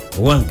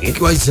wange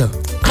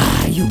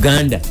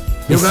Uganda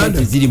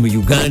esente ziri mu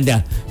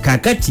Uganda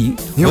kakati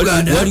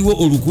waliwo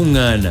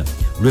olukuŋŋaana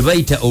lwe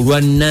bayita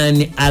olwa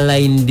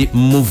non-aligned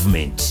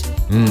movement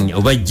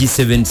oba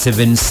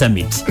G77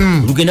 summit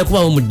lugenda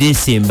kubawo mu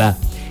December.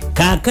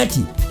 Kakati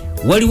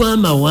waliwo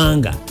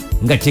amawanga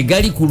nga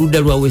tegali ku ludda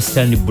lwa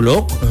Western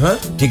Bloc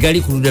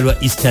tegali ku ludda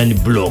lwa Eastern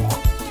Bloc.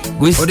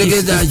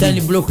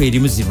 Eastern Bloc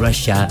erimu zi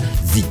Russia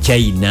zi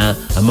China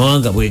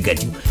amawanga bwe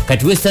gatyo.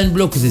 Kati Western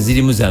Bloc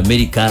zirimu za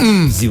America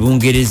zi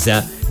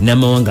Bungereza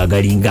n'amawanga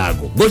agalinga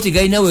ago go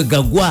tegalina we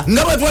gagwa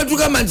nga bwe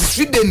twatugamba nti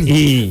Sweden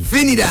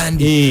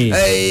Finland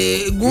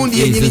gundi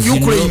yenyini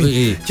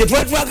Ukraine kye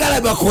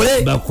twatwagala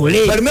bakole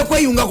balime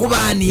kweyunga ku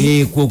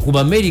baani ku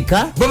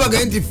America bo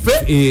bagaye nti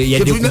ffe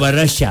yadde ku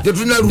Russia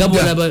nga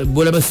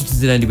bolaba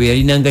Switzerland bwe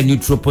yalinanga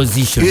neutral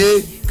position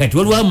kati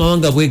waliwo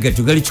amawanga bwe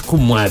gatyo gali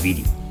 12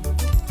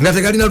 nga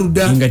tegalina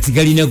ludda nga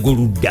tegalina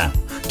goludda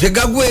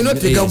tegagweno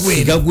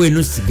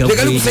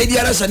tegali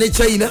kusaidia Russia ne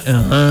China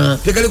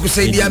tegali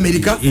kusaidia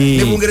America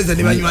ne Bungereza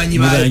ne banywanyi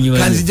ba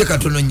kanzije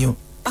katono nnyo.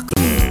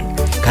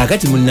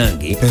 Kakati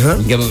munnange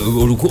nga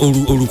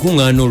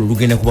olukuŋŋaana olwo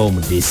lugenda kubawo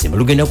mu December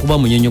lugenda kuba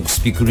mu Nyonyo ku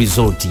Speak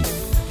Resort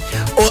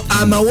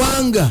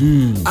amawanga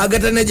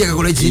agatanaje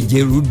kakola ki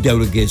je ludda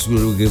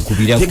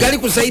lugekubira tegali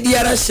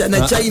kusaidia Russia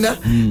na China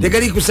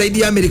tegali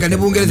kusaidia America ne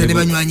Bungereza ne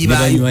banywanyi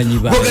ba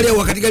bogali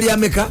wakati gali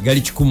America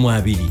gali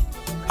 12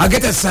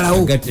 agata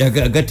salawo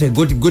agata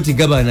goti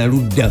gabana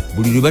ludda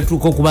buli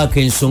lubatuuka okubaako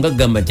ensonga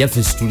gamba nti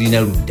affe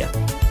situlina ludda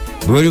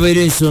bwe waliwo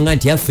ensonga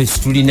nti affe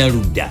situlina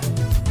ludda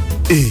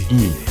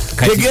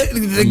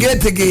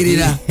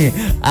tegetegerera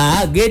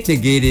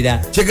getegerera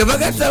kyegava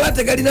gasaba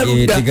tegalina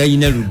ludda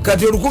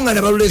kati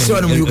olukuŋŋaana balulese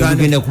wano mu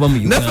Uganda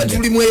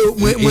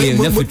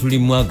naffe tuli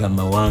mwaga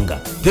mawanga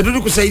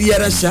tetuli kusaidia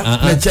Russia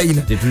na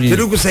China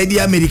tetuli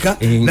kusaidia America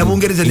na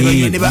Bungereza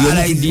ne ba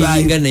allies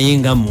bainga naye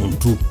nga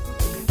muntu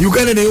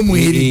Uganda nayo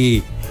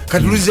mweri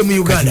katulize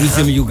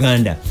mu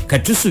Uganda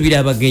katusubira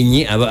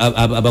abagenyi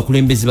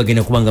abakulembezi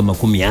bagenda kubanga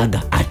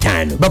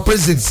 50 ba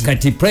presidents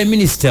kati Prime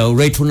Minister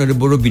Right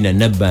Honorable Robina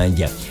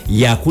Nabanja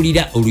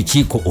yakulira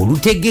olukiiko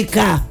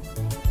olutegeka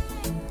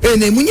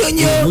ne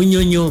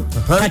munyonyo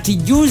kati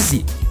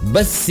juzi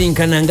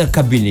basinkananga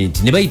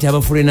cabinet ne bayita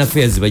aba foreign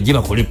affairs bajje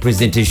bakole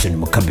presentation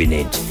mu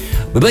cabinet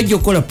bwe bajja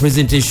okukola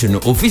presentation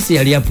office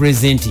yali ya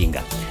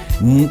presentinga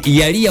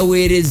yali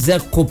yaweereza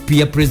copy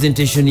ya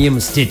presentation ye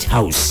mu State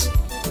House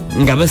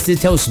nga ba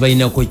State House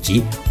bayinako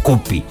ki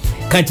copy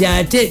kati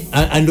ate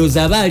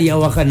andoza abali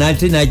awaka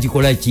nate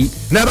najikola ki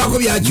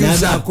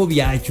nabako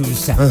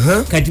byakyusa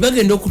kati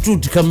bagenda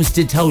okutuutika mu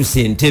State House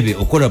entebe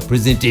okola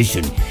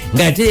presentation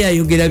nga ate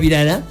yayogera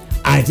birala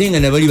ate nga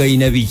nabali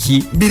bayina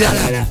biki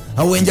birala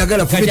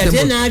awenjagala kati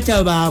ate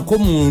n'atabaako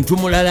muntu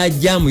mulala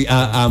ajjamu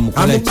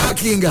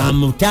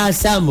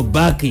amutaasa mu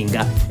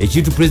backinga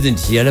ekintu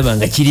president kyeyalaba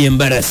nga kiri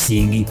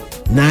embarrassing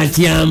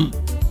n'atyamu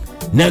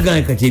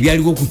nagamba kati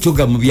ebyaliwo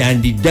okucoga mu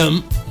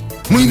byandiddamu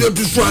muyinza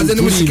otuswaza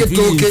ne musika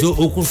ettooke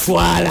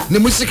okuswala ne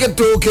musika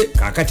ettooke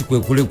kakati kwe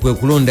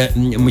kulonda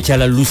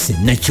mukyala Lucy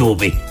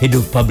Nakyobe head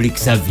of public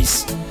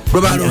service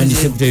and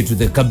secretary to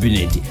the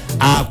cabinet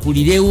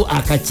akulirewo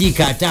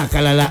akakiiko ate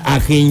akalala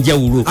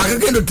ak'enjawulo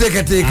akagenda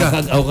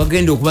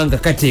okubanga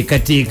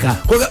kateekateeka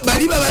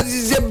bali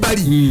babazize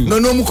ebbali nga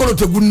n'omukolo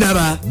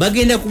tegunnaba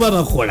bagenda kuba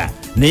bakola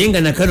naye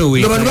nga nakano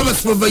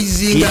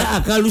weera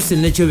aka Lucy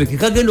Nakyobe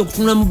kagenda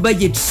okutuna mu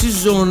budget si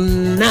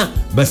zonna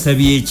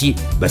basabye eki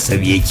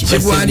basabye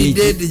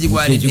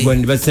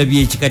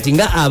eki kati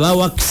nga aba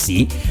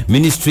wakisi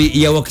ministry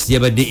ya wakisi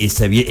yabadde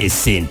esabye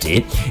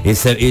esente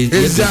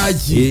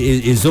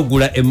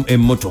ezogula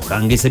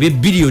emmotoka ngaesabye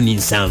biliyoni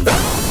 7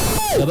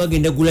 nga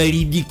bagenda gula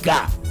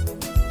lidika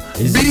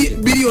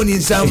biliyoni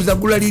 7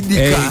 zagula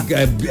lidika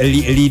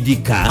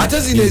ate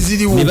zino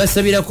eziriwo ne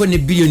basabirako ne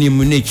biliyoni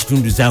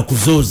 4.5 za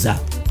kuzooza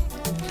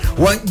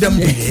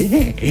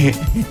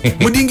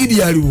Omudingiddi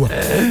yaliwa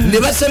ne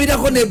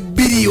basabirako ne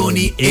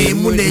biliyoni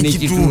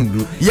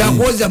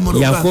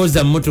 1.5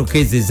 yakwoza mmotoka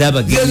ezo ezo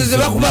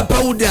zebakuba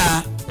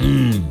pawuda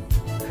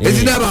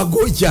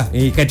ezinabagoja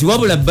kati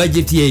wabula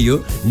budget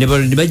eyo ne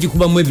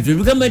bagikubamu ebintu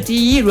bigamba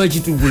nti lwaki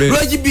tugule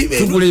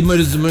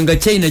nga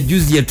China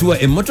juzi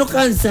yatuwa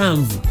emmotoka 7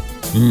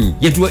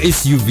 yatuwa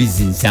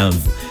SUVs 7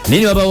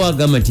 naye baba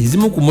wagamba nti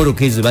ezimu ku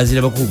mmotoka ezo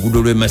bazirabako ku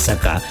luguudo lw'e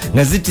Masaka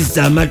nga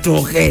zitisa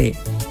amatooke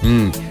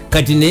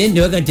kati naye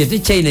nebaga nti ate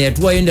China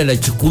yatuwayo endala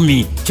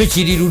 10 kyo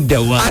kiri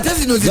luddawa ate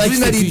zino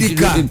zitulina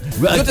lidika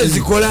zote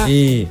zikola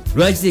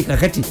lwaki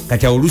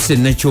kati awo Lucy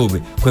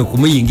Nakyobe kwe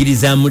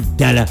kumuyingirizaamu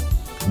ddala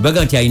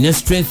baga nti alina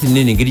strength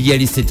nene ngeri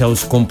gyali State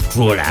House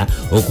comptroller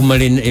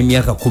okumala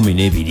emyaka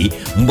 12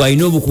 mbw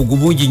alina obukugu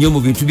bungi nnyo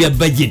mu bintu bya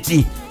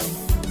budgeti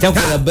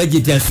takola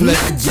budgeti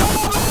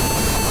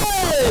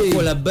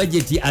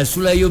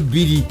asulayo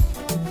 2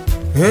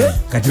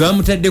 kati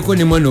bamutaddeko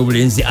ne mwana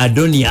obulenzi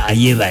Adonia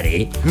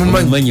Ayebare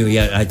omumanyi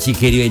oyo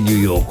akiika eri New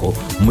York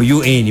mu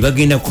UN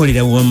bagenda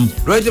kukolera wamu.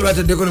 Lwaki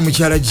bataddeko ne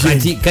mukyala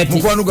Jane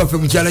mukwano gwaffe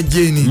mukyala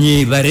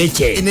Jane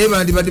Bareche naye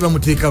bandi badde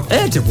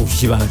bamuteekako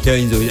tekukiba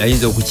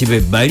ayinza okukiba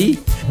ebbali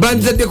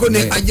banditaddeko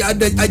ne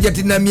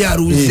Ajati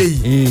Namyaruze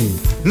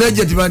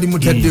n'Ajati bandi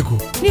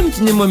mutaddeko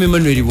ne Mwami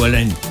Emmanuel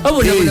Bwalani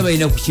abo nabona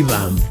balina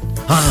kukibamba.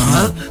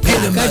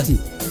 Kati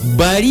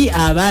bali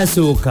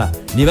abasooka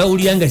ne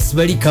bawulira nga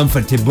sibali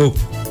comfortable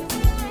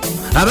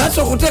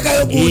abasooka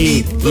okuteekayo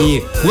gundi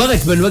kuba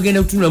kati bano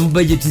bagenda kutunula mu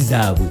bajeti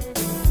zaabwe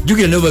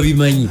jjukira nabo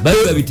babimanyi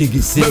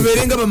babitegese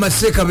babeerenga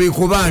bamaseeka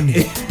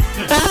beekobaane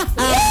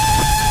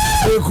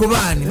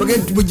beekobaane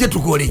bagenda mujje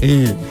tukole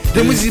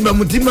temuzimba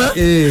mutima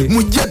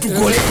mujje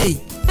tukole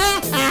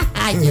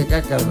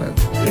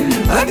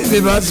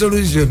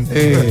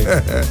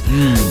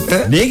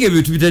naye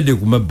ngaebyo tubitadde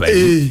ku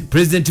mabbali.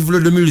 President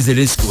Volodymyr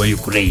Zelensky wa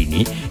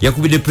Ukraine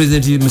yakubidde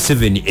President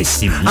Museveni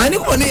essimu. Ani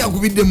kubone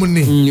yakubidde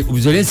munne?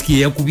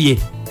 Zelensky yakubye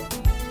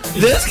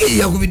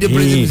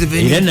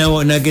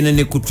era nagenda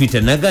ne ku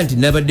Twitter naga nti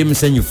nabadde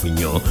musanyufu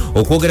nnyo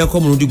okwogerako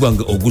omulundi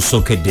gwange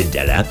ogusookedde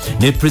ddala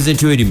ne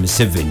President Yoweri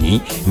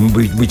Museveni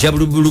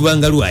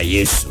bukyabulubanga lwa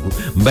Yesu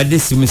mbadde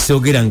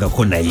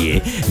simusogerangako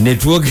naye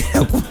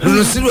netwogera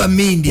luno si lwa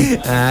mindi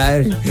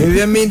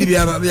ebya mindi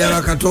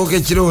byabakatooka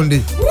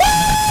ekironde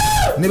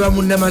ne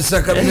bamunna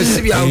masaka bino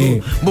si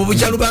byawo mbu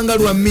bukyalubanga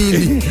lwa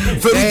mindi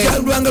fe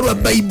bukyalubanga lwa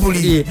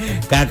bayibuli.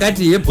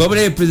 Kakati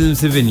wabula President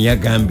Museveni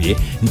yagambye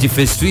nti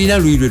fe tulina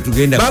lwirwe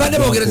tugenda babadde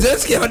boogera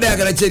Zelensky yabadde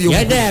ayagala kyeri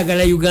yadde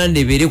ayagala Uganda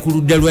ebeere ku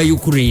ludda lwa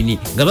Ukraine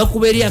nga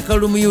bakuba eri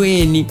akalulu mu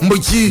UN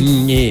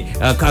mbuki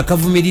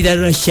akavumirira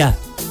Russia.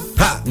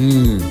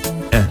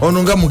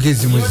 Ono nga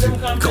mugezi muzibu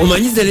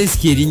omanyi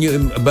Zelensky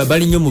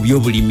bali nnyo mu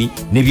byobulimi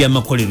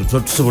n'ebyamakolero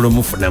tusobola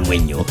omufunamu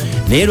ennyo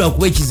naye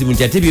lwakuba ekizibu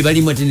nti ate bye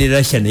balimu ate ne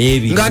Russia naye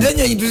ng'ate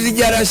ennyonyi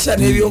tuzijja Russia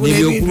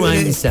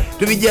n'ebyokulwanyisa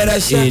tubijja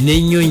Russia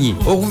n'ennyonyi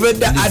okuva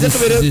edda ate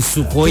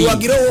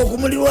tuwagirewo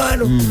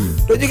okumulirwano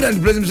tojjukira nti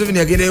President Museveni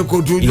yagendayo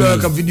kotujwa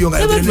ka video nga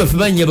abantu baffe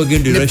bannya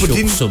bagenda Russia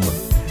okusoma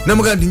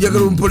namugaa nti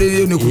njagala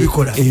ompolereyo ne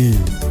kubikola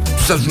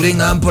tusasule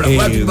nga mpola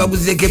kwatu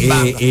babuzeeko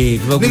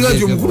ebbanga ninga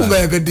nti omukulu nga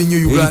yagadde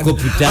nnyo Uganda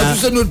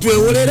atuse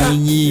notwewolera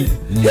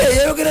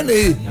yayogera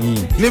naye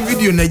ne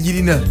vidiyo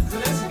nagirina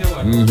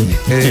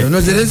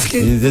ono Zelensky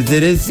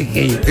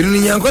eno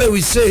ninyankole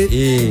wise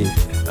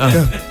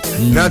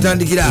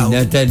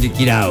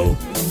natandikirawo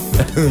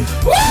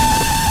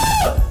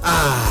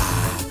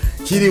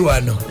kiri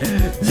wano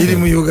kiri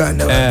mu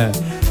Uganda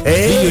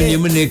biliyoni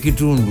emu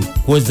n'ekitundu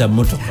kwoza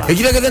motoka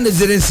ekiragaza ne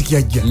Zelensky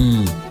ajja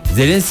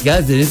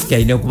Zelensky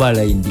alina kuba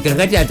alayindi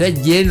kakati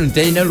atajja eno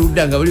talina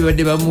ludda nga buli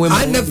badde bamuwe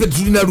naffe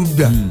tulina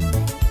ludda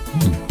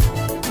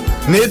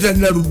naye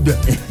talina ludda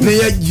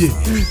naye ajje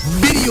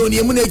biliyoni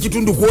emu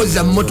n'ekitundu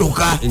kwoza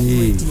motoka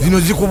zino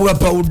zikubwa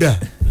pawuda.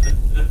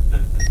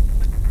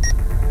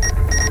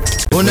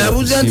 Ono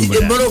abuuza nti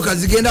emmoloka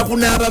zigenda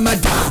kunaaba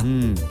mata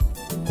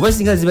kuba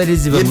singa zibadde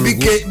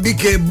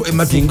bike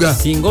ematuga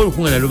singa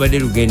olukuŋŋaana lubadde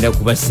lugenda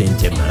kuba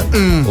Sentema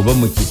oba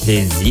mu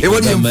Kitenzi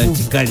ogamba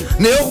nti kale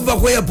naye okuva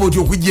ku airport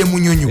okujja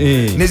Munyonyo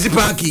ne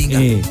zipaakinga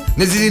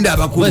ne zirinda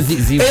abakulu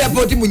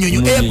airport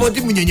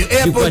Munyonyo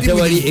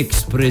wali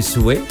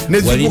expressway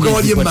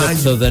wali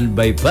Southern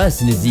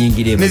bypass ne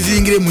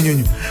ziyingire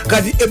Munyonyo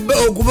kati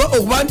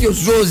okuba nti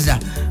osooza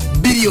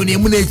biliyoni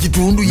emu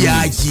n'ekitundu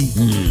yaki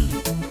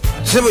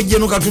sebo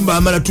jeno katumba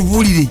amala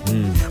tubulire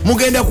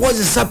mugenda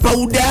kuwozesa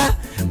pawuda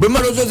bwe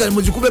malozoza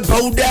muzikube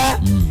pawuda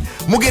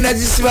mugenda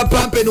zisiba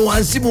pampe no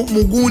wansi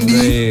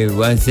mugundi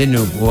wansi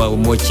no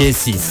mo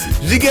chesis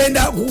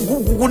zigenda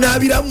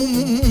kunabira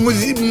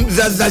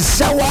za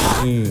shawa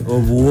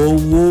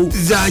obuwowo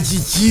za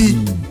kiki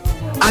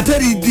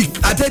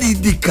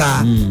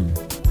ateridika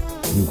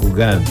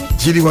nkugambi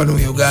kiri wano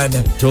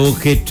Uganda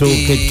toke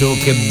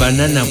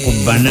banana ku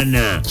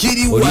banana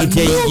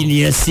olita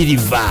engineer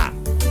Silver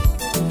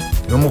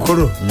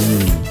nomukolo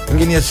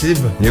engineer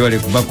Silver yewale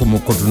kubako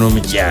mukoto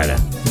n'omukyala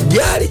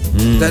gyali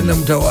talina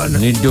mutawaana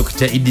ne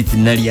Dr. Edith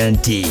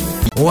Nalyanti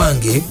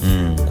wange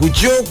ku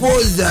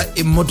kyokwoza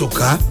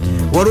emmotoka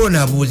waliwo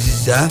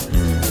naabuuziza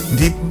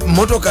nti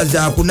motoka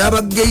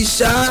zakunaaba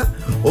geisha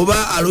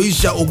oba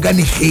aloisha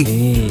oganike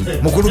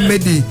mukulu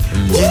Medi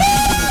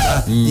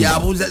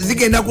yabuuza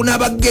zigenda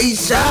kunaaba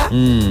geisha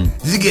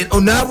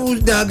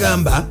onaabuuza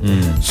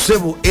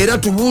sebo era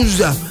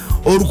tubuuza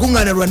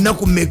olukuŋŋaana lwa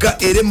nnaku mmeka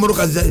era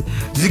emmotoka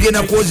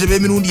zigenda kwozebwa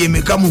emirundi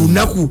emeka mu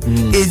lunaku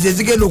ezo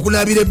zigenda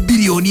okunaabira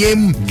biliyoni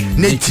emu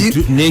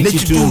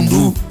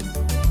n'ekitundu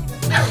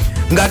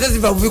ng'ate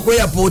ziva buvi ku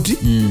airport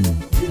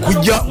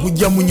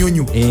kujja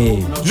Munyonyo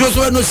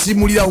zosobola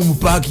nosimulirawo mu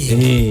paaki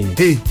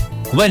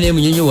kuba naye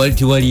Munyonyo wali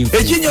tiwali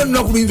ekinya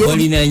lunaku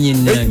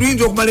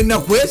luyinza okumala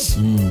ennaku ezi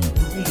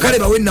kale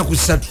bawe ennaku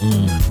 3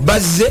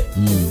 bazze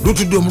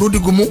lutudde omulundi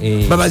gumu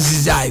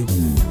babazizaayo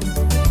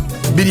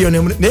biliyoni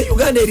emu naye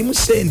Uganda erimu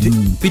sente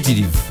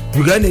pitirivu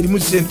Uganda erimu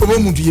sente oba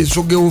omuntu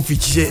yesoge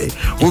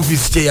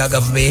ofisi kye ya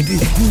gavumenti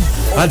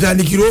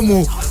atandikira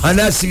omwo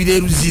anaasibira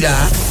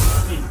eruzira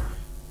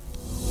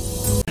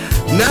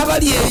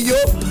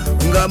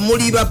nga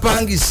muli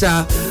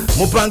bapangisa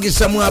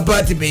mupangisa mu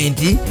apartment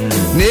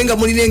naye nga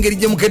mulina engeri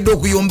gye mukedde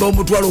okuyomba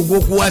omutwalo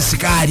ogw'okuwa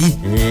sikaali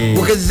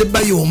gukezze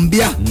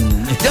bayombya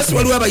jasi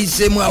waliwo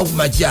abayiseemu awo ku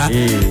makya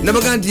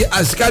nabaga nti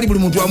asikaali buli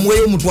muntu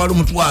amuweyo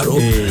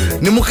omutwalo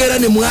ne mukeera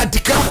ne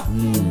mwatika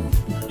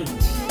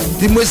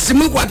timwe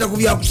simwekwata ku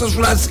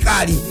byakusasula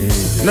asikaali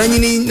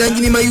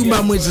nanyini mayumba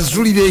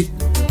amwesasulire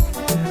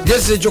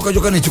jasi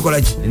ekyokajoka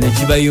nekikolaki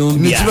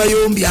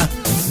nekibayombya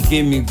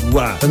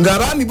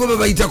ng'abaami bo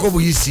babayitako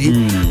buyisi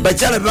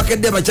bakyala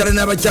bebakedde abakyala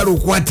n'abakyala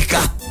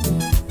okwatika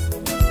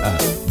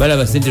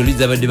balaba sente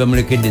oliza badde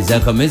bamulekedde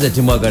zakameza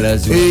temwagala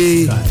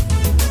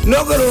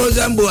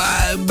nogalowooza mbu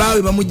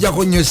baawe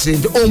bamugjako nnyo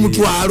sente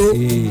omutwalo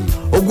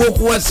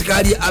ogw'okuwa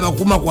sikaali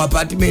abakuma ku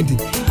apartimenti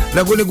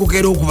nago ne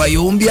gukeera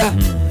okubayombya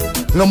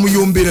nga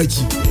muyombera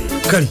ki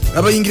kale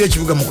abayingira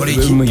ekibuga mukole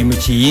ki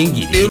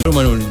mukiyingire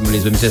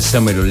mulezo Mr.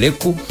 Samuel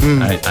Leku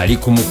ali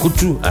ku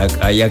mukutu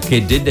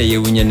ayakedde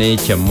yewunya naye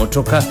kya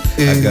motoka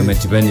agamba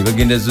nti bani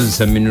bagenda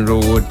zozesa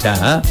mineral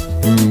water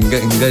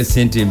nga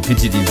sente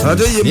mpitirivu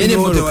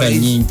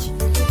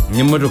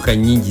n'emmotoka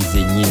nyingi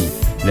zennyini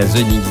nazo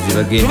nyingi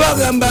zebagenda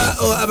tubagamba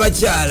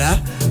abakyala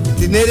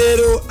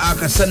tineleero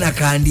akasana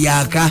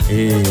kandyaka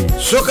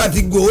so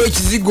kati gwe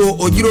ow'ekizigo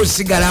ogira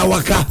osigala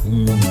awaka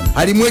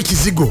alimu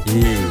ekizigo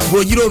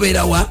bw'ogira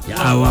obeerawa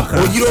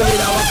ogira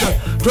obeera awaka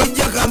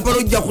tojja Kampala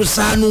ojja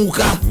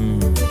kusaanuuka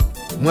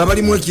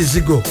mwabalimu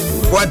ekizigo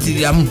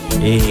kwatiriramu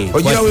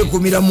ogira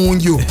weekumira mu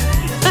nju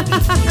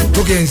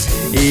tugenze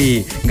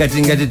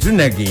nga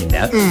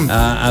tetunagenda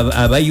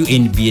aba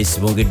UNBS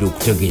bongedde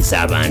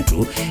okutegeeza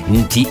abantu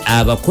nti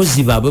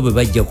abakozi baabwe bwe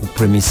bajja ku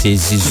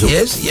premises zo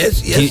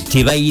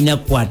tebayina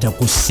kukwata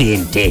ku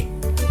ssente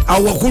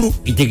awakulu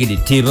itegede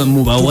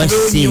temubawa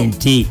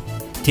ssente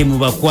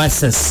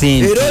temubakwasa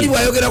ssente era oli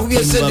bwayogera ku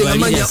byesente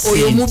amanya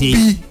oyo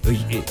mubbi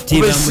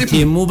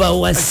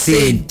temubawa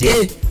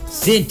ssente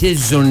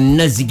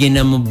zonna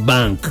zigenda mu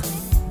banka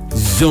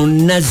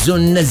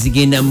zonna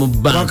zigenda mu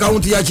banka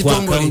akaunti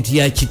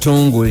ya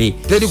kitongole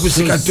teri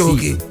kusika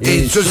toke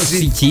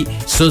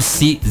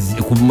sosi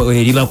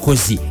eri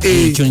bakozi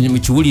ekyo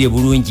mukiwulire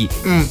bulungi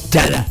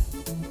ddala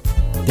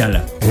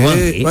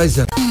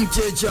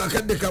kyekyo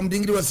akadde ka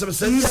Mudingiddi wa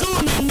Ssaabasajja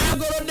nzuna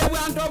nagolodde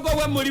bwantogo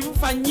bwe muli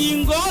bufa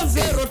nyingo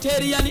ze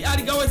Rotarian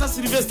aligaweza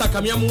Sylvester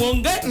Kamya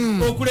Muwonge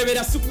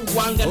okulebera siku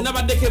gwanga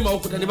nabaddeko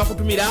emawokota ne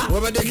bakutumira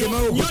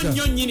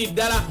nnyo nnyini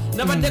ddala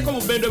nabaddeko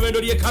mu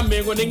bendobendo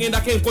ly'Ekamengo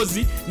nengendako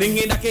enkozi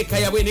nengendako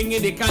ekayabwe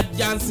nengenda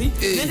ekajjansi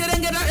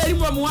nenderengera eri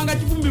mu bamuwanga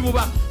kivumbi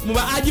muba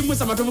aji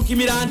musa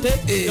matomukimira nte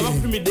nga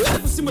bakutumidde bali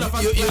kusimula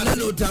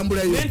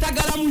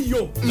nentagalamu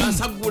yo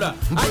ngansagula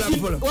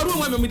waliwo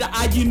mwami mwita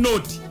aji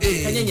noti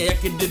kanyanya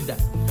yakededda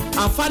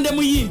afande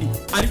muyindi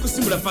ali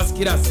kusimbula first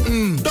class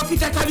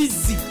dokita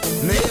Kabizi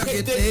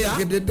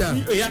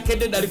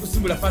yakededda ali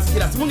kusimbula first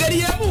class mungeri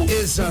yemu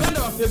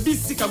uganda waffe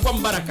BC Kagwa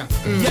Mubaraka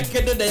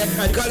yakededda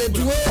kale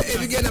tuwe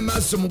ebigenda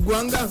maaso mu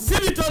ggwanga si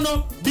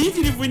bitono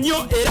biyitirivu nnyo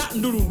era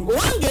ndulundu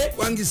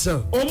wangisa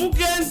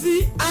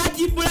omugenzi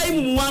Aji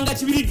Ibrahim Muwanga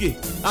Kibirige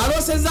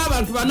aloseza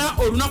abantu bana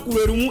olunaku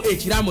lwe lumu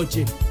ekiramo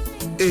kye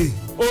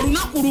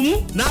olunaku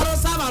lumu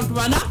n'alosa abantu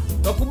bana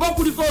okuba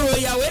kuliko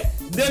olweyawe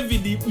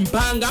David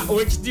Mpanga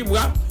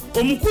owekitibwa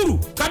omukulu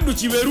Kaddu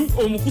Kiberu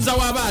omukuza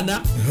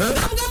w'abaana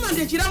namugamba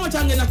nti ekiramo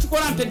kyange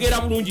nakikola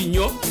ntegeera bulungi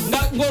nnyo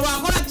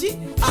ng'olwakola ki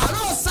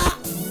aloosa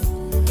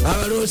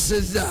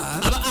abaloseza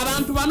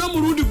abantu bano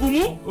omulundi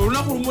gumu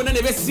olunaku lumu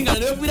ne besingana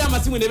ne bekwira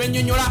amasimu ne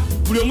bennyonnyola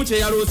buli omu kye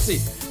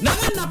yaloose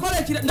naga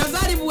nakola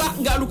nazaalibwa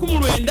nga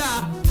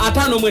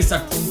 1953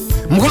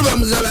 mukulu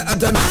bamuzaala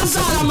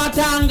azaala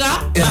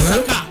Matanga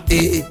Masaka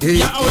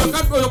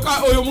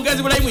oyo mugenzi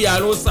Ibrahimu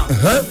yaloosa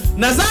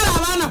nazaala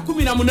abaana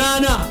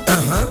 18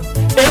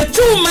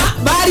 ekyuma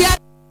baali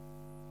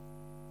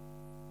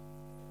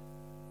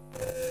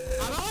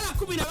abawala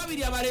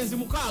 12 abalenzi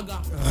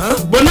 6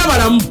 bonna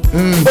balamu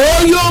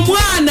oyo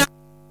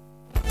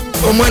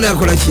omwana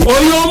akolaki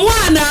oyo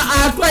omwana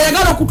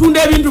ayagala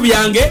okutunda ebintu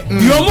byange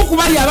y'omu ku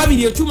bali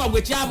ababiri ekyuma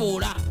gwe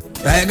kyaboola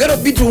ayagala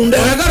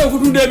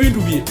okutunda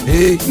ebintu bye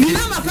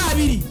nina amaka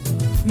 2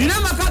 nina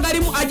amaka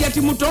galimu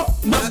ajati muto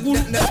naggulu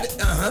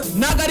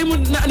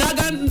nagalimu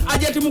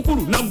ajati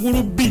mukulu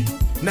naggulu B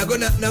nago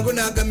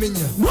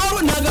nagamenya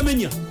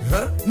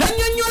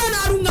nanyonyola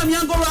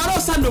nalungamyanga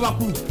olwaloosa ndo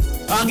bakulu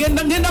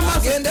ngenda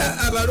maaso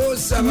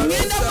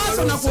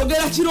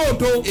nakwogera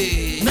kirooto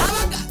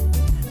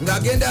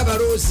ng'agenda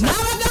abaloosa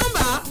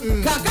n'abagamba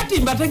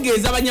kakati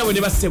mbategeeza banyabwe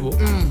ne bassebo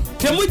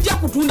temujja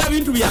kutunda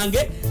bintu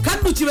byange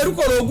Kaddu Kiberu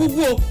kola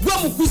ogugwo gwe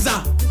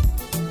mukuza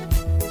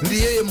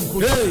ndi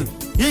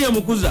yeye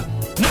mukuza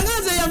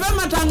naganze yava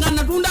Matanga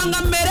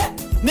natundanga mmere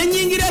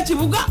nenyingira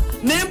ekibuga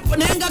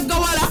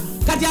nengaggawala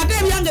kati ate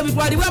ebyange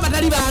bitwalibwa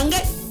abatali bange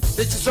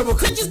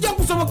tekijja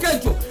kusoboka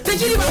ekyo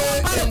tekiri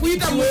bapale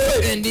kuyita mu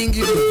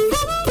endingiro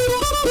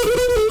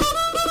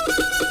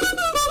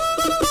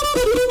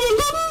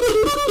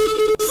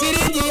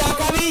siringi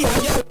yakabi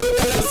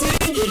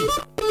siringi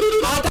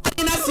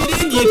atalina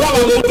siringi taba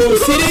muntu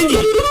siringi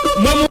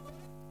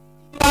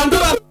bantu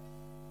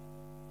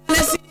ne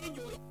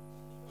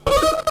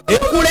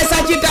ekulesa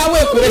kitawe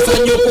ekulesa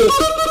nyoko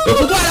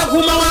ekutwala ku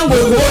mawango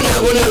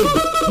okubonaabona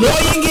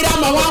n'oyingira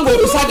amawango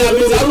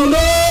okusagamiza luno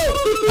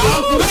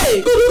akube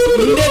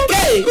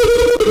ndeke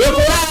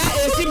wekola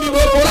ensimbi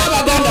wekola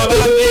abaganda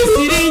bange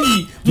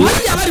esiringi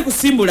mwaji abali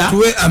kusimbula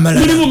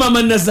mulimu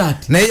mama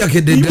Nazati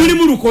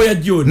mulimu Lukoya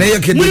John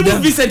mulimu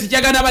Vincent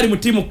Kyagana abali mu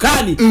timu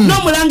kani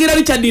n'omulangira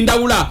Richard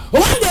Ndawula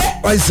owange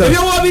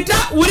ebyo wobita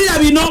wulira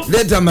bino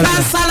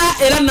kansala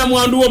era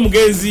namwandu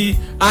w'omugenzi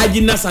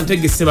Agina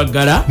Santege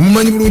Sebagala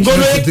mumanyi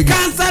bulungi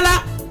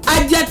kansala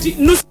ajati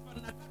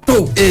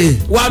nusunato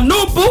wa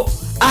Nubu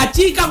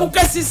atika ku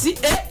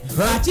KCCA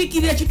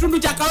atikirira kitundu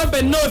kya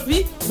Kawempe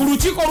North ku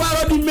lukiiko lwa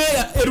Lord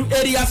Mayor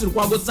Elias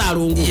Lukwago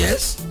Ssalongo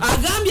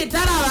agambye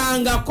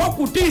talabanga ko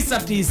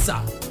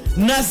kutiisatiisa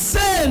na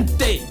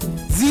sente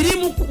ziri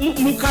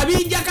mu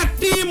kabinja ka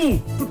tiimu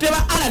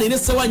tuteba Alani ne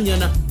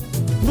Sewanyana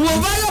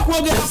bwovayo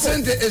kwogera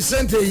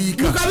sente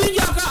eyika mu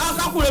kabinja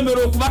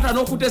akakulemera okubata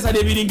n'okuteesa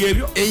n'ebiringa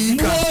ebyo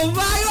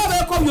bwovayo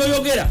beeko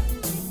byoyogera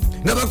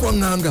nga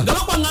bakwanganga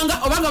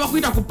obanga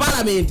bakuyita ku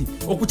palamenti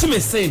okukima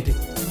esente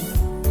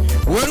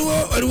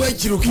waliwo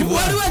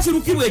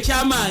ekirukibwa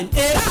ekyamaanyi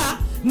era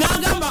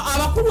n'agamba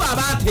abakulu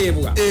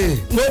abateebwa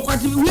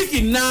ng'okati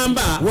wiiki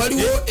namba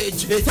waliwo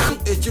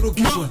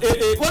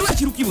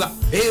ekirukibwa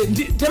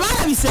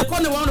tebalabiseeko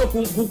ne wano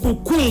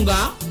kukunga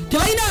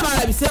tebalina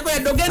abalabiseeko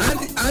yaddogenda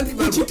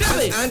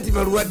anti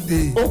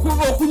balwadde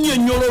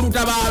okunyonyola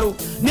olutabaalo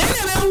naye ne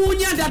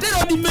beewuunya nti ate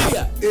Lord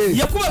Mayor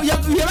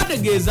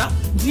yabategeeza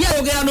nti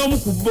yayogera n'omu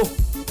ku bo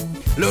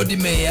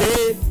Lord Mayor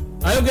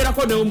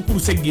ayogerako n'omukulu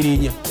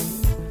Seggirinya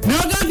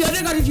nagambye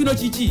ate kati kino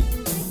kiki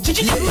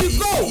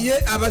kikuliko ye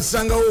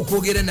abasangawo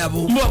okwogera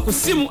nabo ku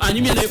ssimu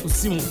anyumya nabo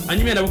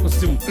ku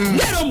ssimu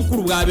ngera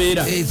omukulu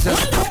bw'abeera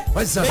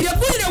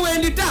eyakulire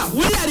wendita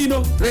wulya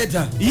lino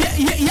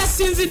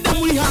yasinzidde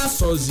mu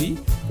rehearsals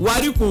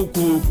wali ku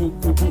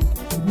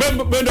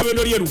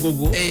bendo lye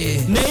Lugogo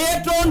ne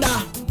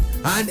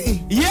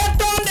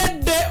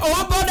yetondedde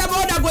owa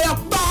bodaboda gwe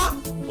yakuba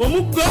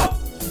omuggo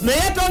ne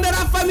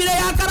yetondera famire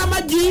ya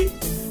Karamagi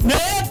ne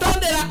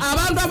yetondera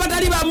abantu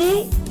abatali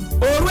bamu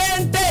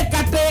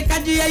olw'enteekateeka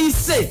gye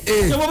yayise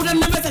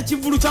kyebwobutanamesa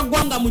kivulu kya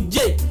ggwanga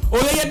mujje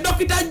oyo ye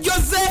Dr.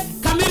 Jose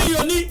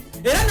Kamiliyoni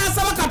era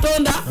n'asaba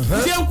Katonda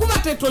nti enkuba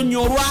tetonnya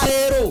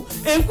olwaleero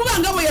enkuba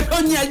nga bwe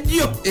yetonya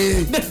jjo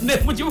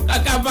mu kibuga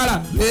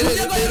Kampala leero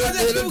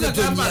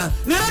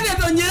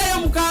tetonnyereyo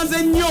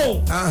mukanze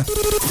nnyo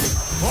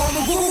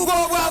omugugu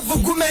gw'obwavu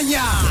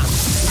gumenya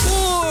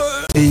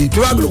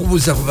tubagala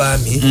okubuuza ku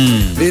baami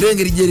leero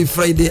engeri gyeri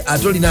Friday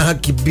ate olina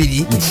hakki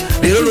bbiri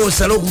leero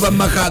lwosala okuva mu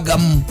maka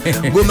agamu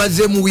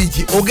gomaze mu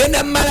wiiki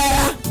ogenda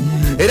malaya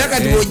era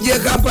kati bwojja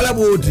Kampala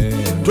bwoti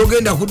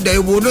togenda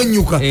kuddayo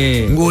bw'ononyuka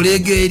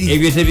ng'oleega eri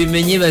ebyo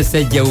tebimenye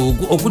basajja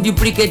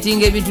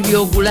okuduplicatinga ebintu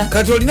by'ogula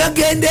kati olina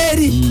genda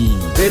eri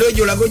leero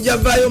egyo olaga ojja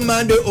vaayo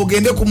Mande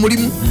ogende ku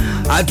mulimu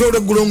ate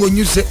olweggulo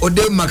ng'onyuse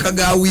odde mu maka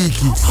ga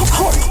wiiki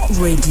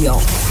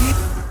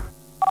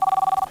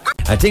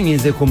ate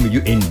ngenzeko mu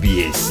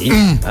UNBS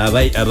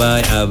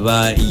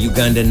aba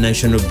Uganda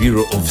National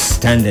Bureau of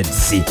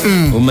Standards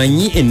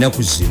omanyi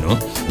ennaku zino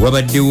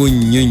wabaddewo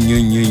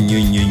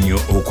nnyo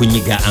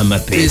okunyiga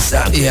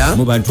amapeesa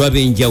mu bantu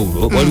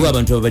ab'enjawulo waliwo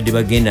abantu ababadde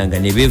bagendanga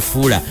ne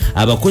beefuula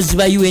abakozi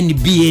ba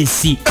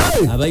UNBS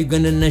aba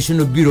Uganda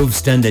National Bureau of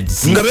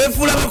Standards nga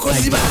beefuula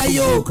abakozi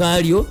baayo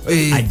kaalyo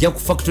ajja ku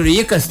factory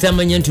ye kasita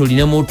amanya nti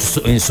olinamu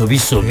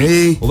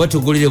ensobisobi oba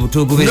togolere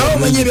butogobera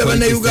n'omanyi ebyo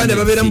bannayuganda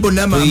babeeramu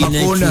bonna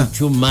amakoona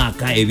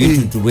maka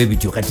ebintu bwe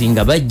bityo kati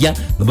nga bajja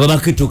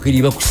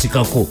babaketokeri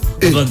bakusikako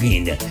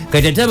bagenda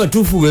kati ate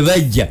abatuufu bwe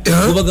bajja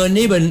obagana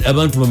naye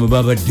abantu bamwe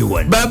babadde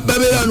wano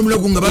babeera wano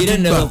mulaku nga era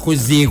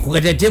nabakozeeko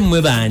kati ate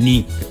mmwe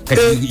baani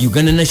kati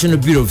Uganda National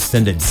Bureau of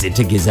Standards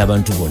etegeeza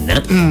abantu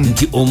bonna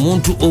nti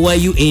omuntu owa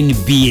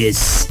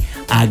UNBS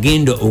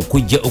agenda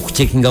okujja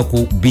okucheckinga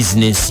ku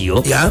business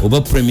yo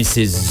oba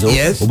premises zo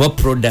oba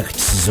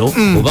products zo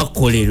oba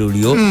kolero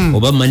lyo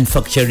oba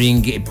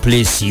manufacturing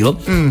place yo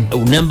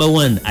number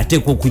 1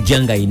 ateekwa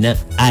okujja nga ina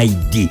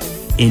ID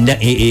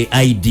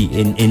ID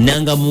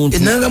enanga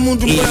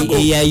muntu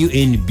eya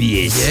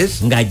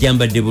UNBS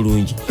ng'ajambadde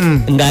bulungi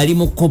ng'ali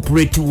mu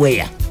corporate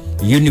wear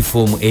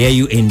uniform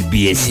eya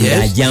UNBS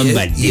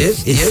ng'ajambadde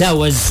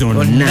essaawa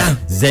zonna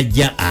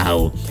zajja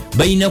awo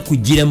balina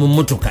kugira mu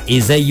motoka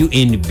eza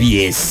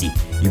UNBS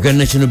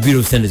Uganda National Bureau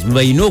of Standards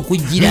balina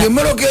okugira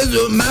emmotoka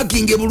ezo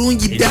marking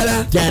bulungi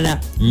ddala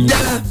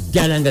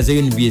nga za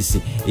UNBS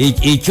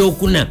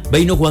ekyokuna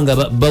balina okuba nga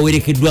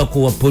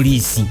bawerekeddwako wa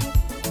poliisi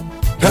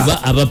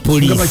oba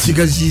abapoliisi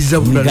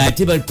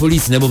ng'ate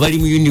bapoliisi nabo bali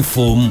mu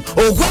uniform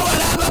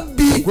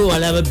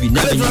okwewala ababbi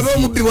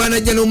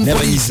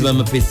n'abanyizi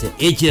b'amapeesa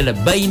ekirala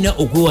balina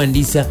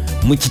okwewandiisa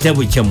mu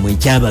kitabo kyammwe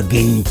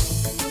ekyabagenyi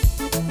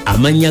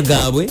amannya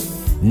gaabwe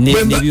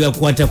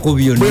nebibakwatako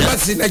byonna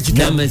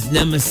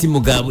n'amasimu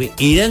gaabwe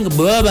era nga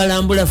bwe baba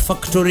balambula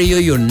factory yo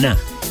yonna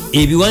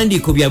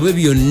ebiwandiiko byabwe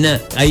byonna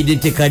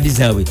identity card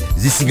zaabwe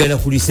zisigala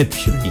ku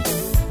reception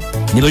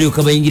ne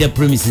balyoka bayingira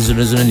premises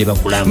zonna ne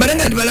bakulamba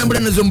maranga ndi balambula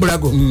nazo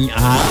mbulago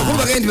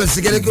kuba gandi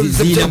basigale ku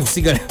reception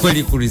kusigala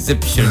kwali ku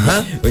reception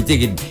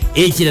otegedde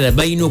ekirala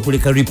bayina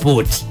okuleka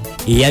report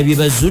eyabye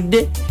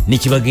bazudde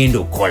nekibagenda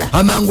okukola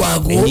amangu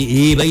ago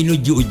bayina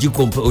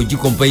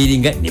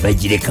ogikompiringa ne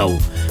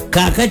bagirekawo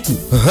kakati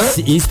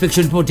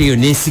inspection report eyo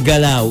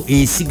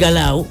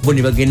nesigalawo bo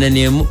ne bagenda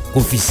nemu ku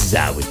ofisi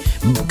zaabwe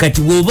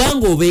kati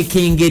bwobanga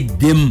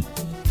obekengeddemu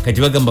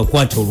kati bagamba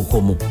kwata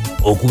olukomo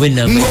okuba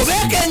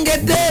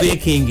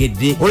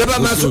ngobekengedde olaba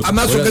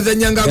amaaso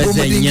gazanyanga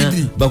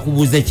ag'omudingiddi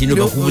bakubuuza kino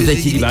bakubuuza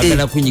kiri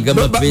baagala kunyiga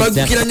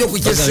bazukira nnyo ku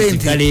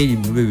kyesente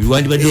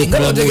wandibadde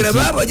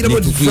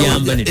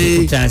okubayamba ne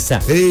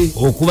tukutaasa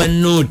okuba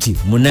nooti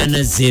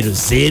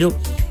 800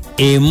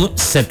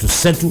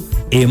 M33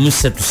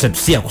 M33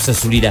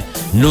 siyakusasulira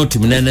noti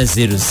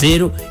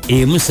 800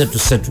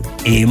 M33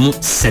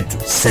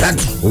 M33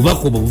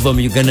 obako obuva mu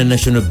Uganda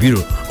National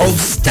Bureau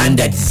of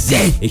Standards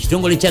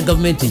ekitongole kya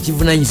gavumenti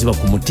ekivunanyizibwa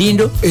ku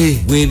mutindo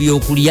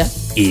gw'ebyokulya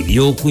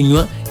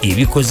ebyokunywa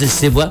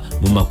ebikozesebwa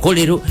mu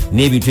makolero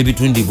n'ebintu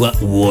ebitundibwa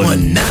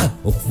wonna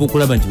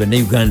okufuukulaba nti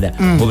bannayuganda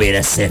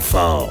mubeera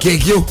sefo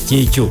kyekyo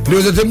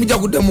ndowooza temujja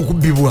kuddamu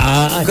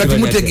kubbibwa kati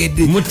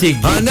mutegedde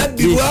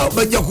anabbibwa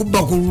bajja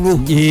kubba ku lulwo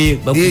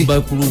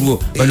bakubba ku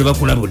lulwo bano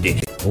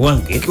bakulabudde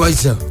owange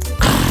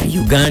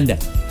Uganda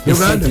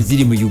esente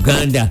ziri mu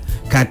Uganda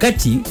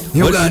kakati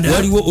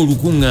waliwo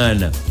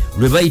olukuŋŋaana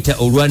lwe bayita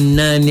olwa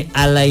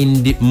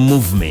non-aligned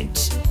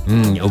movement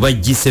oba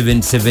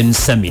G77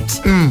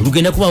 summit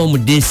lugenda kubawo mu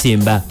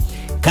December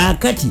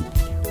kakati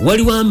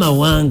waliwo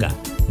amawanga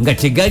nga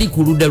tegali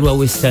ku ludda lwa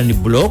Western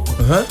Bloc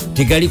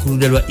tegali ku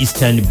ludda lwa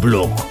Eastern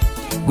Bloc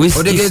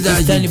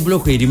Eastern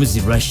Bloc erimu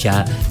zi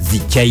Russia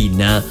zi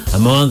China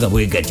amawanga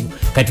bwe gatyo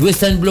kati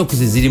Western Bloc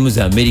zirimu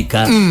za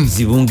America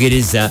zi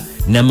Bungereza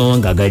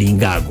n'amawanga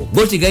agalinga ago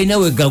go tegalina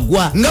we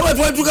gagwa nga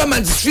batwatugamba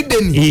nti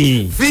Sweden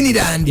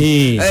Finland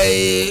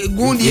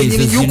gundi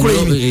yenyini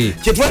Ukraine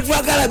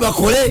kyetwatwagala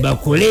bakole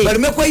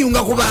baleme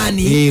kweyunga ku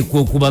baani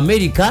ku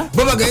America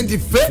bo bagenda nti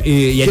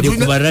ffe yadde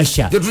ku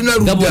Russia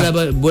nga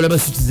bolaba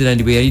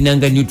Switzerland bwe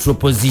yalinanga neutral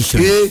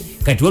position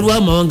kati waliwo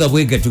amawanga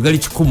bwe gatyo gali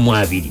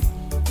 12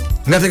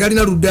 nga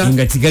tegalina ludda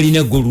nga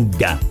tegalina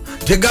goludda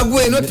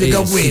tegagweno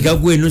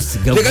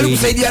tegali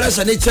kusaidia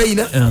Russia ne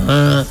China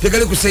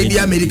tegali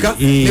kusaidia America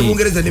ne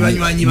Bungereza ne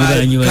banywanyi ba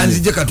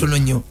kanzije katono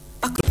nnyo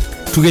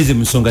tugeze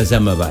mu nsonga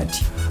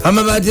z'amabaati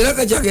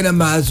raka kyagenda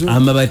maaso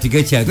amabaati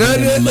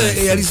gakyagenda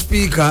yali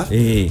speaker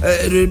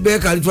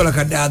Rebecca alitwala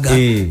kadaga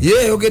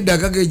yogedde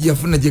akageji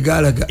yafuna gye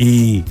gaalaga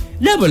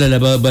n'abalala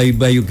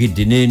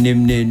bayogedde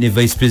ne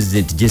vice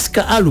president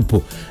Jessica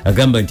Alupo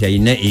agamba nti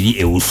ayina eri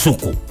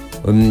ewusuku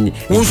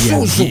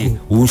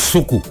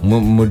usuku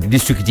mu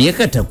district ye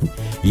Kataku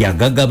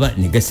yagagaba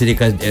ne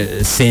gasereka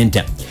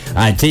center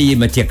ate ye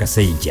Matia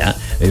Kasayija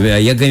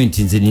yagambye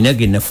nti nze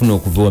ninage nafuna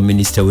okuva wa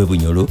minister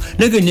w'ebunyolo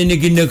nage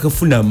nenegenda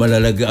kafuna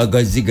amalala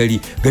agazi gali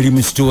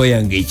mu store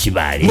yange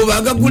ekibale bo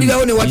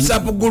bagagulirawo ne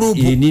WhatsApp group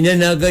nina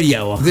nagali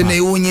awaka ze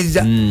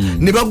neyunyiza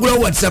ne bagula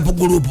WhatsApp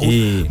group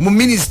mu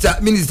minister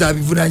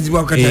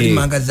abivunanyizibwa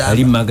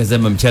katali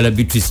mangazama mchala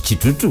Beatrice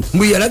Kitutu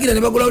mbu yalagira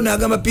ne bagulawo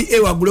n'agamba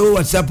PA wagulewo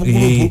WhatsApp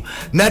group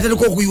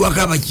n'atandika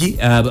okuyiwako abaki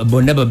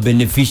bonna ba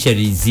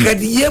beneficiaries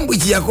kati yembwe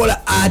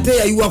kiyakola ate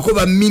yayiwako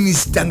ba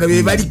minister nga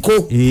be baliko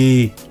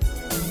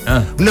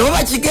nabo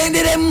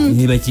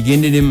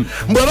bakigenderemu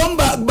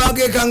mbwabamu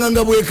bagekanga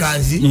nga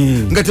bwekanzi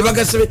nga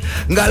tebagasabe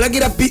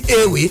ng'alagira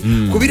PA we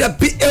kubira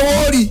PA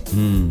woli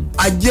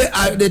ajje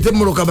alete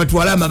muloka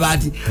batwala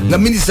amabaati nga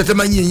minisita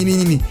tamanyi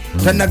yenyini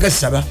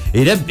tanagasaba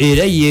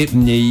era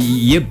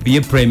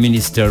ye prime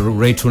minister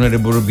Right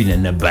Honorable Robina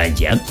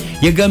Nabanja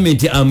yagambye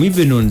nti I'm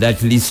even on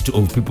that list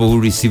of people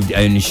who received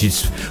iron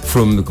sheets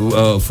from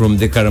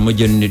the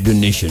Karamoja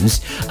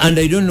donations and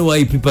I don't know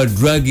why people are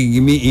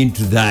dragging me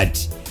into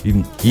that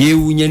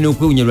yewunya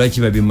n'okwewunya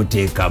lwaki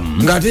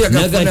babimuteekamu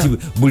naga nti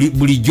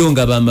bulijjo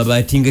nga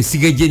bamabaati nga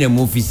sigajene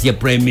mu ofisi ya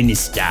prime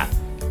minister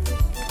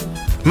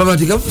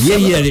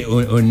yeyale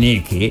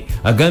oneke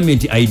agambye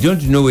nti I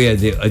don't know where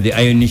the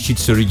iron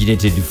sheets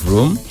originated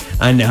from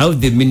and how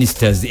the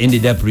ministers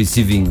ended up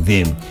receiving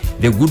them.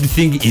 The good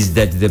thing is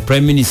that the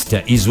prime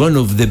minister is one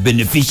of the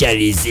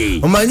beneficiaries.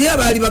 Omanyi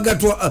abali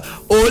bagatwa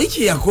oli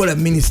kye yakola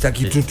minister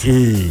Kitutu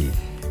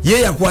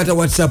ye yakwata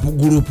WhatsApp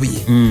group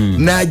ye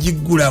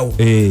n'agiggulawo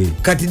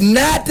kati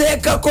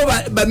n'ateekako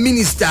ba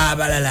minister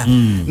abalala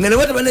nga ne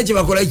bata banne kye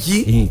bakola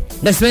ki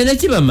nga sibalina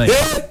kibamanyi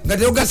nga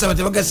tebagasaba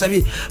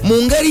tebagasabye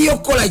mu ngeri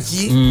y'okukola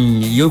ki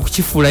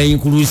y'okukifuula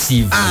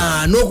inclusive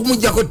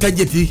n'okumugjako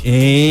tageti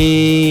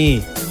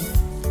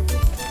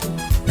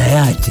naye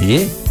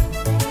ate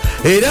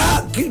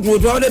era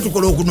twabadde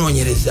tukola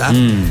okunoonyereza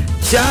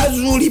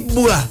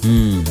kyazuulibwa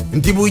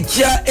nti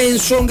bukya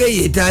ensonga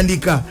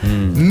eyetandika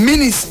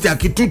minisita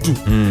Kitutu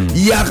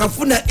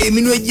yakafuna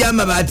eminwe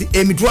gy'amabaati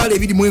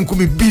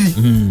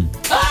 2,200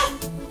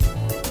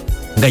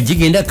 nga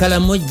gigenda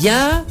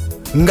Kalamoja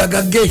nga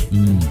gage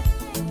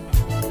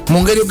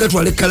mu ngeri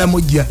yogatwala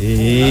Kalamoja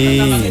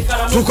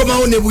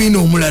tukomawo ne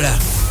bwino omulala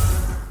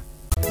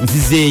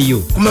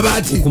nzizeeyo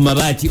ku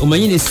mabaati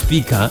omanyi ne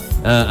speaker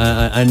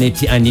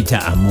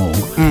Anita Among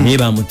naye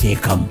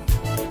bamuteekamu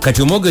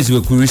kati omwogezi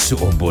we Chris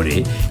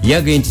Obore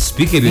yagambye nti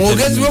speaker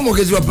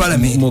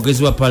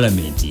mwogezi wa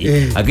palamenti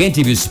agambye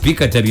nti ebyo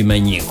speaker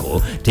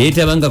tabimanyiiko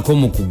teyeetabangako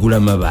mu kugula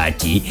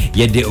mabaati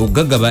yadde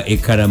ogagaba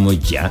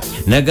Karamoja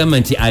n'agamba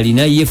nti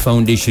alina ye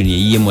foundation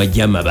yeyiye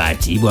mwajja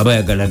amabaati bw'aba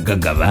yagala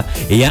gagaba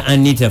eya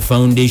Anita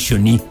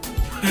Foundation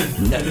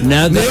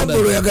naye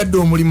Obolo yagadde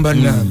omulimu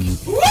bannange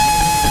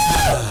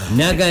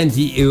naga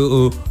nti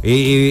ebyo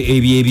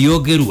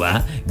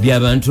ebyogerwa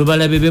by'abantu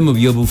balabe be mu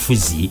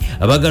byobufuzi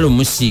abagala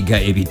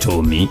omusiiga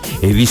ebitoomi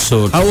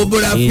ebisooto awo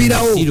Obolo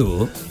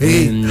afiirawo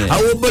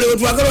awo Obolo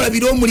wetwagala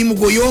olabire omulimu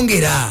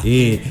goyongera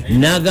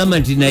n'agamba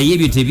nti naye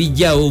ebyo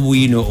tebijjaawo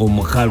bwino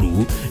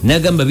omukalu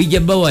n'agamba bijja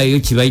bawaayo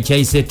kibayi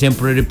kyayise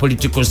temporary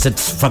political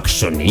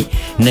satisfaction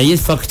naye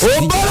fact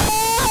awo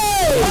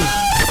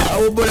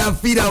Obolo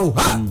afiirawo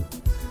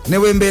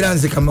newe mbeera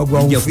nze Kamaggu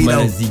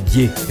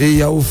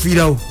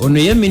awufiirawo ono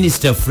ye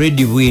minisita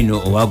Fred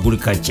Bwino owa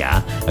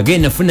agriculture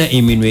agenda nafuna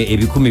eminwe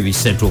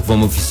 300 okuva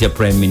mu ofisi ya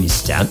prime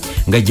minister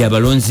nga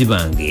gy'abalonzi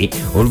bange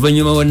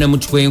oluvannyuma wa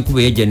Namutwe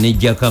enkuba yajja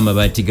nejjako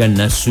amabaati ga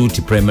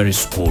Nasuuti primary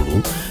school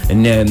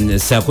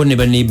saako ne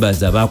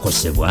baneighbours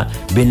abaakosebwa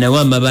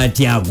benawa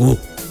amabaati ago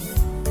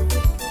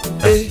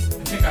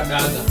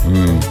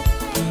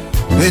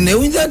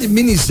newinza nti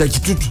minisita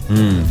Kitutu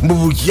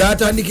mbu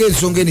kyatandika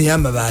ensonga eno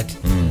ey'amabaati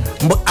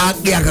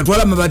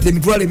akatwala amabaati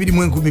emitwalo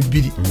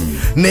 2,200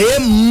 naye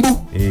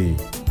mbu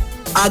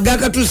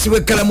agakatuusibwa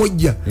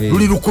Karamoja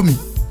luli 10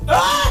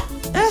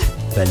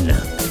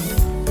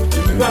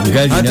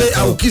 ate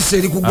awo Kiso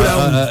eri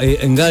kugulawo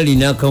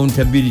ngalina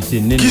accountability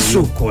nene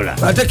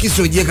yokola ate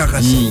Kiso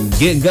gyekakasi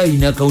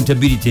ngalina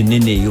accountability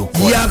nene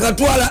yokola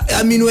yakatwala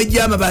eminwe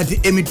gy'amabaati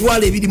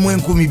emitwalo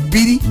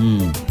 2,200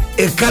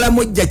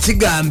 Karamoja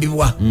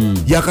kigambibwa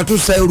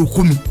yakatuusayo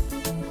 10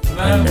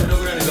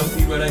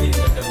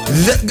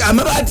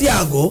 amabaati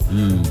ago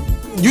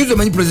juzi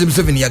omanyi President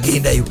Museveni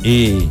yagendayo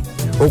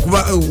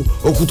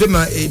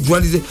okutema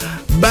twandize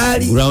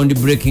bali ground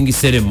breaking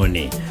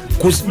ceremony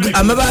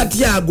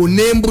amabaati ago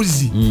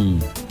n'embuzi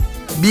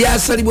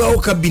byasalibwawo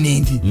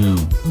kabinenti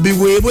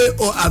biweebwe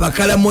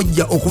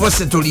abakalamoja okuba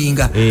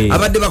setolinga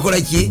abadde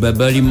bakola ki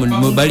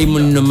bali mu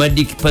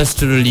nomadic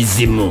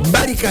pastoralism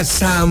bali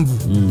kasanvu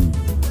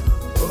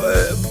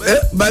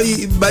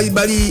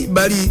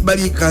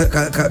bali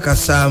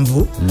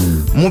kasanvu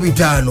mu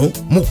 5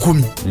 mu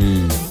 10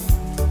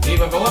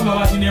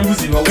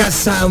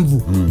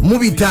 kasanvu mu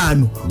 5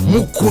 mu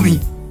 10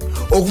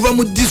 okuva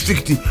mu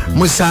district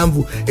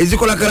musanvu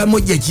ezikola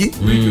Karamoja ki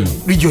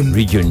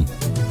region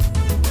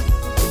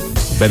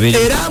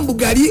era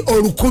mbugali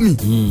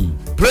 10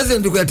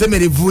 president kwe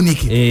yatemera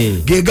evunike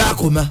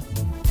gegakoma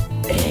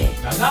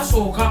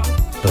agasooka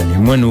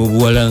mwana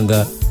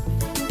obuwalanga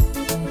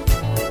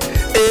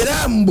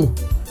era mbu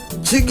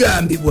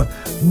kigambibwa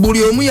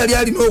buli omu yali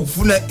alina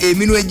okufuna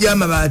eminwe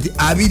gy'amabaati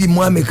 2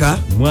 mu ameka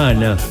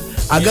mwana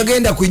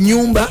agagenda ku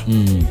nyumba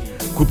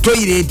ku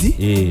toilet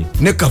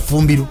ne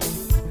kafumbiro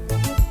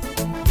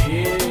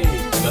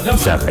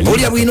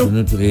Owulira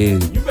bwino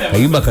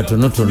kayumba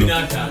katonotono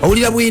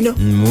owulira bwino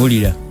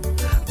muwulira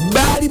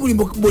baali buli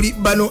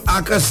bano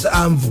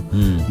akasanvu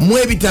mu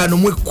 5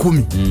 mu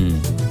 10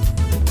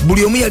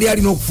 buli omu yali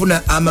alina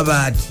okufuna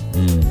amabaati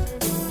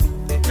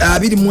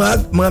 2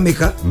 mu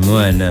ameka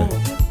mwana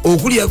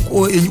okulya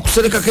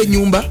kuserekako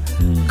ennyumba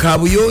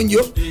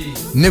kabuyonjo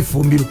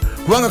nefumbiro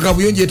kubanga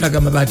kabuyonjo yetaaga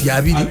amabaati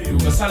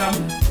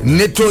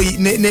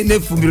 2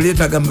 nefumbiro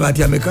lyetaaga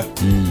amabaati ameka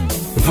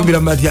efumbiro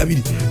amabaati 2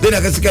 then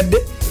akasigadde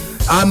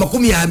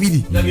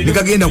 20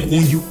 nekagenda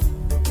kunju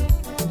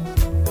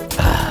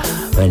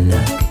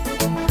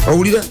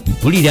owulira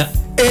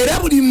era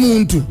buli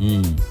muntu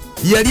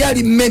yali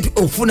alimenti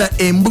okufuna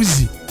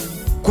embuzi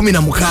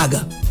 16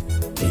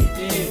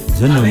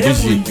 zonna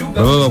mbuzi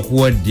baba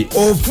bakuwadde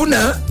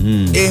ofuna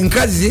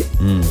enkazi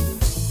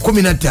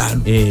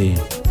 15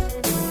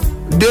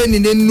 deni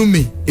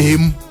n'ennume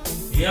emu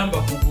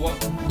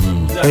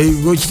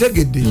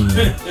okitegedde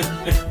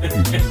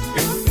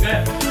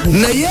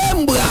naye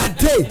mbw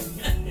ate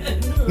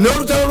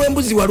n'olutalo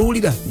lw'embuzi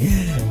waluwulira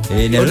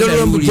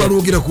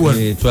twaluwogira kuwala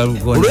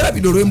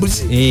olwerabidde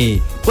olw'embuzi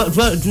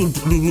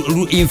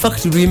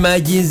infact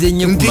luimaginze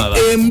nnyo nti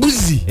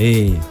embuzi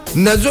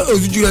nazo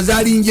ozijula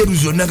zaali njeru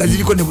zonna nga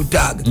ziriko ne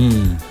butaaga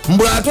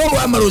mbw ate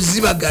olwamala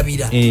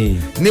ozibagabira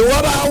ne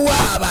wabaawo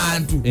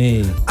abantu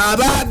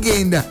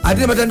abaagenda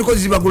ate ne batandika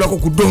ozibagulako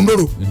ku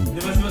ddondolo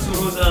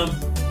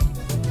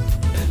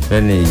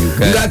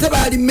ng'ate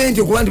baali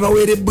menti okuba nti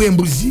baweerebbwa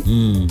embuzi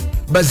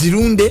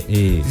bazirunde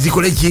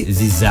zikole ki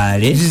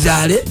zizaale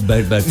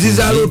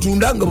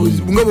otunda nga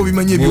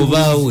bwebimanye ebyo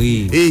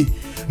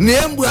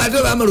naye mbw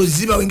ate bamala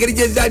ozibawo engeri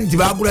gye zaali nti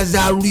bagula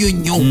za lulyo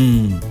nnyo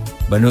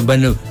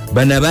bano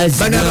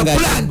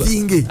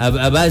abapulantinge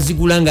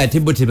abazigula nga ate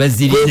bo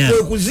tebazirina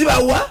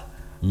okuzibawa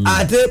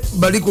ate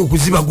baliko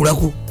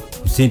okuzibagulako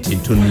sente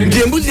ntono nti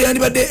embuzi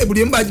yandibadde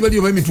buli embaji bali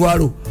oba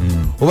emitwalo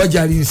oba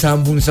gyali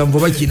 7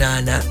 oba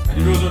 8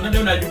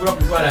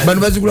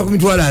 bano bazigula ku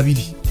mitwalo 2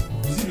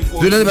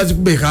 zonna ne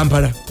bazikuba e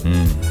Kampala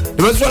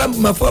ne bazitwala mu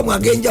mafaamu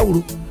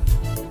ag'enjawulo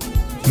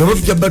nabo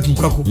tujja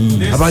batuukako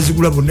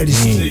abazigula bonna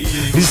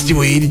lisiti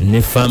bweri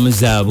ne faamu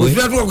zaabwe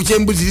tunatuuka ku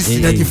kyembuzi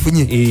lisiti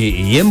nagifunye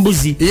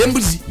ey'embuzi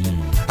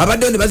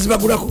abaddewo ne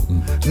bazibagulako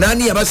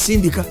nani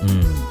yabasindika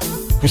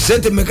ku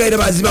sente meka era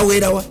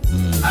bazibaweerawa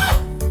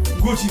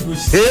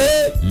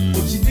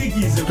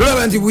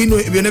tulaba nti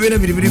byonna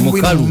biri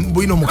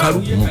bwino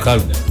mukalu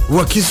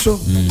wakiso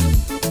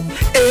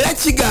era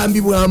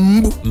kigambibwa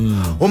mbu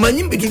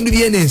omanyi mubitundu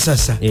byene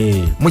ensasa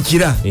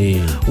mukira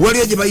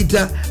waliyo gye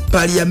bayita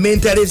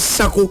parliamentary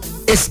circle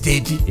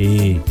estate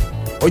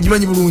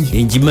ogimanyi bulungi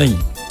engimanyi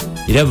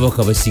era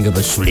ababaka basinga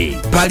basule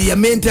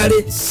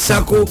parliamentary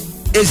circle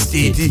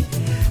estate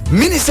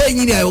minisita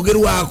yenyini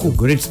ayogerwako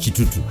Great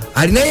Kitutu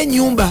alinayo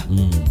enyumba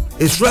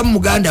esulamu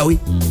muganda we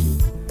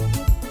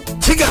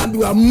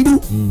kigambibwa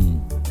mbu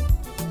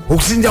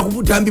okusinza ku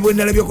butambi bwe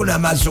nalabyeko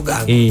n'amaaso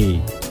gange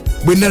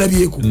bwe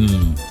nalabyeko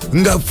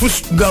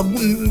nga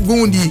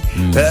gundi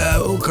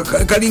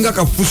kalinga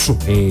kafuso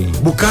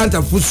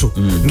bukanta fuso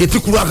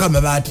ngetikulwako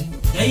amabaati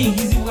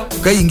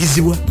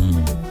gayingizibwa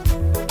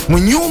mu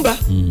nyumba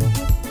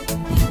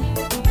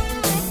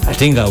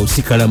ate nga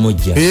osikala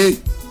mojja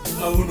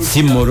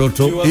si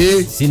moroto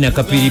si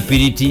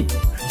nakapiripiriti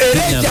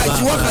era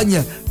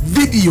ekyakiwakanya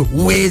vidiyo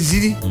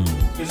weeziri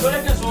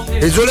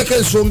ezoleka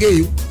ensonga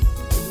eyo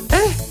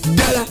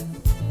ddala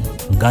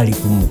ngali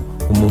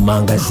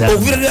kumumangaza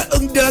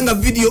ddala nga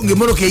vidiyo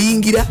ngaemotoka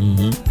eyingira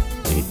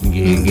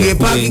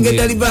ngepanginga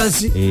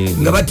edalivansi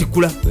nga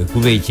batikula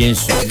ekuba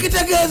ekyensu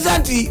ekitegeeza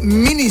nti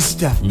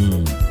minisita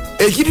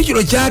ekintu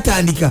kino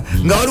kyatandika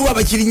nga waliwo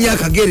abakirinya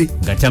akagere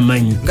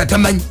nga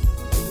tamanyi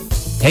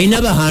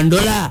talina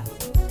bahandola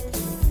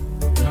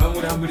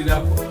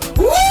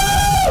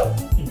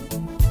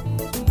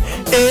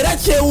era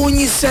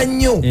kyewuunyisa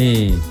nnyo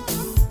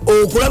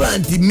okulaba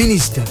nti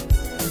minisita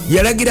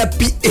yalagira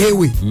PA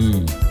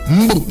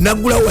mbu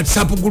nagulawo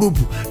WhatsApp group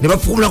ne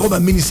bafumulako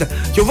baminisita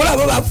kyova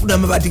olaba bafuna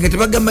amabaati nga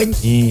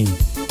tebagamanyi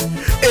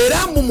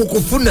era mbu mu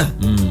kufuna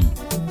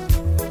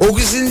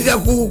okusinzira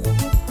ku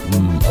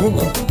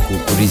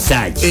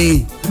research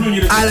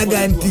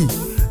alaga nti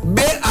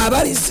be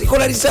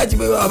abalikola research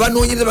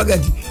abanoonyereza baga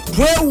nti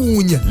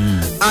twewuunya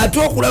ate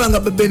okulaba nga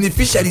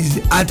beneficiaries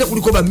ate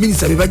kuliko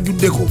baminisita be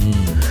bajjuddeko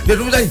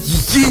netubuuza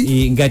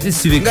kiki ngate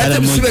sibe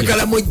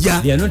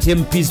kalamojja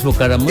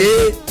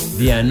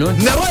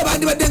nabo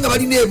bandibadde nga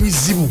balina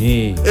ebizibu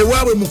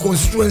ewaabwe mu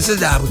constituency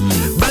zaabwe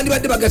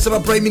bandibadde bagasaba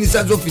prime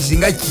minister's office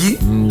nga ki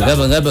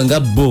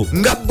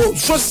nga bo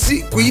so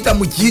si kuyita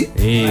muki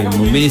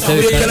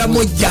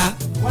kalamojja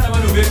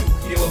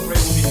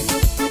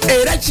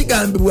era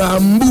kigambibwa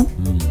mbu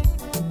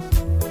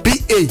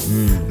PA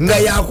nga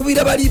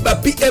yakubira bali ba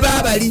PA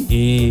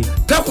babali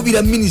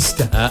takubira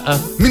minisita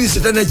minisita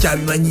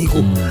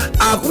tanakyabimanyiko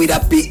akubira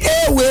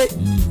PA we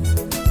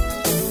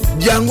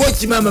jangu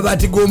okimama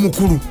bati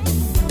g'omukulu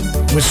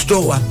mu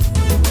stowa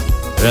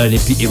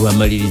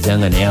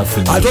bwamalirizanga naye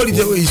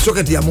atolite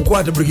isoketi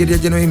yamukwata brigadier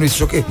general ino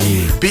isoke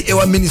PA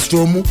wa minisita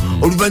omu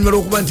oluvannyuma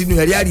lw'okuba nti no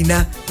yali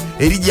alina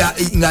erija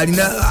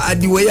ng'alina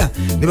adiweya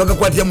ne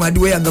bagakwatira mu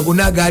adiweya nga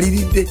gonna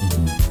agaliridde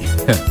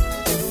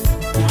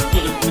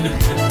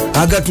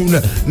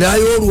agatunda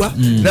nayoolwa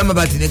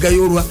n'amabaati ne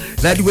gayoolwa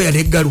n'adiweya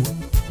neggalwa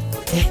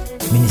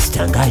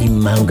minisita ngaali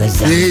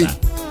mumangazanga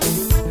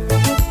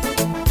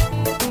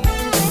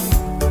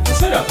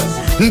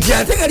nti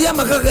ate gali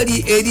amaka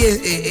gali eri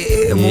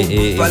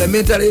mu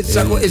parliamentary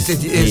circle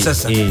estate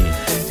ensasa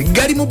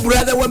gali mu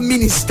brother wa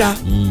minisita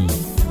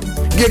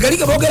ge gali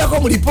gabogerako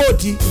mu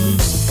lipooti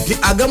ti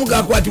agamu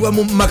gakwatibwa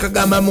mu maka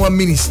ga maama wa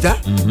minisita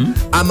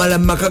amala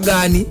mu maka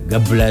gani ga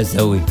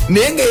brother we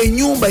naye nga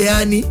enyumba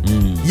yani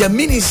ya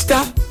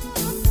minisita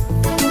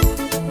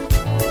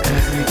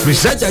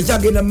research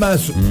akyagenda mu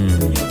maaso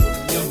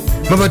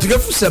mabaati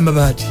gafuusa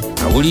amabaati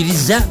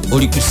awuliriza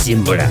oli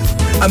kusimbula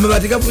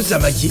amabaati gafuusa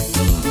maki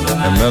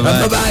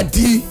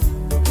amabaati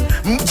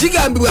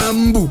kigambibwa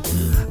mbu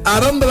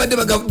abamu babadde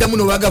bagaddamu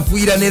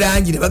nobagafuuyira ne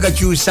langi ne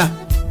bagakyusa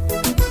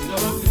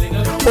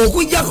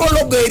okujjako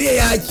logo eri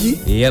eyaki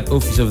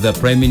office of the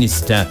prime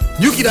minister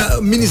jukira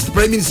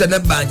prime minister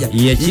nabbanja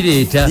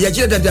yakireeta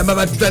nti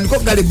amabaati tutandika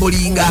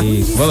okugalebulinga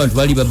kuba abantu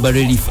bali babba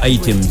relief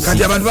items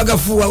kati abantu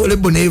bagafuuwa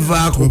lebo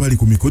nevaako bali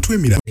ku mikutu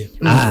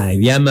emirala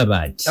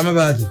ebyamabaati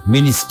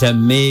minisita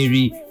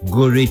Mary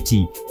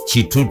Goreti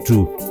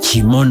Kitutu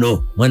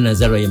Kimono mwana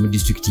azalwa ya mu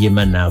district ye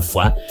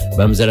Manafwa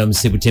bamuzala mu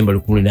September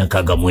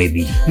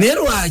 2062 naye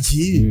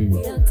lwaki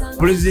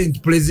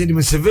president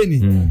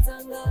Museveni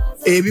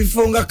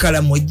ebifo nga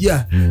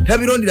Kalamojja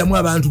tabironderamu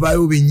abantu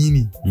bayo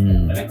bennyini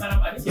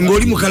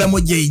ng'oli mu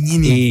Kalamojja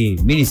yennyini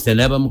minisita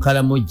n'aba mu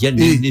Kalamojja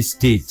ne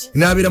state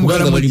n'abeera mu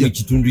Kalamojja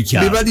kitundu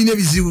kyabwe be balina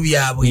ebizibu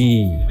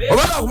byabwe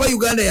oba lwakuba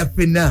Uganda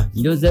yaffenna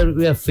ndowooza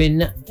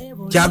yaffenna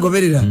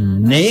kyagoberera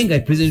naye nga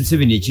President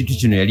Museveni ekintu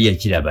kino yali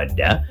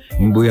yakirabadda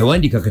bwe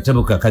yawandika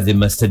akatabo ka The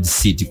Mustard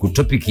Seed ku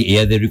topic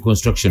eya the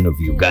reconstruction of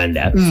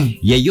Uganda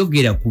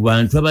yayogera ku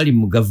bantu abali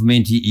mu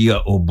gavumenti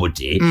ya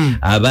Obote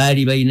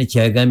abaali balina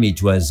kyagambye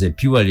it was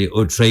purely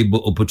a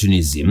tribal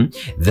opportunism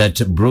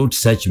that brought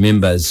such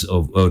members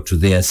to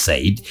their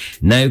side.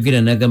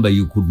 Nayogera nagamba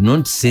you could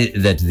not say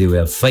that they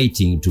were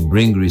fighting to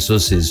bring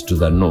resources to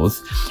the north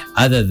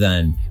other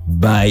than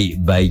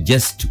by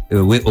just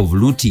a way of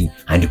looting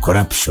and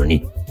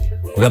corruption.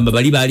 Kugamba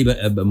bali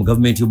mu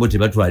gavumenti Obote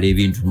batwala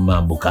ebintu mu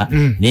mambuka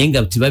naye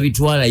nga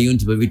tibabitwalayo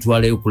nti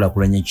babitwalayo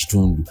kulakulanya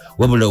ekitundu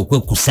wabula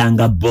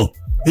okwekusanga bo.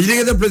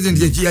 Ekitegeeza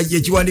president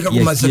yekiwandika ku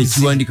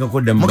masasi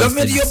mu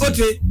gavumenti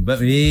y'Obote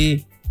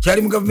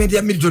kyali mu gavumenti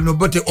ya Milton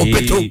Obote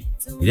Opeto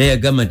era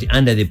yagamba nti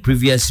under the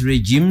previous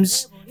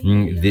regimes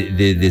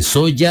the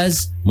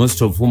soldiers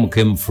most of whom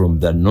came from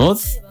the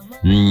north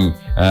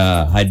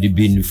had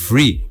been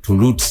free to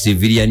loot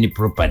civilian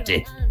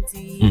property.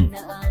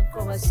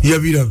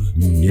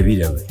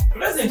 Yabiraba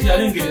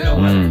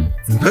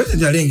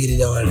President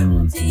yalengerera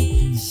wala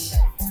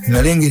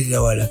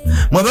nalengerera wala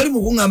mwabali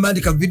mukungamba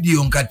ndi ka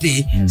video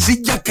nkate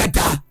sijja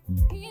kata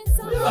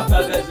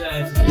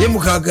ye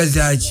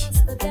mukagazaji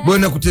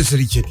bona kutesa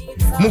Richard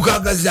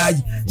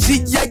mukagazaji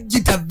sijja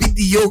gita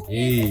video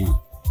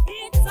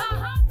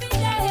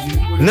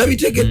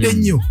nabitegedde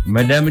nnyo.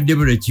 Madame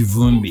Deborah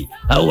Kivumbi,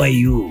 how are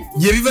you?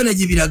 Gye biva na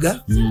gye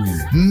biraga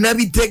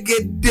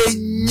nabitegedde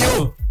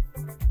nnyo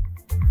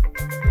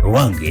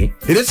wange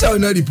era sawa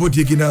na report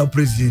ekina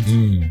president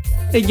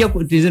ejja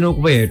kutize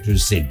n'okuba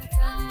yatusedde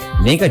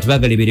naye kati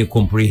bagalebere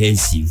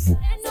comprehensive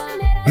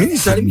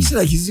minisita ali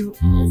musira kizibu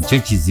kyo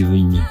kizibu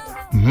nnyo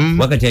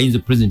wakati ayinza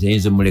president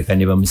ayinza omuleka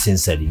ne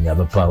bamusensaling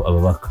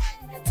ababaka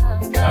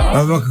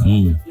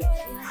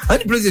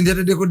Ati president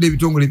yataddeko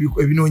ebitongole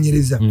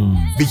ebinoonyereza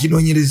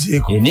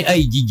bikinoonyerezeeko ne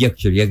IG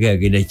Jackson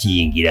yagenda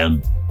kiyingiramu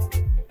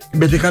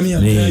betekamya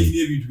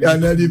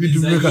anali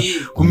ebintu beka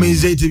ku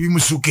meeza ite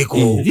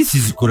bimusukeko. This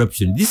is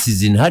corruption, this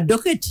is in her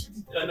docket.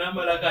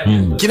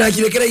 Kina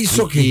kirekera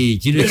isoke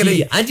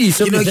anti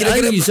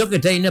isoke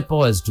taina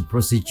powers to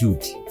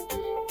prosecute.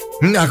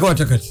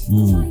 Akwata kati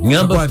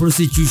ngamba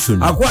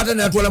prosecution akwata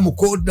natwala mu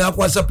court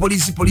nakwasa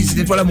police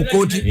netwala mu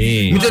court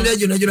mitendera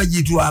jona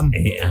jitwamu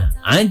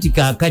anti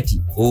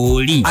kakati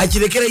oli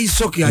akirekera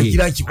isoke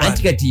akira kikwata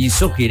anti kati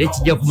isoke era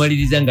kijja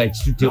kumaliriza nga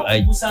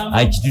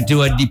akitute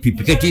wa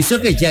DPP kati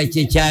isoke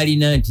kyali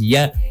nanti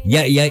ya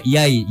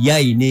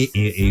ine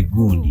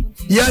egundi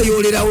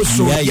yayolerawo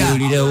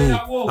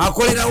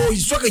akolerawo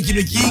isoke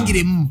kino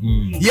kiyingiremu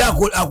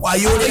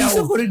ayolerawo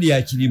isoke ndi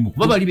yakirimu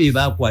kuba bali be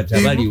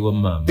bakwata baliwo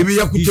mama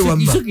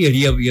isoke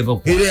yali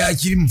yabaku era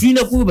akirimu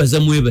tulina kubaza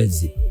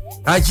mwebaze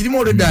akirimu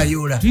oleda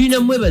ayola tulina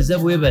mwebaza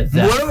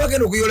wala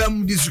bagenda kuyola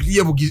mu district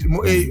ye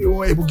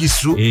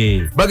Bugisu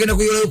bagenda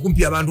kuyola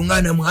kumpi abantu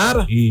ngana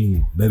mwaba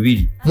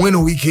babiri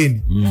mweno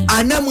weekend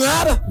ana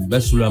mwaba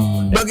basula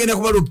munda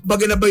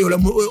bagenda bayola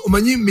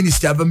omanyi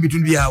minister ava mu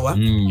bitundu byawa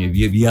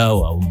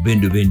byawa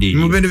mubendo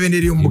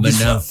benderi mu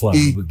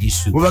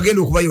Bugisu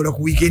bagenda okubayola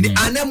ku weekend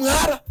ana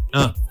mwaba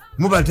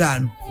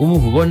mubatano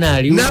umuvubona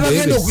ali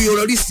nabagenda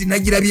okuyola list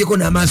nagirabyeko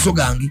n'amaaso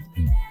gange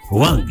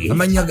wange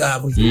amanya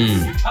gaabwe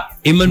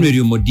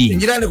Emmanuel Omudingiddi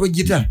njirane ko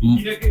gita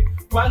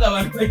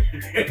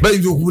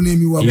bayinza okubuna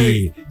emiwabo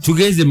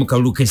tugenze mu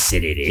kalulu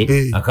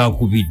k'esserere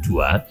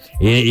akakubiddwa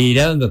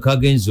era nga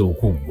kagenze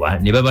okuggwa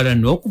ne babala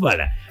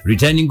n'okubala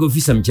returning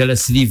officer mukyala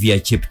Sylvia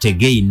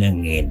Cheptegei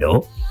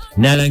Nangendo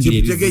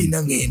n'alangira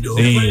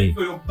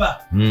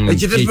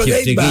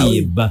Cheptegei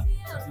ebba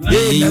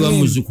yeyiwa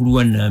muzukulu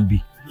wa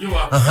Nambi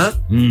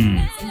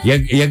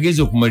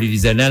yageze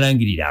okumaliriza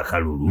n'alangirira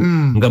akalulu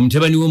nga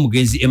mutabani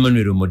w'omugenzi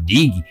Emmanuel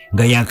Omudingiddi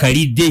nga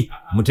yakalidde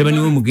mutabani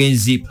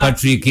w'omugenzi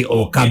Patrick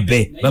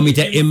Okabe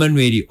bamuyita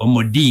Emmanuel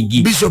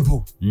Omudingiddi Bishop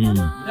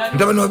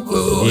mutabani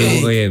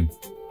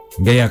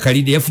nga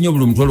yakalidde yafunye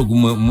obululu mutwalo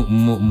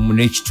gumu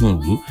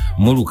n'ekitundu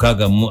mu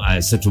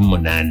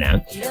 638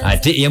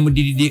 ate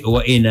eyamudiridde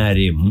owa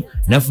NRM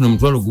nafuna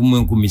omutwalo gumu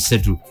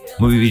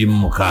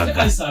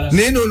 13,206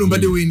 naye n'olwo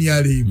mbadde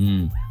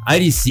w'NRM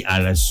Alice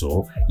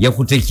Alaso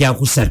yakute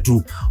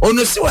kyakusatu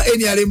ono si wa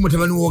NRM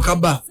mutabani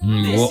w'Okaba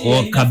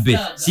Okabe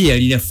si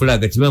yalina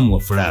flag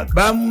tibamuwa flag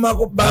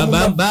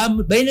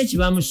balina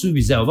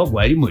kyebamusuubiza oba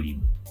gwali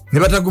mulimu ne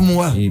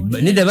batagumuwa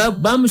nedda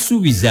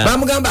bamusuubiza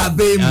bamugamba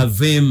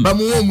aveemu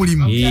bamuwa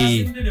omulimu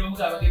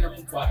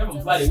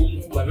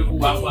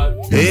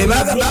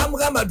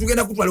bamugamba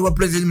tugenda kutwalibwa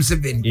President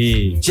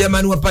Museveni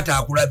chairman wa pata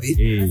akulabe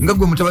nga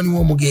gwe mutabani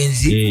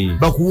w'omugenzi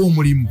bakuwa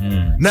omulimu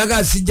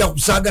naga sijja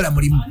kusaagala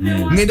mulimu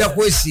ngenda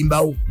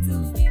kwesimbawo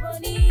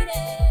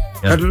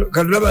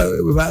katulaba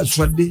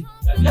baswadde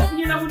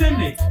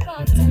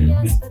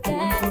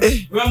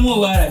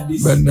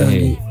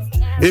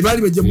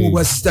bali bajja mu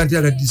assistant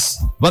ya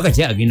RDC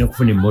bakati agenda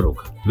kufuna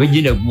emmoroka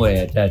tebagenda kumuwa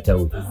ya taata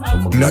we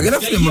agenda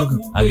kufuna emmoroka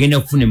agenda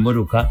kufuna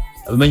emmoroka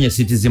abamanya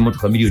sente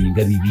z'emmotoka miliyoni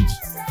nga 2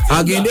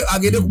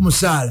 agende ku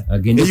musaala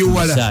agende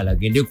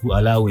ku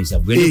allowance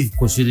agende ku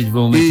considered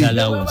development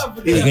allowance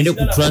agende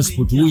ku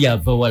transport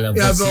yava wala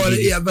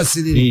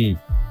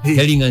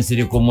Telling us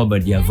the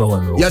Comobad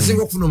Yavano.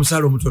 Yasingo from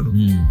Salomutono.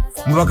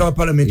 Mubaka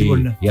Parliament.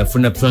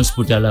 Yafuna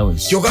transport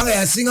allowance. Yoganga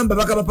Yasinga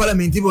Babaka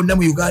Parliament in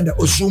Uganda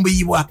or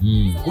Sumbiwa.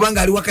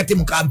 Wanga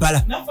Wakatim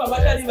Kampala.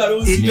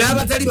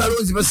 Nabatali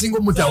Balons, but single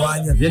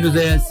Mutawanya. Then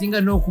they are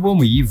singer no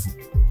Kubomu Yivu.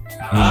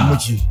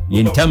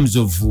 In terms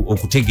of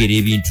okutegera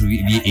ebintu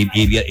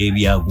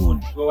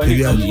ebyagondi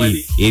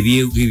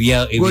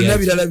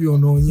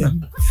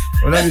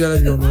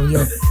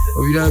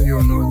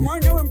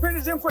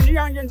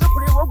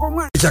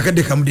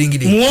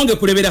Muwonge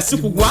kulebera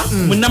sikugwa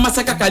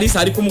munnamasaka kalisa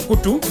ali ku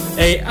mukutu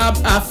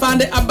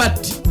afande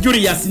Abat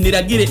Julius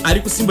Niragire ali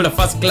ku Simbula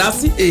first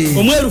class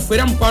omweru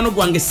fera mukwano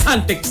gwange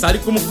Santex ali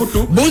ku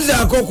mukutu buza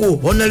akoko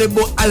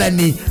Honorable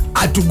Alani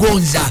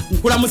Atugonza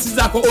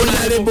nkulamusizako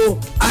Honorable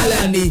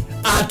Alani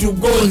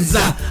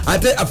Atugonza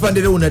ate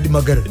afandere unadi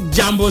magara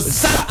jambo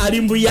Sara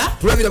alimbuya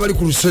tulabira bali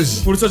ku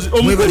lusozi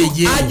omukulu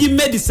aji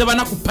medise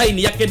bana ku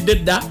pine yake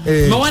dedda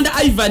Mawanda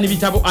Ivan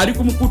bitabo ali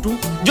ku mukutu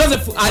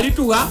Joseph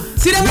alituwa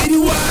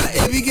sirabiriwa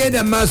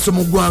ebigenda maso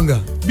mu gwanga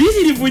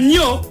bihirivu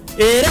nnyo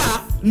era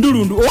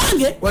ndulundu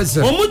owange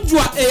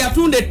omujjwa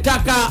eyatunda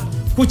ettaka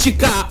ku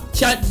kika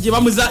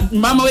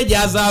mama we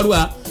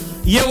gyazaalwa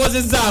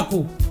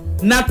yewozezaako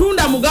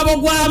natunda mugabo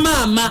gwa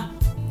maama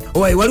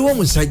owaye waliwo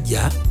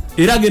omusajja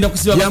era agenda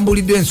kusiba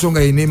yambulidde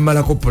ensonga yene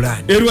malako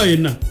plan erwa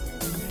yenna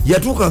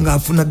yatuuka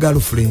ng'afuna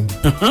girlfriend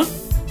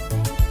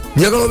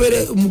njagala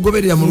obeere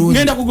mugoberera mulungi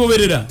ngenda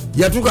kugoberera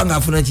yatuuka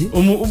ng'afuna ki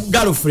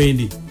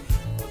girlfriend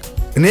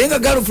naye nga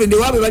girlfriend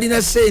waabwe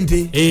balina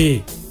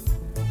sente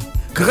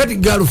kakati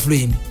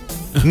girlfriend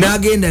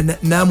n'agenda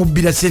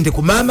n'amubbira sente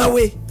ku maama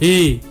we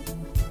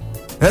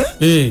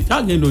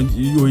kagenda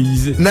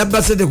oyize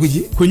n'abba sente kuki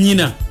ku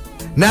nyina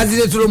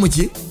n'azireetera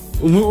muki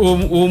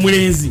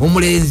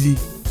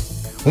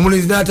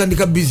omulenzi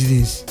n'atandika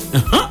bizinesi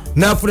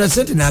n'afuna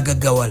sente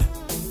n'agaggawala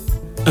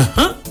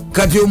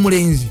kati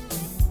omulenzi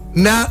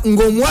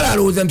ng'omuwala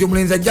alowooza nti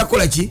omulenzi ajja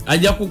kukola ki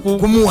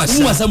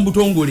kumuwasa mu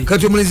butongole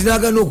kati omulenzi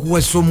n'agana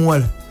okuwasa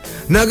omuwala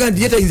n'agana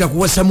nti ye tayinza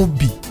kuwasa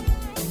mubbi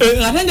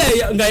ate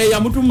nga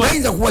yamutuma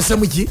ayinza kuwasa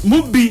muki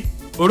mubbi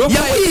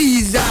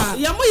yamuyiiza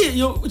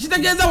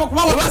kitegeeza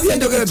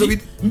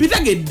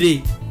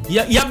mbitegedde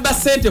yabba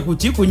sente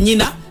ku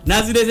nyina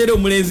nazireetera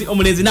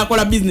omulenzi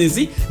nakola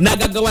bizinesi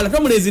nagaggawala te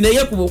omulenzi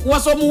neyekuba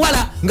okuwasa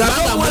omuwala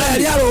ng'omuwala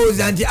yali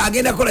alowooza nti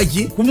agenda kukola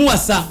ki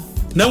kumuwasa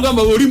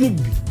namugamba oli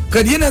mubbi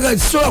kati yenaga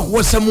kisobola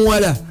kuwasa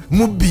muwala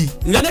mubbi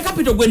nga ne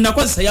kapito gwe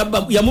nakozesa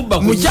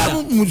yamubba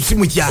mukyamu si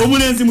mukyamu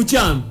omulenzi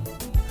mukyamu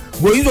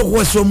bw'oyinza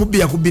okuwasa omubbi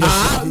yakubbira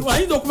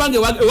ayinza okuba nga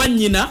ewa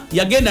nnyina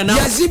yagenda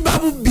yazibba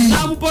bubbi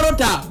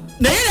namupolota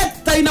naye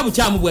talina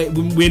bukyamu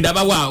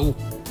bwendabawaawo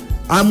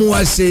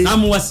amuwase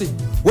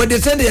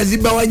wadde sente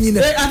yazibba wa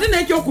nnyina ate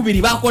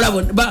n'ekyokubiri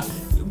bakola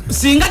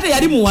singa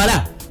teyali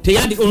muwala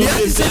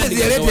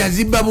teyandisente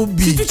yazibba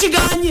bubbi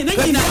situkiganye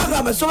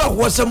nenyinagamba sobola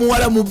kuwasa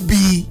muwala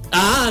mubbi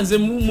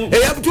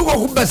eyatuuka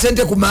okubba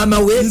sente ku maama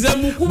we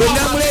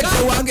bwenamuleeta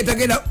wange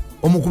tagenda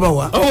omukuba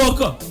wa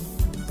awaka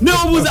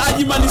neobuuza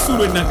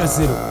agimanisulu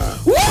enakasero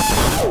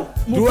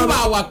mukuba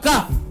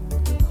awaka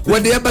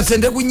wadde yabba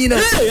sente ku nnyina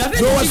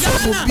nowasa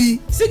omubbi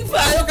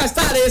sikifaayo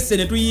kasitaleese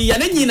netuyiiya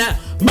nenyina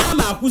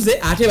maama akuze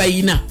ate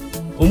bayina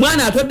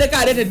omwana atoddeko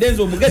aleetedde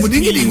nze omugezi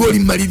Mudingiddi ng'oli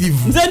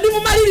mumalirivu nze ndi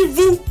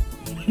mumalirivu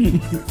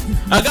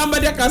agamba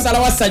tya kansala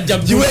wa sajja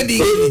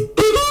giwendingiri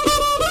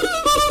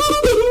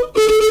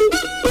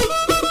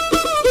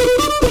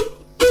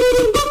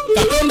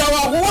katonda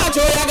wakuwa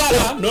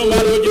kyoyagala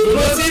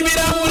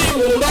nomalogibunosiibira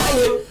mulimu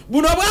ngawe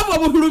buno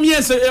bwabwe butulumye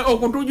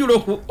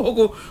okutujula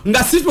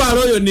nga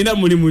sitwala oyo nina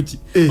mulimu ki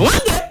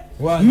wange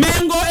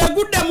mengo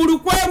egudde mu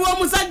lukwe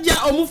lw'omusajja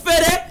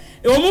omufere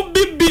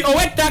omubibbi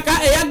ow'ettaka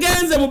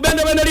eyagenze mu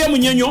bendobendo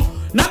ly'emunyonyo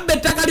nabba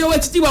ettaka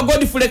ly'owekitiibwa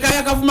Godfrey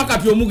Kayakavuma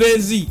kati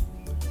omugenzi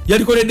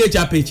yalikoledde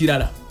ekyapa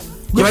ekirala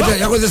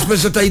yakoze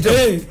special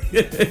title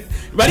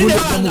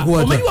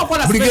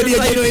brigadier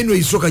general eno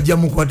isoka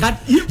jamukwata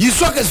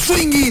isoka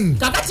swing in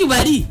kakati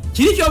bali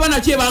kiri kyoba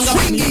nakyo ebanga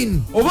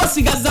oba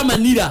osigaza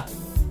manira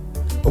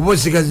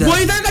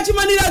bw'oyitanga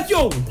kimanira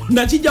kyo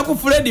nakijja ku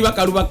Fred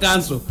Bakaluba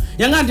kanso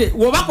yanga nti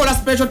wobakola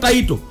special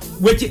title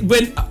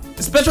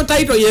special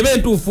title yeba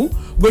entuufu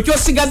gwe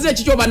kyosigaza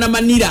ekikyoba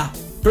namanira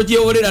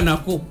tokyewolera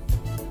nako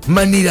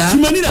kimanira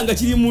nga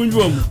kiri mu nju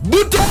omwo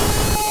buto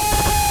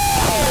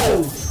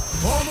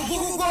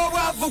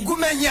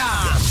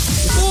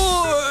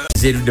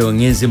zeruda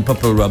wangenze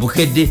mpapula lwa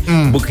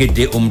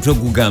bukedde omutwe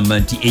gugamba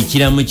nti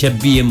ekiraamo kya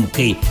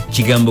BMK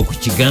kigambo ku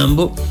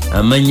kigambo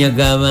amanya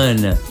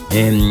g'abaana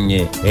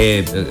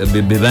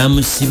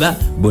bebamusiba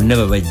bonna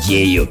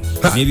babajjeeyo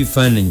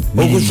n'ebifaananyi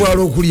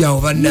okuswala okuli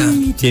awo banna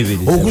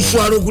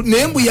okuswala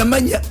naye mbu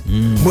yamanya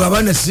bwe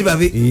abaana si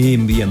babe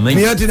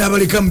naye ate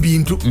n'abaleka mu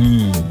bintu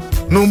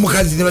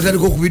n'omukazi ne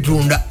batandika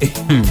okubitunda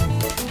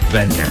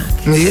banna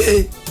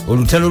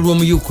olutalo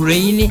lw'omu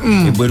Ukraine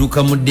bwe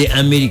lukamudde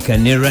America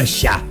ne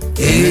Russia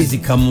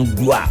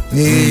zikamuddwa.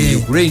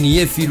 Ukraine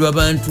yefiirwa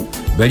abantu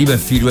bali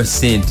bafiirwa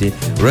sente,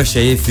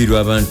 Russia yefiirwa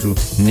abantu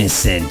ne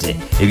sente.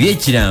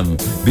 Ebyekiramu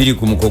biri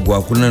ku muko gwa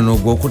 4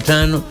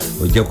 n'ogwokutaano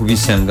ojja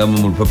kubisangamu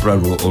mu lupapula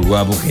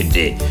olwa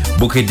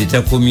Bukedde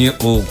takomye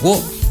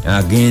okwo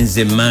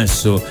agenze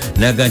maaso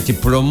naga nti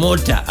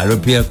promota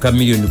alopya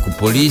kamiliyoni ku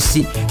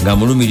poliisi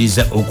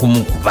ng'amulumiriza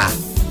okumukuba.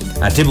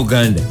 Ate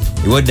Buganda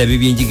ewadde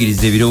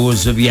ab'ebyenjigiriza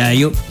ebirowoozo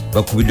byayo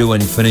bakubidde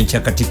wano ekifaananyi kya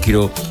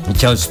Katikkiro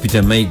Charles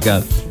Peter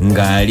Mayiga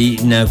ng'ali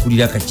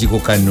n'akulira akakiiko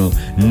kano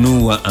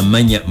Nuwa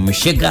Amanya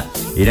Mushega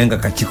era nga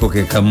akakiiko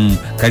ke kamu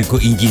kaliko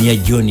Engineer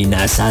John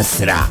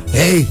Nasaasira.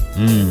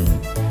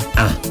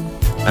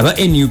 Aba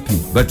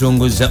NUP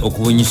batongoza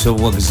okubunyisa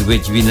obuwagizi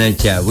bw'ekibiina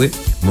kyabwe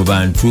mu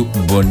bantu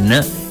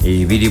bonna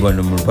ebiri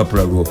wano mu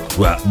lupapula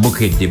lwa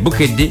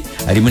Bukedde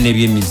alimu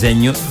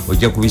n'ebyemizannyo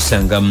ojja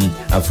kubisangamu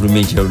afuluma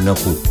ekira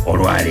lunaku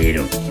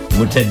olwaleero.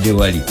 Mutadde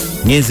wali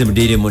ngenze mu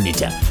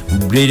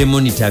Daily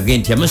Monitor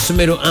agenti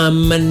amasomero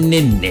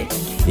amanene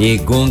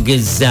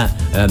egongeza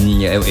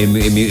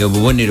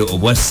obubonero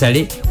obwa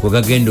ssale kwe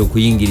gagenda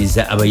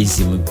okuyingiriza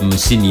abayizi mu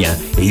siniya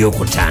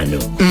ey'okutaano.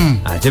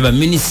 Ate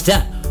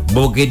baminisita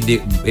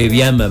boogedde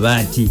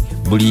ebyamabaati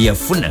buli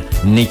yafuna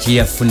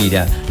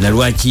nekyeyafunira na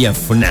lwaki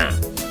yafuna.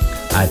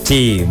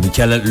 Ate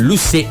mukyala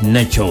Luce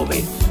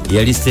Nachobe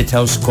yali State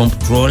House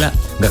Comptroller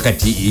nga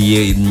kati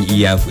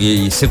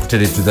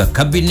Secretary to the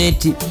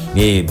Cabinet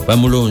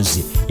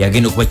bamulonzi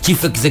yagenda okuba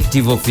Chief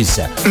Executive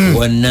Officer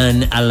wa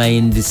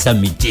Non-Aligned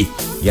Summit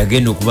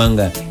yagenda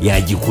okubanga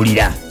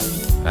yagikulira.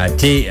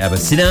 Ate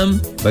abasiraamu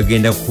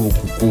bagenda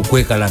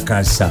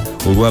kwekalakasa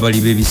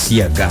olw'abali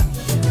b'ebisiyaga.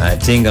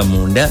 Ate nga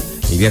munda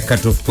ebya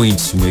cut off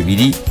points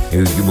mwebiri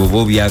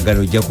bobo byagala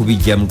ojja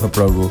kubijja mu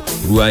lupapula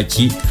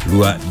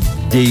lwa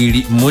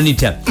Daily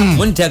Monitor.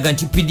 Monitor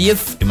aganti PDF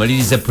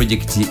emaliriza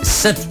projekiti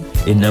 3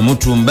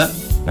 enamutumba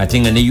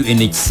ate nga ne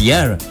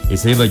UNHCR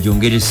esabye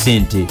bajongere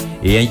sente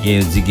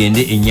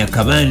zigende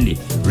enyakabande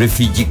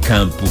refugee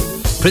camp.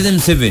 President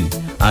Museveni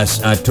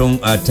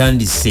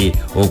atandise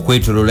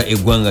okwetolola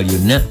eggwanga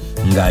lyonna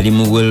ng'ali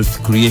mu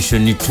wealth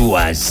creation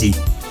tours.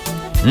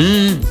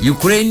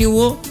 Ukraine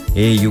wo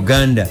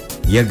Uganda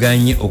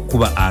yaganye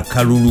okuba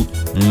akalulu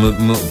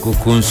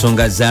ku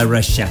nsonga za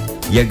Russia,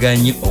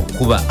 yaganye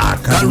okuba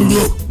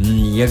akalulu,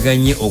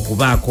 yaganye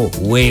okubaako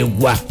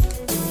weegwa.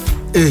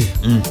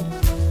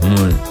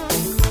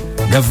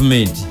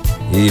 Government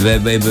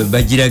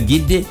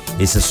bagiragidde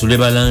esasule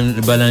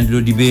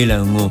balandlord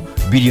beerango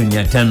bilioni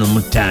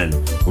 5.5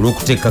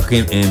 olw'okuteekako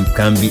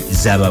enkambi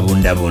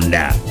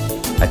z'ababundabunda.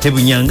 Ate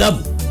Bunyangabu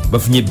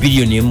bafunye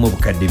bilioni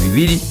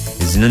 1.2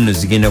 zino nno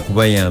zigenda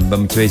kubayamba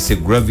mu kibayise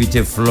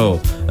gravity flow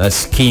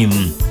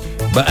scheme.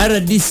 Ba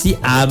RDC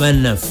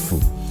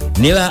abanafu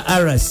ne ba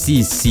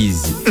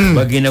RCCs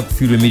bagenda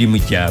kufiirwa emirimu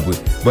gyabwe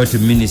bwatyo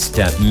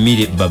Minisita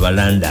Mire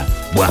Babalanda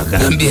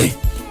bwagambye.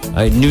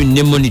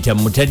 Ne Monitor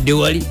mutadde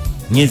wali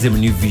ngenze mu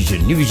New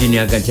Vision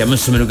yaga nti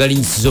amasomero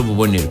galinyisiza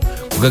obubonero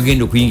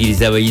kugagenda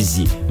okuyingiriza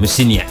abayizi mu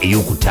siniya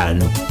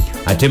ey'okutaano.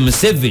 Ate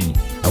Museveni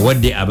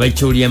awadde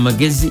abakyoli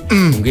amagezi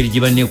ngeri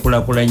gye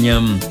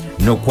baneekulakulanyamu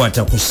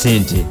n'okwata ku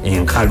ssente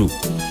enkalu.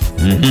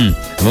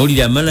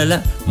 Mawulire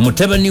amalala,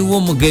 mutabani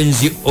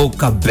w'omugenzi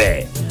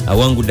Okabe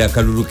awangudde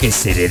akalulu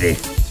k'esserere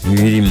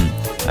mirimu.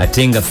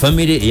 Ate nga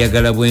famire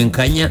eyagala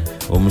bwenkanya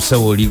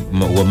omusawo oli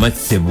wa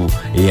Matsebu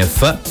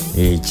eyafa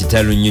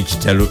kitalo nnyo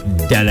kitalo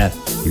ddala.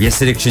 Ebya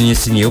selection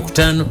y'essiniya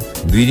ey'okutaano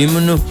biri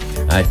muno.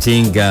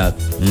 Ate nga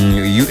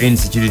UN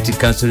Security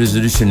Council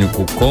resolution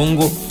ku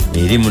Congo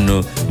eri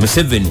muno.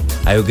 Museveni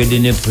ayogedde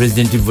ne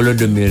President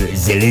Volodymyr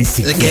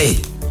Zelensky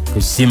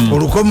ku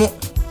simu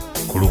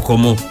ku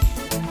lukomo.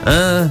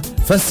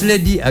 First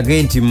Lady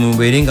agenti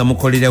mubeere nga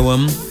mukolera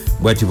wamu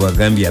bwati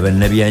bwagambye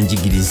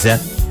abannabyanjigiriza.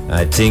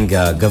 Ate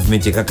nga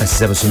gavumenti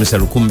ekakasiza abasomesa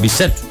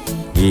 300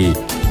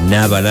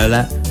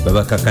 n'abalala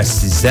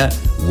babakakasiza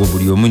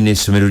buli omu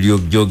n'essomero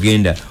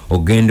ly'ogenda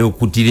ogenda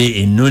okutira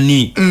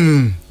ennoni.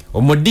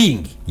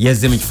 Omudingi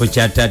yazze mu kifo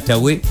kya taata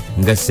we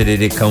nga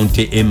Serere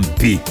County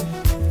MP.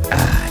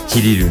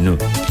 Kiri luno.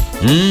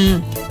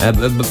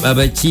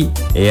 Abaki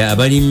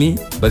abalimi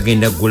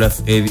bagenda kugula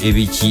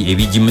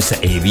ebijimusa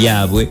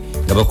ebyabwe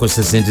nga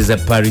bakozesa sente za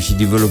Parish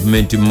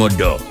Development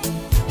Model.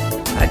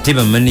 Ate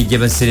bamaneja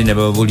ba Serena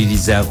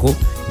bababulirizaako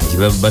nti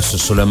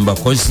basosola mu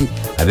bakozi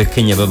ab'e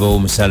Kenya babawa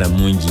omusaala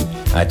mungi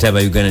ate aba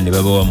Uganda ne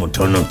babawa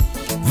mutono.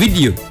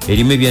 Video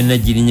erimu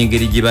ebyannagirinya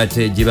engeri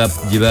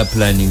gye ba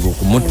planning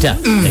okumutta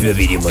ebyo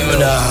birimu.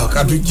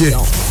 Katujje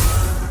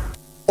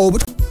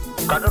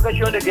Katoka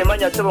Shonde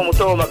gemanya sebo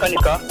mutowo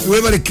makanika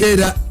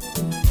webalekera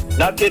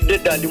nakedde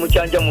dda ndi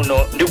mukyanja muno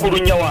ndi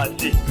kulunya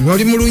wansi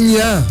noli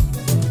mulunya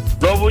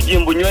n'obuugi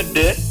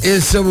mbunywedde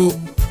esebo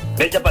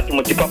n'ekyapati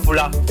mu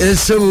kipapula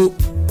esebo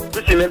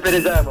tusima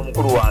empeereza yano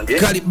mukulu wange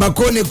kali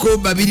bakoneko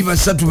 2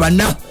 3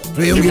 4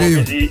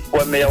 tweyongereyo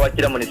wa meya wa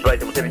Kira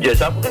municipality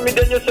Mutebijesa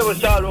akutumidde nnyo sebo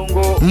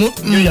Saalongo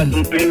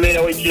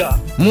meya w'Ekira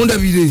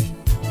mundabire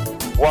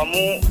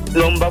wamu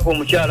n'omubaka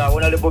omukyala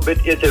Honorable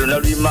Betty Esero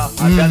Nalwima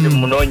agambye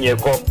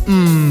mumunoonyeeko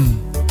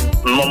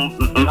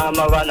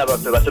mama bana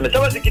baffe basome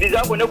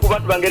sabazikiriza ngo ne ku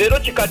bantu bange leero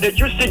kikadde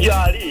kyusi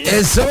gyali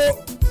eso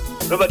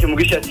Robert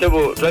Mugisha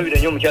sebo twabire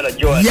nnyo omukyala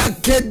Joan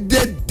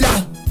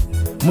yakededda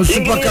mu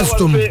super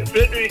custom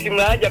Frederick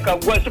Mwaja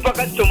kagwa super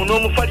custom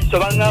n'omufaliso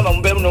bangamba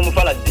mubeemu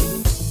n'omufalasi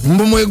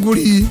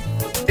mbumweguli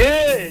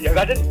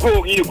yagate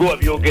ko ngiri go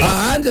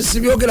abyogera nje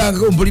sibyogera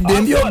ngo mpulidde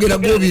mbyogera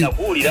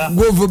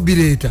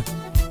govubireta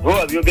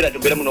go abyogera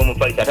tuberemu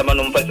n'omufalisi atama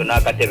n'omufaliso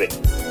n'akatebe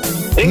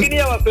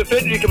engineer wa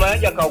Frederick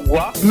Mwaja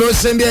kagwa no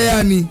sembya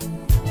yani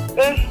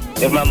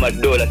mama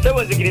dola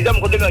sebo zikiriza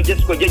mukodema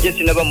Jessica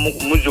Jesse naba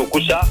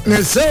muzukusa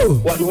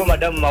eso waliwo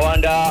madam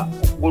Mawanda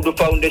Good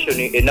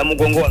Foundation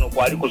namugongo wano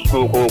kwali ku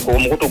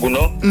mukutu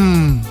guno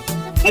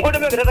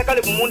mukodema katata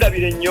kale mumunda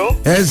bire nnyo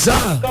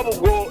eza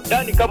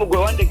Dani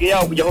Kabugo wandege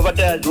yawo kujja ko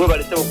batayazi we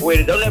balese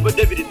okuweereza Ronald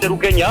David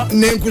Serukenya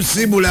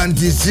nenkusibula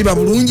nti siba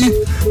bulungi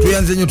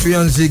tuyanze nnyo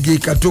tuyanzege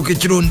katoke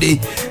kironde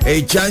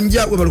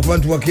ekyanja we bali ku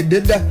bantu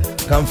wakededda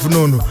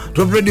kanfunono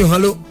top radio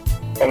hello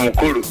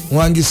omukulu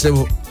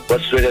wangisebo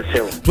waswera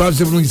sebo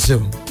twaze bulungi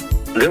sebo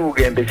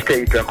lebugembe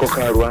kitayita ko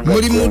kalwanga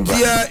muri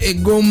mutya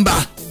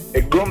egomba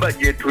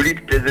je tuli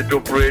teze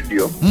top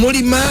radio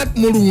muri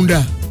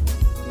mulunda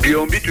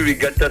byombi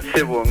tubigatta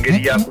sebo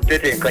ngeri ya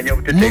kutetenkanya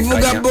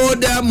muvuga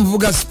boda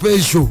muvuga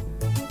special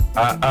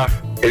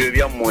ebyo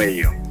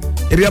byamweyo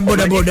ebya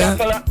boda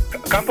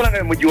kampala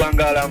nga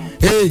mujiwangalamu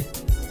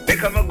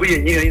Kamaggu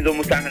yennyini ayinza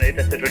omusanga naye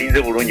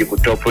tasitulinze bulungi ku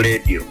top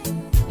radio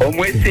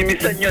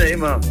omwesimisa nnyo naye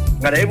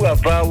nga naye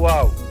bw'avaawo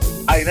awo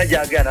alina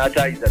gyagera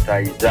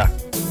n'atayiza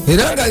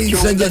era nga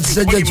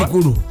kisajja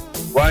kikulu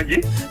wangi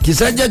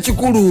kisajja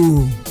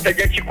kikulu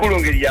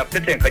ngeri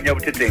yakutetenkanya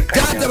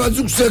butetenkanya taata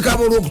bazukuseeka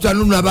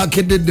olwokutaano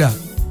n'abakededda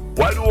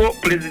waliwo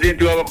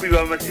pulezidenti w'abakubi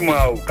b'amasimu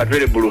awo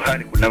Katwele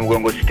Buruhani ku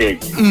Namugongo stage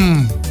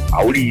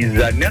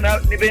awuliriza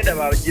nibenda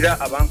bagira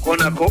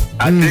abankonako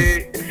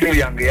ate esimu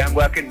yange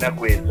yangwako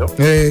ennaku ezo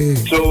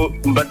so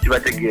mba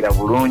sibategeera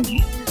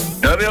bulungi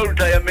nababeera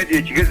olutaya media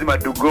ekigezi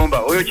Madugomba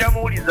oyo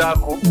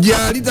kyamuwulizaako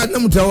gyali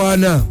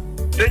tanamutawaana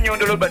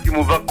Senyondo Robert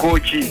muva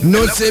kochi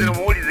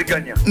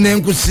muwuliziganya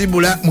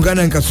nenkusibula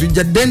muganda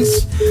nkasujja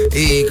dance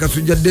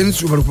kasujja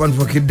dance bali ku bantu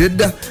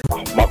bakededda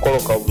makolo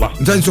kavuma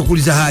ntandise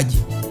okuwuliza Haji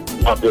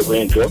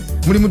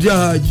muli mutya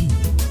Haji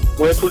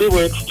mwetuli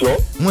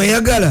bwetutyo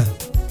mweyagala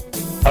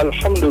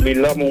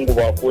alhamdulillah Mungu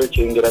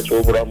bakuwekyengera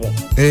kyobulamu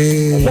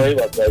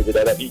omwebaza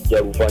ebirala bijja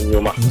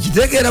luvannyuma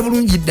nkitegeera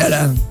bulungi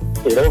ddala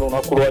era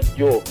olunaku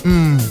lwajjo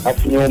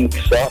afunye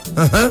omukisa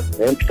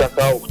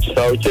nempitaka ku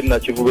kisaawe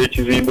kyennakivuba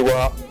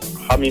ekizimbibwa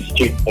Hamis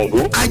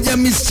Kigundu aja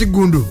Miss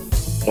Kigundu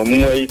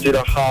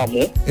mumweyitira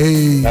Hamu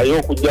naye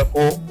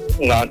okugjako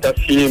nga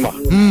ntasiima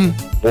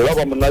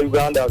olaba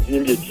munnayuganda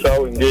azimbye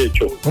ekisaawe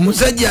ng'ekyo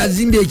omusajja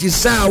azimbye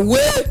ekisaawe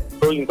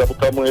toyinza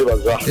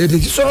butamwebaza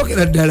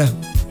tekisobokera ddala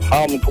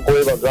Hamu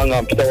tukwebaza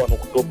nga mpita wano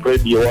ku top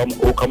radio wa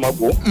mukulu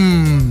Kamaggu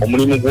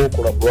omulimu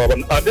gw'okola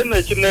kulwabana ate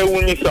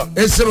nekineewuunyisa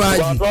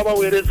abantu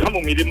abaweereza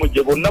mu mirimu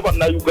gye bonna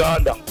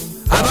bannayuganda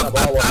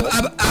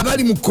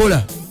abali mu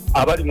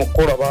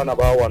kukola baana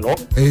bawano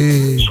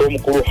so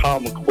omukulu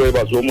Hamu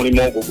tukwebaza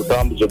omulimu ogwo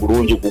gutambuze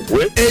bulungi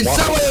gugwe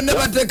essaawa yonna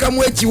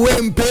bateekamu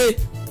ekiwempe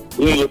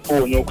tuyinza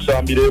okuwonya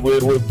okusambira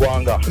ebweru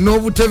w'eggwanga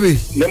n'obutebe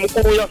ne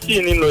mukulu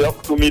Yasiini nno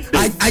yakutumidde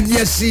Aji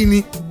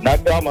Yasiini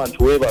n'agamba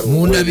nti weebala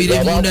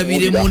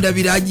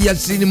mundabire Aji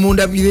Yasiini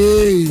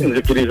mundabire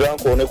nzikiriza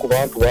nkoone ku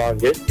bantu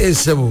bange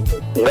esebo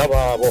nga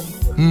baabo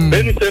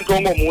Beni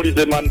Sentongo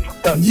omuwulize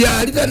manifesta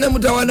gyali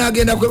tanamutawaana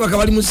agenda kwebaka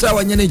bali mu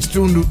ssaawa 4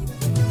 n'ekitundu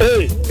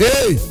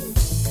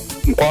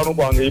mukwano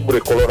gwange Ibre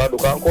Colorado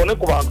kankoone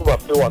ku bantu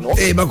baffe wano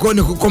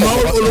bakone kukomawo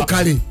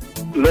olukale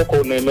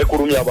loko neme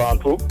kulumya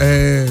abantu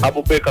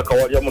Abubeka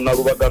Kawalya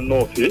Munalubaga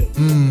North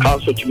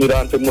Kanso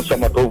Kimirante Musa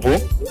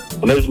Matovu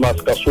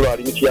Onesmus Kasula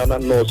ali Mityana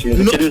North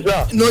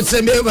nzikiriza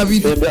nosembeyo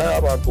babiri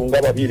abantu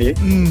nga babiri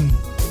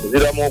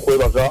ziramu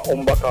okwebaza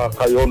omubaka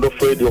Kayondo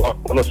Fred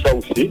Okono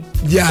South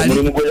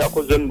omulimu gwe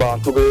yakoze mu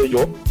bantu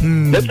beeyo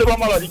ne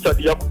Sebamala Richard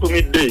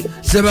yakutumidde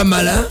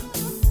Sebamala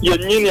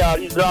yennyini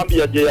ali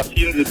Zambia gye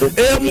yasinzidde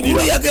omukulu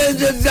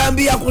yagenze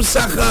Zambia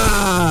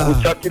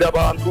kusakira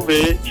abantu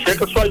be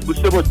Sheikh Swaibu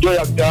Sebo Joy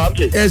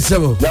yagambye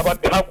esebo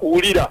yabadde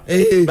hakuwulira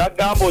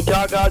nagamba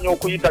okyagaanya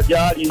okuyita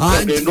gyali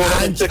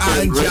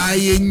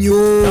anjaye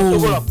nnyo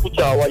asobola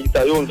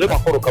kukyawayitayo nze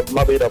makolo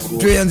kabumabeera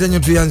bulungi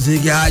tuyanze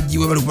Haji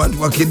we bali ku bantu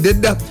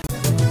bakededda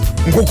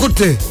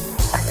nkukutte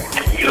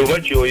luba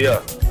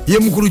Kyoya ye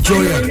mukulu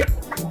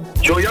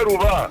Kyoya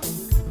luba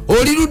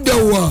oli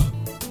luddawa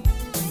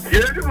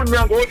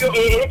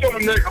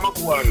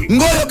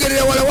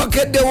ng'oyogerera wala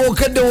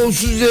wakeddewo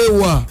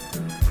osuzeewa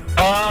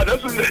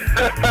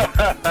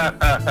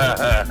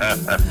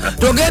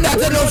togenda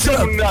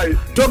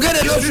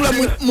n'osula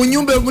mu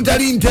nyumba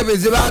omutali ntebe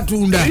ze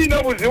batunda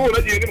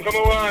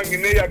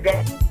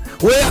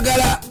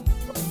weyagala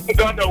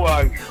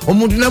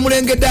omuntu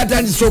namulengedde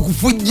atandise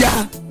okufujja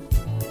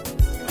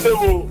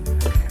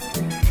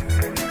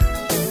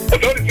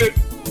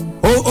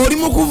oli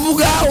mu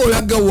kuvuga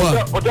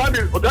olagawa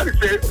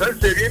otandise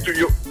ebintu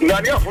byo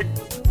ng'ani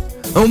afujja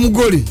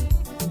omugole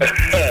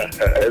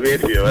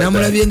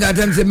namulabye nga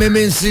atandise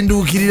meme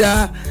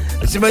nsindukirira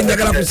simanyi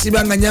njagala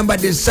kusiba nga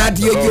nyambadde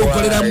esaati yo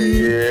gyokoleramu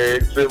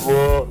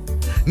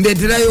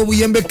ndeeterayo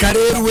obuyembe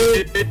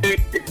kaleerwe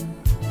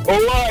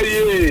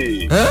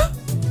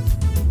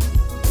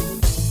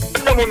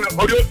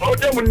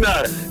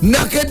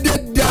nakedde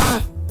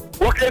dda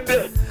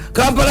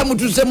Kampala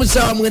mutuse mu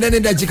ssaawa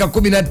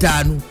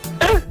 9:15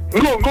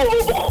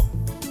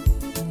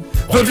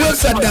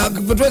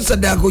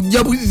 fetwesaddaako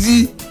ojja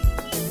buzi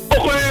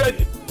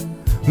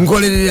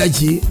nkolerera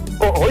ki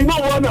olina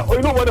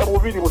obwana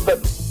bubiri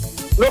busatu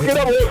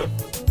nokera bwe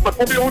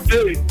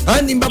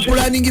andi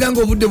mbapulaningira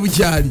ng'obudde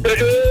bukyali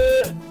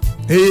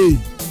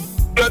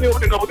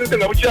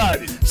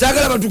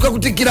saagala batuuka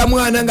kutikkira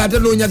mwana ng'ate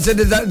noonya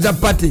sente za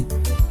pate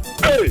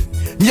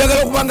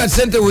njagala okubanga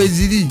sente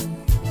weeziri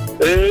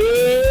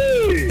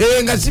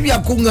nga si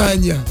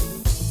byakuŋŋaanya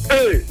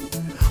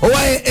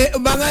owaye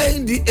banga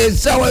ndi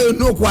essaawa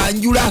yonna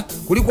okwanjula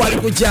kuli kwali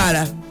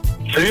kukyala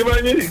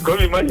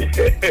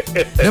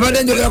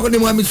nebadde njogerako ne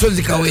mwami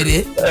Sozi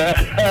Kawere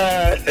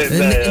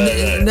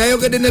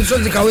nayogedde ne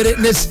Sozi Kawere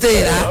ne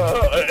Stella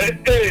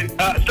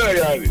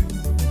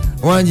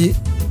wangi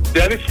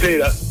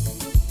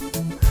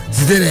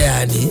Stella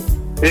yani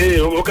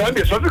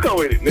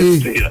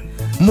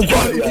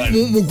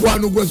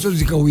mukwano gwa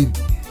Sozi Kawere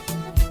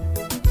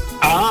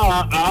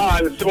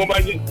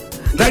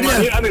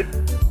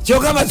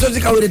kyogamba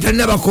Sozi Kawere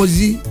talina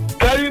bakozi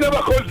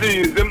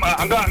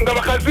nga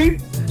bakazi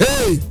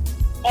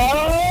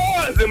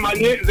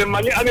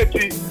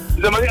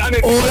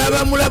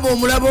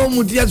omulaba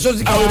omutya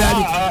Sozi Kawere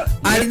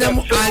alina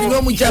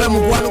omukyala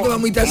mukwano gwe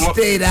bamuyita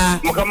Stella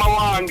mukama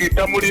wange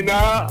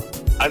tamulina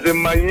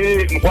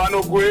azemanyi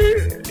mukwano gwe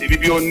ebyo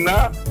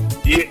byonna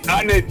ye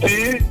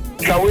Aneti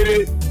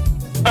Kawere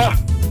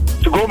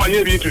tukomanye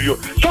ebintu byo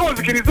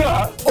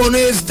sobozikiriza ono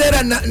ye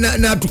Stella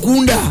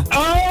natukunda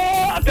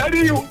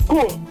ataliyo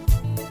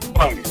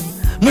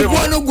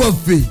mukwano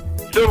gwaffe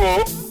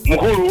sebo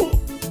mukulu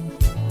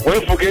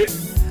wefuge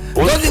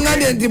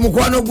oziŋŋambye nti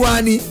mukwano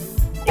gwani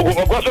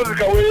gwa Sozi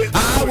Kawere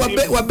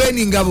wa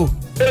Beni Ngabo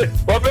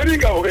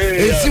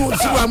si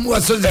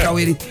wa Sozi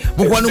Kawere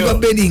mukwano gwa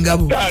Beni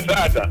Ngabo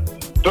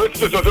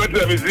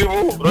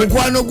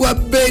mukwano gwa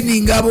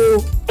Beni Ngabo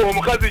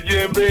omukazi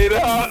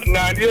gyembeera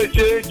nga ndi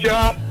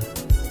ekyekya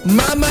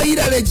Mama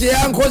Irale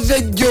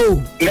kyeyankoze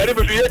jjo ngali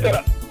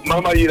betuyetala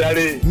Mama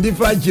Irale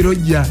ndifa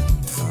kirojja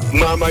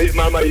Mama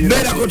Irale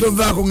beerako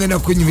tovaako ngenda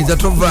kunyumiza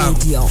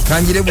tovaako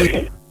kanjire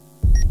bwe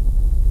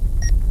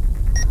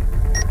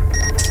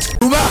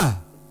luba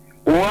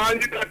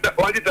wangi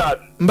taata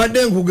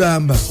mbadde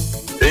nkugamba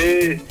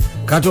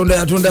Katonda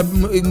yatonda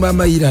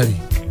Mama Irale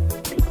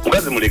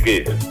mukazi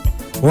muleke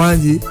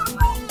wangi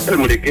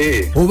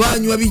muleke oba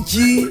anywa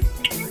biki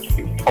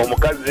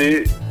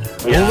omukazi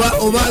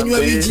oba anywa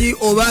biki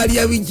oba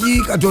alya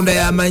biki Katonda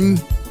yamanyi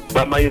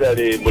Mama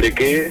Irale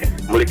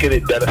mulekere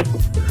ddala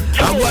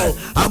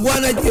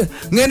agwana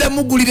ngenda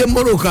mugulire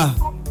emmoloka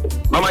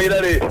Mama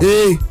Irale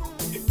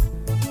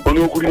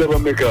onogulira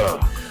bameka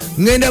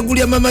ngenda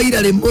gulya Mama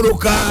Irale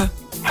emmoloka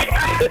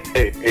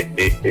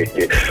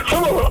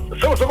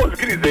soko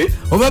zikirize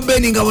oba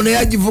Beni Ngabo naye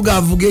agivuga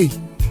avuge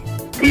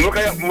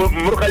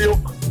mmoloka yo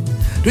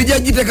tujja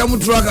gitekamu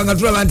tulaka nga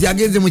tulaba nti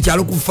agenze mu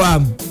kyalo ku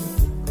faamu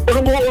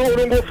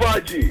olongo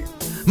faaki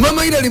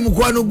Mama Irale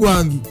mukwano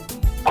gwange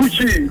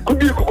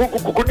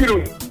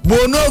kudiru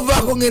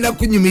bw'onoovaako ngenda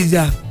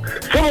kunyumiza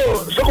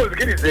soko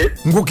zikirize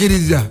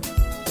nkukiriza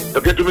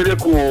tugetumire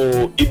ku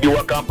Idi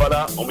wa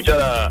Kampala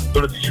omukyala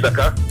Dorothy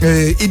Kisaka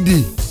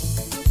Idi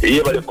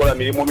ye bali kukola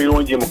mirimu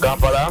mirungi mu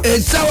Kampala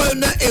essaawa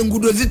yonna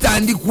enguudo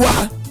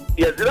zitandikwa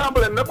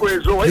yazirambula ennaku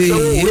ezo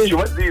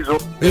wayisawo ziizo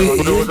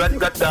ndowooza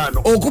nga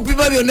 5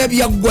 okupima byonna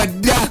byaggwa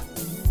dda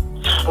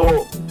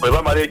bwe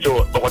bamala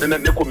ekyo bakwate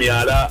ne ku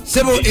myala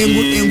sebo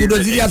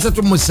enguudo ziri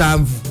 37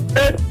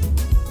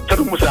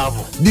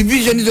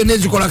 division zonna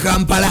ezikola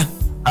Kampala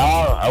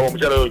awo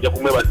omukyala oyo ojja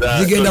kumwebaza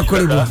zigenda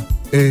kukolebwa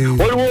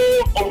waliwo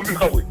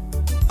omumika bwe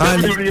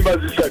David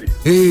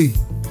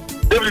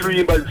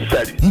Luyimba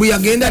zisali mbu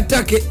yagenda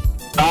ttake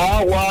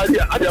waali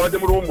ati abadde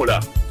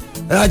muluwumula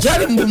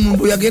akyali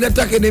mbu yagenda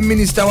ttake ne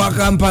minisita wa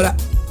Kampala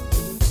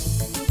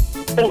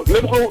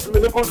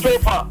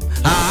nemukulusofa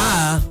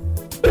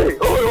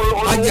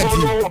Ajjati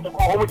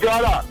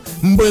omukyala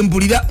mbwe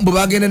mpulira mbu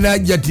bagenda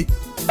n'Ajjati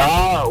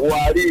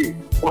waali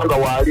kubanga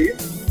waali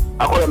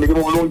akola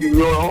mirimu bulungi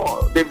nnyo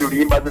David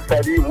Luyimba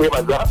zisali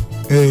mwebaza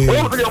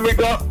omusajja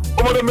muyita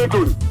Commander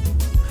Menton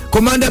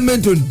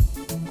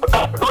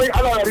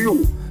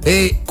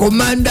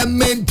Commander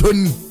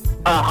Menton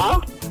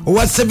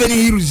owa 7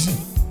 Hills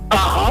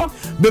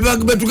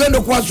betugenda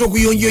okwasa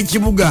okuyonja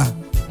ekibuga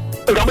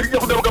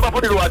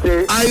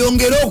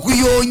ayongere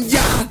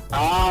okuyonja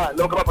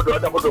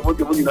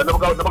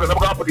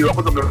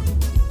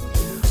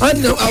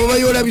anti abo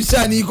bayola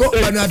bisaaniiko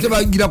bano ate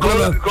bagira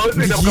kulaba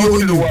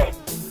kiyonjo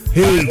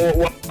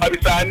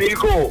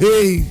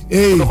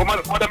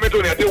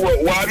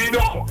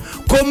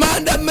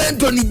Commander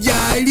Menton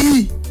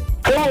gyali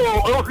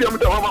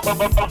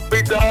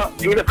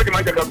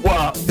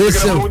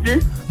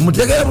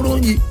mutegere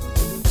bulungi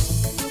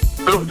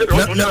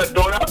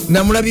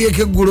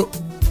namulabyeko eggulo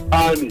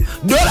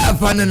dola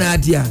afaanana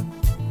atya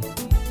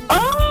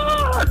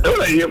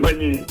dola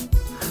yemanyi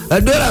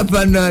dola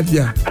afaanana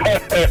atya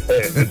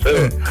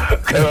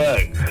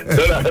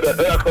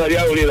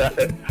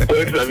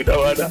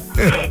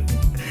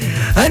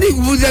ani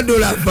kubuuza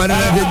dola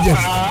afaanana atya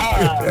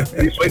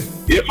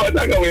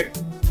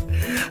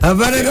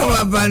afaanana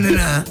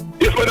wafaanana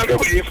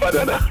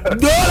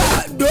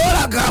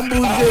dola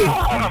kambuze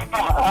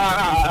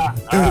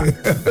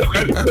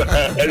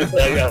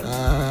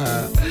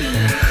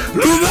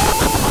luba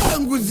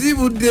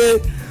ngusibudde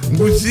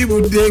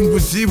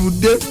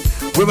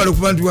webale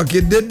kuba nti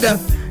wakedde dda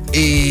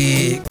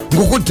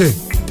ngukutte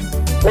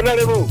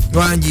onalebu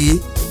wangi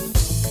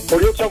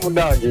olyokya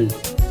munange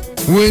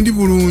wendi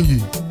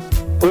bulungi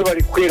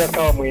webali kukwera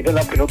sawa mwenda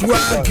napino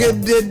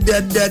twakedde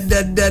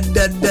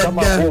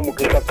dadadadadadadda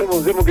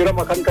tubuze mugera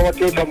makanika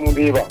watyokya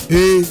mundiba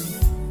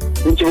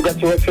nkibuga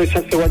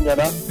kiwasesha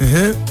sewanyana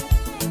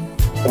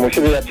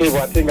omusibe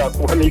yateebwa ate nga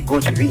akuba n'iggo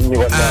kibinyi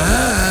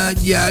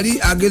gyali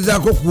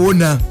agezaako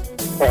kuwona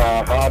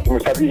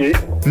tumusabire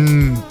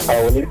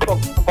awo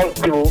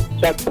nilipasibu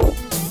kyatu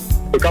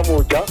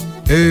ekamuuja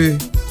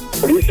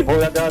poliisi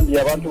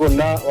boyagambye abantu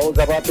bonna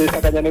bawoza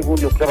bateesaganya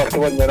negundi okulaba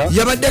sewanyana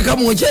yabadde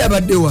kamwoca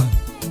yabaddewa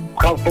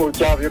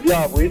kafoca byo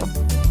byabwe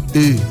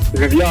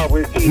ebyo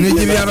byabwe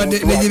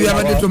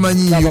negibyabadde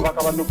tomanyiyo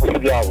bakabanukusi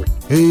byabwe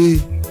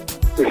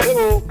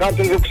sebo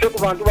kantenze kuse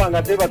ku bantu bange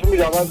ate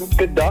batumire abantu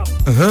kusedda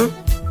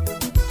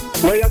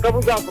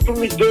mweyagabuza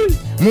akutumidde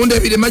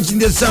mundebire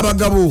makinde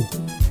saabagabo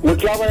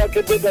mukyaba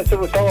yakedde dda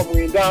sebo sawa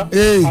mwenda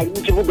ali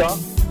mu kibuga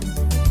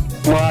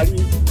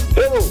mwali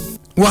sebo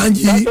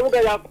wangi ebuga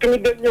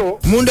yakutumidde nnyo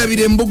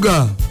mundabire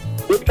embuga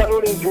dokita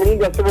Lawrence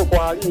Mulinga sebo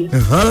kwali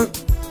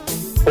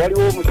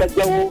waliwo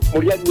omusajjawo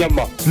mulya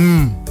nnyama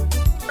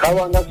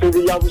kawanga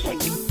suubi ya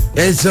busigi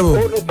sebo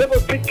ono sebo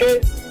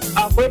sikke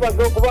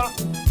akwebaza okuba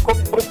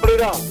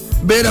kopulera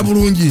beera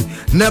bulungi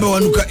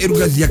n'abawanuka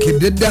erugazi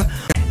yakedde dda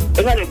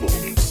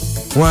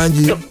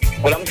wangi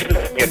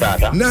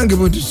nange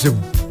bwenti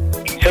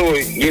sebo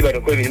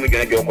yebaleko emirimu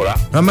gyona gyokola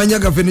amanya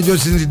gaffe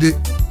negyosinzidde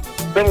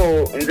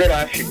sebo nze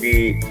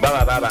Rashidi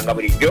baba babanga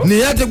bulijjo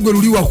naye ate gwe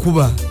luli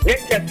wakuba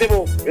nekya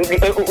sebo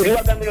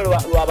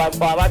liwagamiro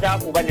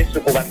lwabatakuba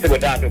nesukuba sebo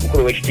taata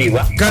omukulu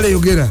w'ekitiibwa kale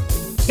yogera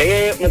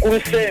naye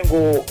mukulu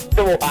Sengo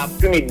sebo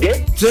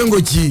akutumidde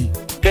Sengo ki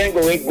Sengo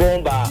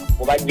w'eggomba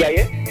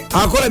mubajjaye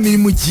akola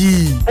mirimu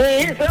ki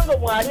Sengo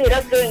mwali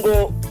era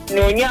Sengo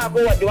nonyako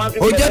wadde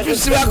ojja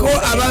tusibako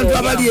abantu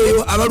abali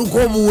eyo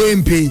abaluka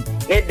obuwempe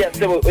nedda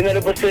sebo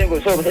onorebo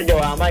Sengo so omusajja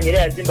w'amaanyi era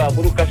yazimba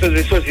agulu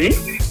kasozi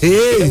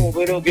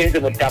obeera ogenze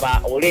mu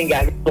ttaba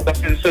olenga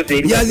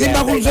kasozi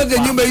yazimba ku lusozi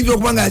ennyumba eyinza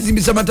okuba nga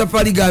yazimbisa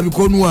amatafaali ga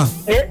bikonwa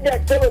nedda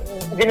sebo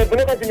zino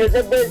buloka zino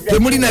zebbeza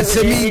temuli na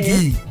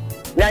seminti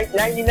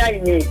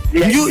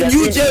 99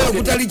 njujeyo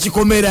okutali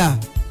kikomera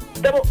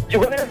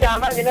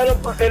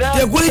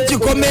tekuli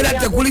kikomera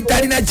tekuli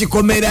talina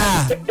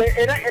kikomera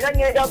era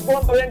ngenda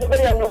gomba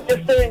wenjogerera noke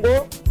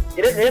Sengo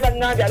era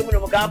bannange ali muno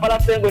mu Kampala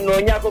Sengo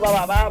nonyako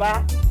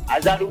baba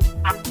azalu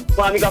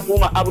mwami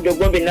Kafuuma Abudo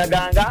Gombe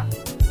Naganga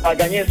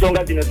aganye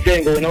ensonga zino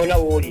Sengo wenaona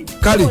wooli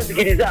kale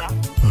nzikiriza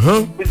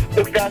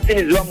Dr.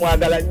 Sinizwa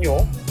mwagala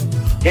nnyo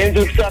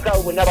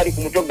enzukusakawo bonna bali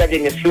ku Muto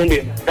Garden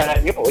Essumbe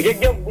mwagala nnyo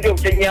ojejja okugula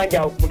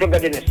obukyennyanja ku Muto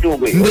Garden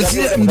Essumbe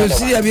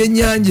mbesirya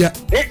byennyanja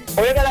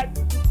oyagala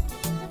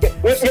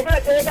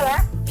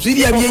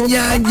sirya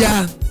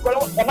byennyanja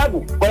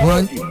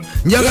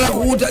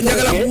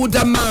njagala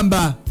kuwuta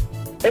mamba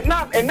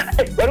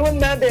waliwo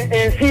emamba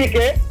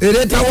ensiike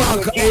ereeta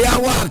waaka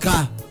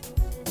eyawaaka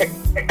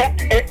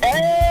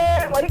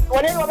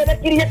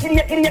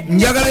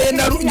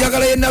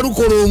njagala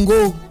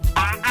yenalukolongo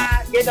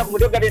genda ku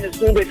Muto Garden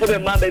Essumbe esoba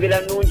emamba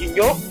ebeera nnungi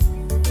nnyo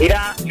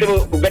era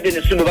ku Garden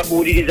Essumbe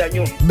bakuwuliriza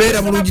nnyo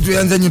beera bulungi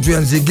tuyanza nnyo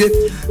tuyanzege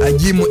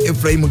ajimu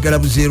Efraimu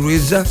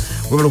Galabuzerweza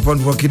webale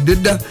kubantu wakedde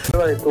dda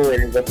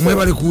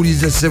mwebale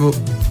kuwuliriza ssebo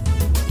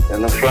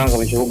Frank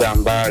mu kibuga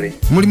Mbale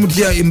muli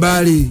mutya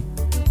Mbale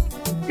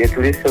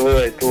yetuli ssebo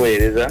webale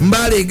tuweereza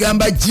Mbale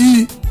egamba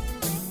ki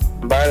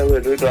Mbale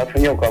wetuli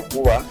twafunye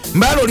okakuba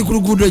Mbale oli ku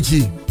luguudo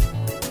ki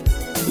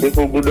ndi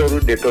ku luguudo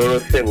oludde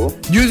Tooro ssebo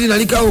juzi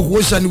nalikaawo ku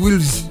Ocean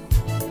Wheels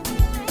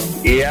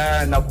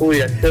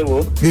nakuya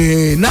ssebo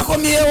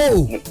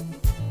nakomyewo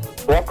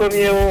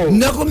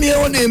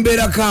nakomyewo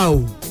nembeera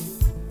kaawo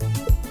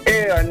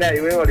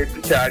wewale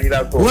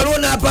tukyalirako waliwo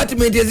ne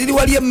apartment eziri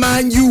wali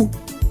emanju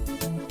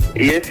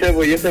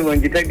yesebo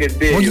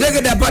ngitegedde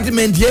ogitegedde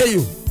apartment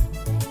eyo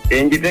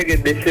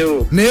ngitegedde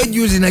sebo naye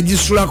juzi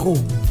nagisulako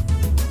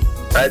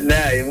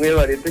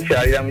mwewale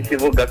tukyalira mu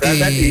kibuga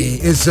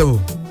kakati esebo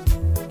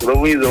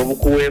olw'obuyinza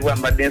obukuweebwa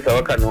mbadde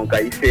nsaba kano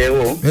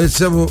nkayiseewo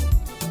esebo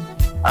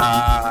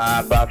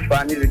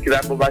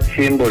bafaanizikirabo ba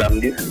Simbula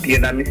mu disitulikiti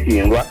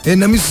y'Namisindwa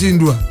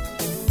Namisindwa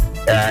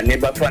ne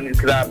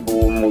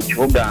bafaanizikirabo mu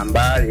kibuga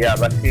Mbale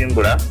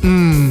abasimbula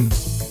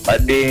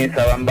badde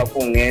nsaba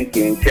mbakunge nti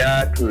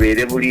nkya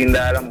tubeere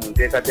bulindaala mu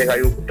nteekateeka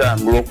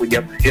y'okutambula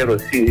okujja ku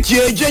CLC.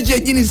 Kyekyo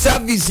kyenyini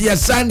service ya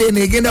Sunday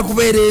negenda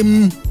kubeera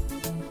emu.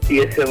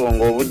 Yesebo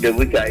ng'obudde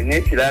bukyalina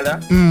ekirala.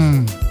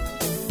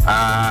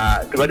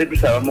 Tubadde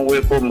tusaba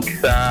muweeko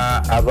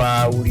omukisa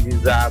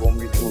abawuliriza ab'omu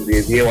bitundu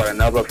ebyewala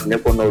nabo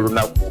bafuneko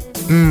n'olunaku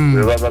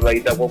lwe baba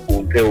bayitako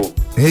ku mpewo.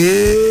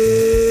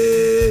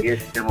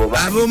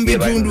 Ab'omu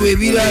bitundu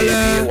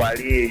ebirala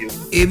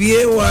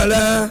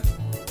ebyewala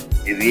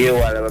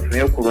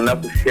bafune ku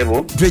lunaku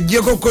ssebo.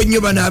 Tweggyeko ko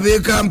nnyo bano ab'e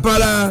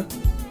Kampala.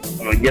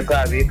 Ojjeko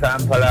ab'e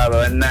Kampala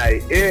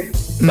abannaye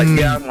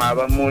bajjamu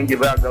abamungi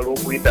baagala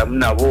okuyitamu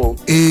nabo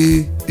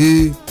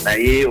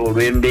naye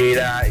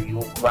olw'embeera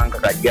ey'okubanga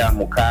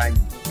kajjamu kanyi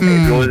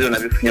ebyozo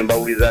nabifunye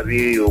mbawuliza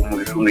byeyo mu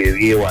bitundu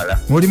ebyewala.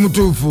 Oli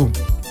mutuufu.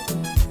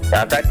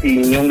 Kaakati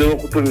nyongera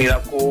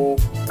okutumirako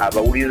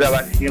abawuliza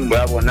ba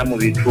Simbula bonna mu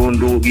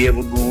bitundu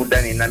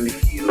by'Ebuduuda ne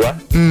Namisindwa.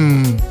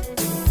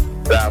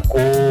 Saako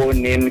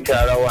ne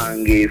mukyala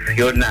wange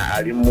Fiona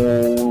ali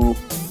mu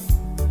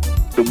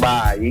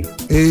Dubai.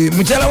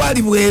 Mukyala we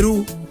ali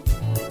bweru.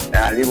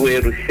 Ali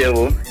bweru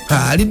ssebo.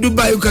 Ali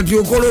Dubai kati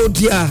okola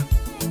otya?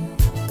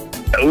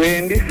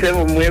 Wendi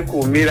ssebo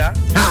mwekuumira.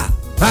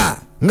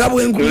 Nga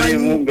bwe nkumanyi. Tuli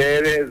mu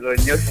mbeera ezo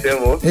nnyo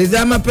ssebo.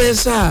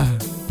 Ez'amapeesa.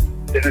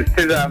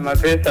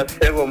 Amapesa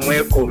ssebo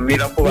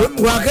mwekuumira kuba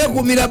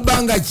wakeekuumira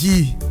bbanga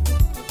ki?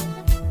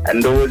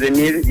 Ndowooza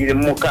emyezi giri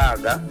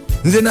 6.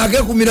 Nze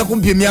nakeekuumira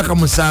kumpi emyaka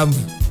 7.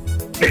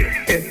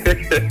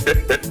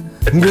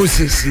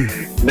 Ng'osesi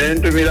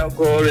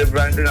nentumirako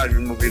Reverend Ronald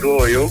Mubiru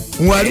oyo.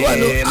 Wali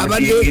wano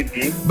abadde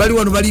bali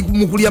wano bali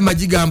mu kulya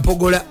amagi ga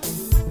mpogola.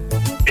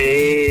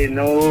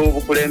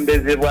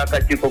 N'obukulembeze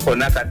bw'akakiiko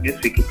konna ka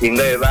disitulikiti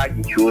nga bwe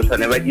baagikyusa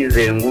ne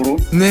bagiza engulu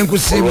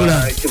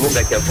n'enkusibula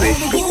ekibuga kyaffe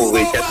ekitukuvu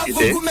ekya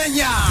Side.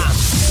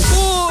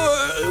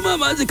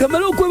 Mama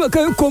zikamala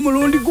okwebakayo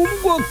omulundi gumu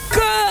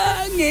gwokka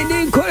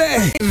ngende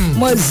nkole.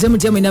 Mwazze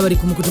mutya mwena bali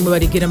ku mukutu mwe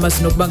baligera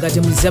maaso n'okuba nga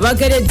temuliza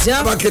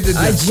bakeredda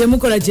gye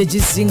mukola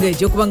kyekisinga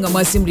ekyokuba nga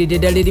mwasimbulidde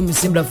eddala eri mu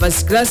Simbula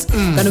first class.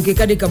 Kano ke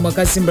kadde kammwe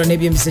akasimbula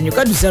n'ebyemisenyu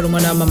kaduzaala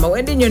omwana wa mama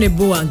wendi nnyo ne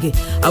bbo wange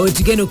awe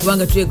tugenda okuba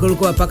nga tuyegala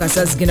okuba paka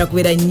saa zigenda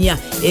kubeera 4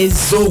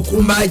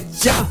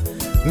 ez'okumakya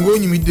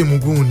ng'onyumidde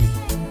mugundi.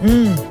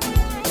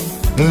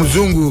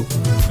 Muzungu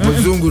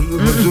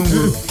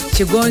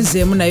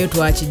kigonzeemu nayo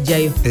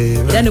twakijjayo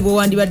era ne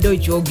bwewandibadde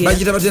okyogera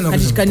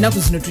kati kanaku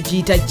zino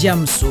tukiyita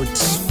jamsuit.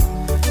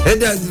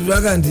 Edda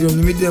ziraga nti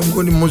onyumidde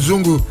mugundi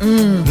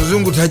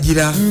muzungu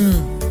tagira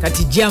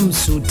kati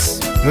jamsuit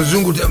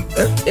muzungu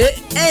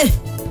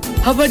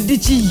abadde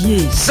kiye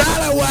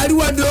Sara wali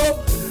wado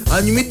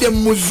anyumidde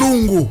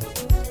muzungu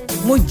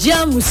mu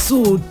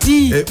jamsuit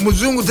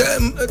muzungu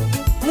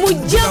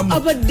mujja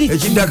abadde ki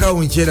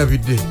ekindakawo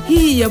nkyerabidde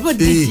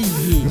abadde ki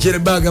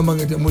nkyerabagamba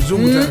nga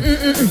muzungu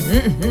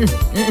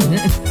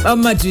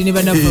amatuli ne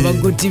banafa ba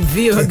Go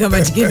TV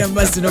bagamba kigenda mu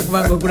maaso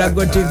n'okubanga okula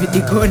Go TV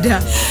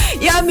decoder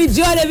ya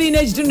mijwalo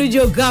ebirina ekitundu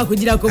gyokka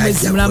kugirako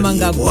mwezi mulama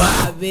nga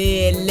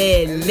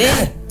gwabelele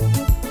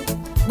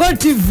Go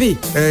TV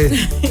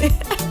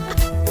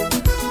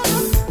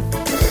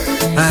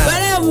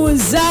bale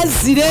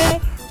munzazire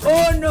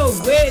ono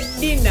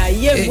gwendi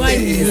naye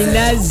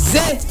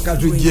mwanyinaze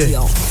katujje.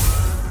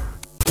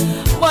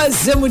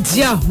 Mwazze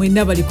mutya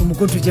mwenna bali ku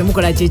mukutu gye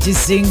mukola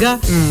kyekisinga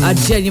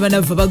atukyalina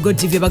banava ba Go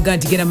TV baga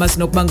nti genda maaso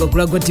n'okubanga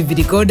okula Go TV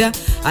decoder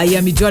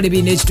aya mitwalo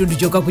ebirina ekitundu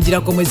kyokka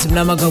kugirako mwezi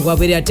mulamaga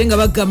gwabwere ate nga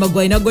bagamba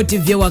gwalina Go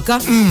TV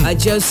ewaka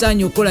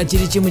akyasaanye okukola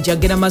kiri kimu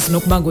kyagenda maaso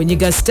n'okubanga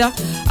onyiga star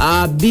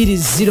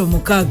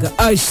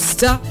 206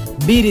 star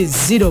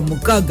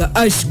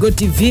 206 Go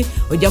TV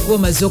ojja kuba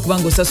omaze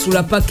okubanga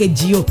osasula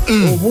package yo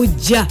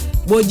obujja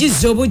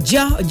bw'ogizza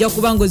obujja ojja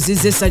kuba nga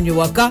ozizza essanyu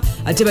ewaka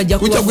ate bajja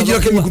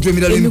kugirako emikutu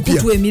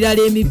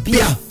emirala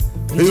emipya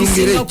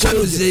eyongere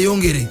channels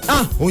eyongere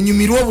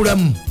onyumirwe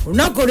obulamu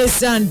olunaku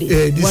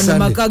olw'esande wano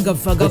maka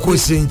gaffe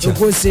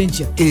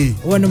okwosenkya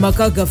wano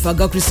maka gaffe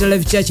aga Crystal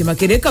Life Church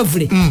Makere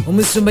Kavule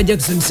omusumba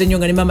Jackson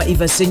Senyonga ne mama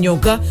Eva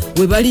Senyonga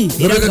webali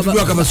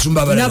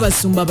n'abasumba abalala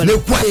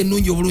nekwayo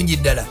ennungi obulungi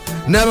ddala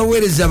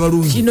n'abaweereza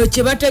abalungi. Kino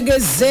kye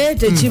bategeze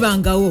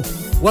tekibangawo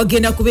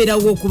wagenda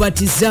kubeerawo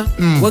okubatiza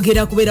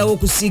wagenda kubeerawo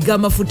okusiiga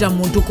amafuta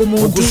muntu ku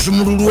muntu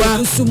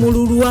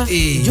okusumululwa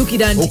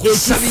jjukira nti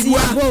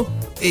ekisiibo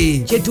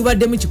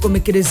kyetubaddemu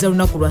kikomekereza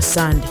lunaku lwa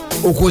sande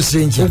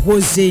okwosenkya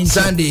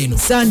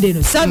sande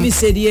eno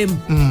saavisi eriemu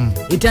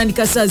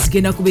etandika saa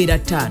zigenda kubeera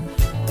 5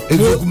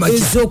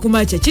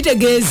 ez'okumakya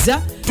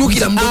kitegeeza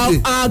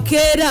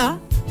akeera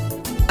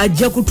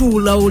ajja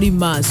kutuula oli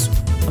maaso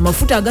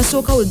amafuta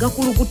agasooka we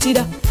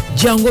gakulukutira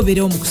jangu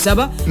obeerewo mu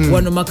kusaba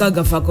wano maka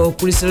gaffe ako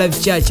Crystal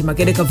Life Church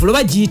Makere Kavule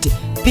bagiyite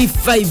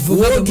P5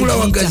 wotula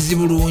wagazi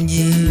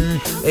bulungi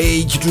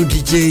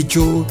ekituuti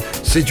kyekyo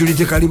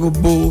security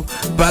kalibobo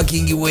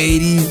parking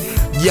weeri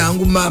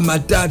jangu maama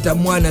taata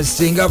mwana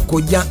senga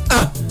kojja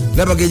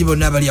n'abagenyi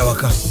bonna abali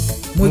awaka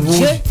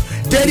mujje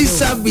teri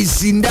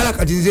service ndala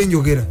kati nze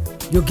njogera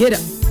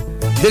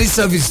teri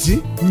service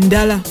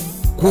ndala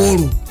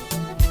kwolu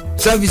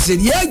service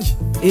eryagi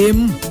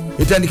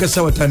etandika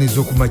sawa 5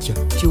 ez'okumakya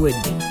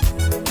kiwedde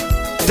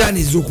 5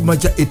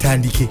 ez'okumakya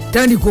etandike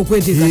tandika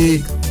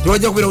okweteekateeka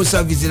tewajja kubeerawo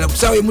service na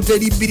kusaawa emu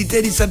teri 2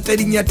 teri 3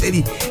 teri 4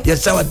 teri ya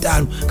sawa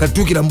 5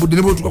 katuukira mbudde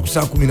ne bwotuuka ku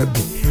saa 12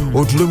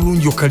 otule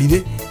bulungi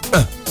okalire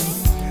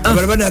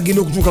abala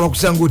banagenda okutuuka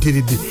bakusanga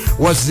oteredde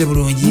wasize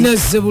bulungi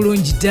nazze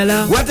bulungi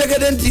ddala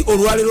wategedde nti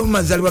olwaleero mu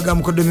mazaalibwa ga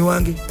mukoddomi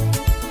wange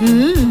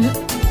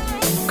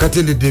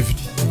Katende David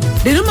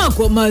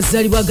leero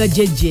mazaalibwa ga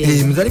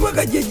jjejje muzaalibwa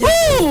ga jjejje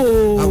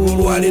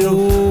agolwaleero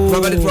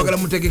twabadde twagala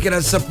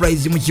mutegekera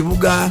surprise mu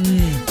kibuga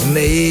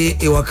naye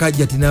ewaka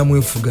jja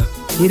tinamwefuga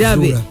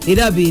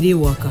era abeera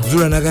ewaka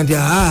zula naga nti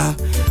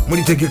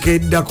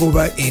mulitegekeddako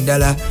oba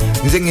endala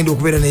nze ngenda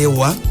okubeera naye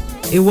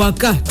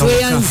ewaka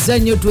tweyanza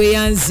nnyo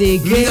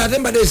tweyanzeege ate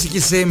mbadde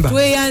sikisemba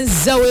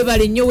tweyanza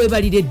webale nnyo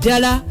webalire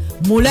ddala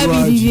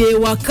mulabirire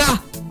ewaka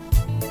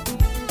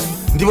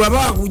nti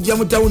bwaba akujja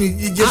mu tawuni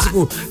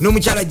jesiko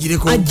n'omukyala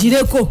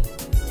agireko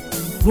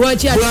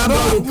lwaki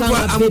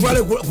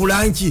amutwale ku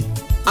lanki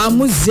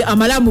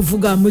amala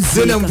amuvuga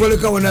amuzzeena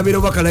amutwalekawo nabeera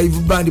obaka live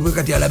band bwe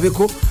kati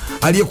alabeko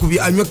alyekubi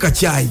anywe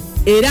kacyayi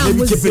era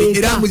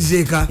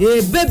amuzeeka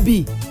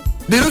bebi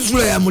leero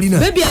zula yamulina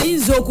bebi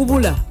ayinza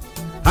okubula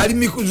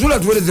zula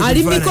tuwereze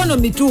ali mikono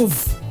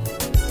mituufu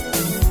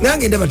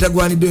nange ndaba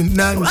tagwanidde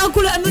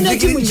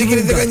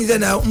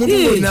nkikirizeganyiza muntu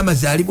ng'olina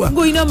amazaalibwa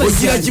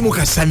ogira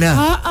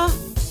kimukasana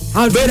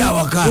beera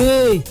awaka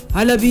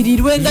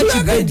alabirirwe nga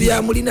kigadi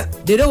yamulina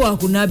leero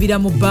wakunaabira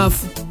mu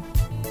baafu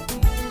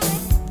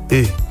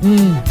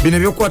bino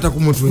byokukwata ku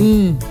mutwe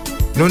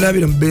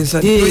nonaabira mu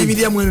bensa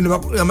noyimiriramu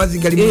eno amazzi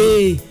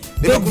gali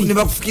ne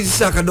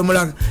bakufukizisa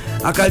akadomola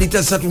akalita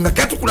 3 nga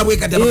katukula bwe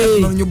kati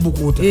abakatimanyo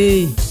bukuuta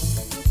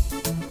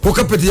ku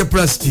kapeti ya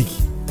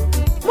plasitiki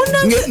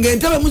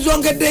ng'entebe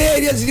muzongeddeyo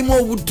erya zirimu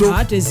obutto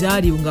ate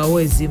zaali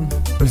ngawo ezimu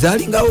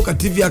zaali ngawo ka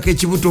tv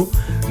ak'ekibuto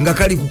nga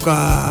kali ku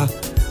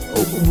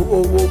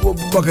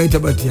bakayita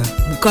batya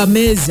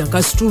mukameeza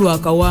kasitulu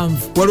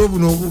akawanvu waliwo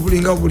buno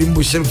bulinga buli mu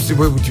busherusi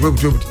bwe buti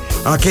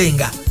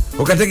akenga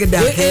okategedde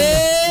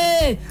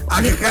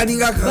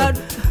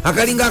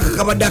akalinga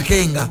akakabadde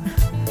akenga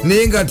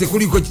naye nga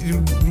tekuliko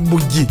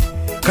buggi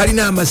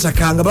kalina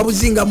amasaka nga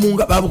babuzinga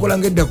munga babukola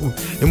ng'eddaku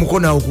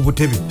emukono awo ku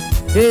butebe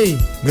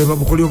nga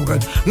babukoli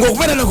obukali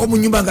ng'okubeera nako mu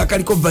nyumba nga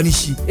kaliko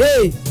vanishi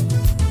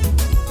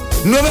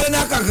nobeera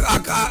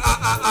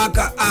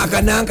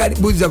n'akananka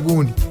buza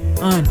gundi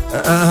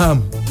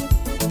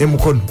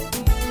emukono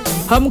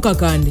hamu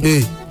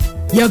kakande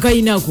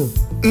yakayinako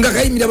nga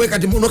kayimira bwe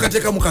kati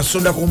nokateeka mu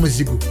kasonda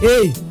k'omuzigo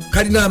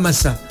kalina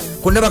amasa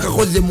konna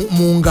bakakoze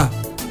munga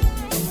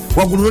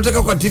waggulu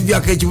noteekako ka tv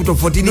ak'ekibuto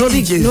 14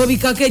 inches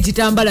nobikako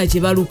ekitambala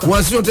kyebaluka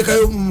wansi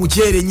noteekayo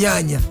muceere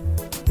nyanya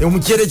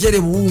omuceerecere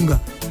buwunga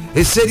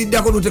essa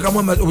eriddako noteekamu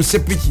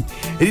obusepiki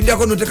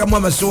eriddako noteekamu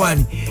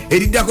amasowaani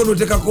eriddako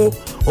noteekako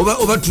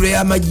oba tule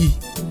y'amagi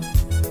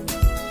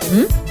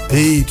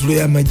tule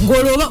y'amagi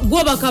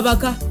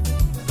gwobakabaka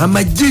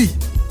amagi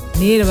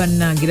naye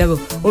bannangirabo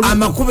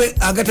amakube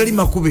agatali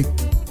makube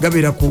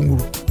gabeera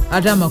kungulu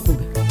ate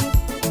amakube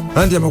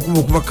anti amakube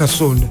okuba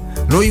kasonda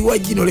noyiwa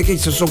gi noleka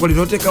ekisosogole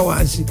noteeka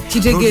wansi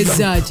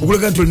kitegeeza ki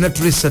okulega nti olina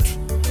tule 3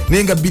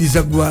 naye nga 2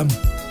 zaggwamu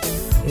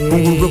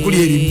kungulu kwe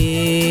kuli erimu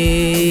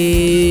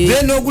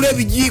then ogula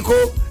ebijiiko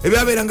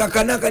ebyabeeranga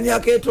kanakani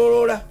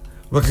aketoloola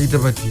bakayita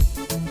batya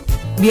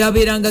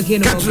byabeeranga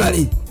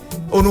katulali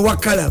ono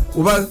wakala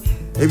oba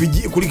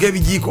kuliko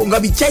ebijiiko nga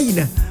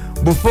bichina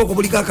bufooko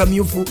buliko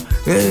akamyufu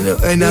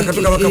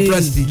nakatoka baka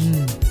plasitiki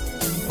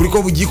kuliko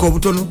obujiiko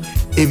obutono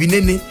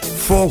ebinene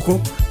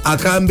fooko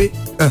akambe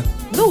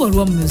nga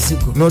waliwo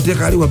muzigo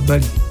noteeka ali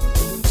wabbali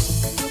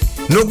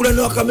nogula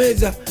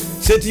n'akameeza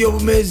seti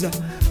y'obumeeza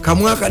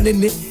kamwe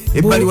akanene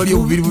ebbali wali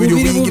obubiri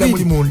obuyingira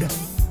muli munda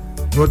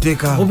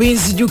noteeka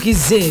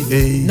obinzijukiza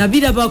ebyo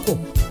nabirabako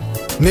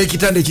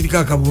n'ekitanda ekiriko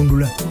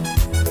akabundula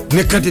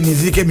nekate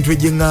neziriko emitwe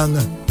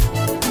gy'eŋŋaŋa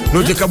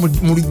noteeka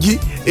mu luggi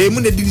emu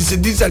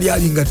nedirisa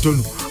lyalinga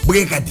ttono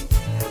bwe kati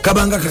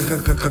kabanga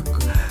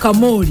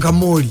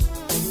kamooli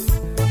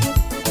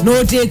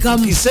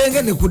noteekamu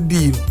kisenge ne ku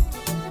ddiiro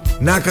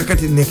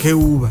n'akakati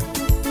nekewuuba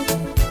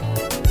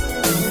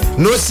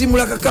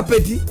nosimula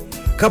kakapeti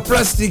ka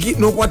plasitiki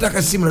nokwata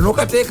akasimula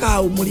nokateeka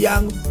awo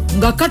mulyango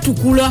nga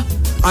katukula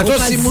ate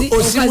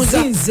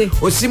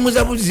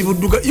osimuza buzibu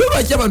ddugala yo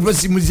lwaki abantu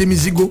basimuza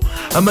emizigo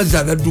amazzi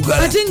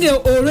agaddugala ate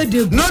nga already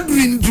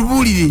nodrin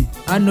tubuulire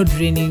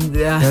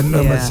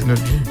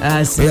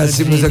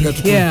yasimuza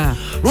gatukula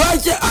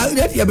lwaki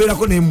ati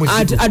yabeerako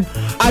nemuzigo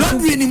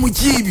nodrin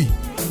mukiibi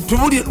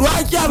tubulire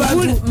lwaki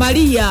abantu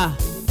Maria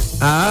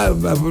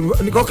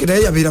nikoke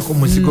naye yabeerako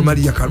muzigo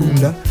Maria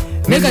Kalunda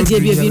nekati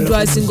ebyo ebintu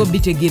asinga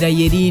obitegeera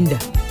yelinda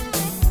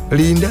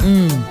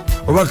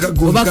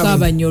oba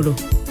kabanyolo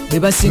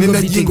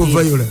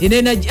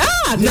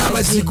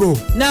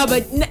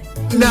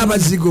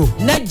n'abazigo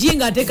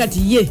najinga ate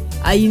kati ye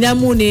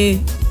ayinamu ne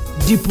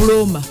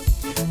diploma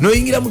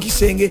noyingira mu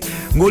kisenge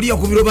ng'oliya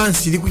ku biro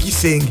bansiri ku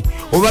kisenge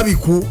oba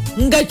biku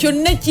nga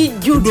kyonna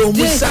kijjudde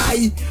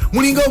omusaayi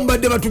mulinga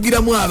omubadde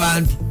batugiramu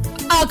abantu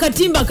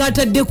akatimba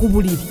katadde ku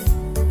buliri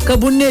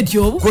kabuneti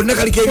obwo konna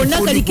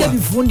kaliko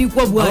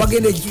ebifundikwa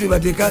bwabagenda ekituli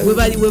bateeka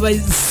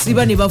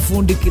webasiba ne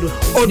bafundikirwa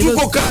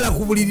otuko kala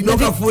ku buliri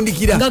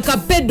nokafundikira nga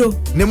kapedo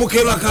ne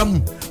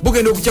mukebakamu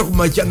bugenda okukya ku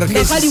macha nga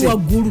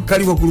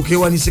kali waggulu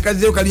kewanise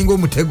kazeyo kalinga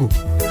omutego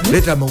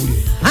leeta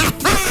amawulire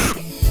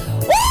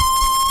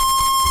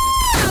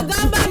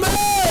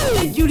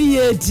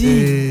Juliet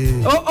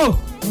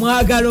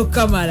mwagalo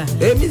kamala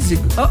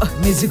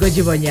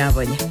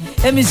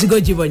emizigo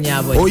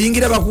gibonyabonya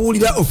oyingira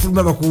bakuwulira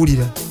ofuluma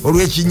bakuwulira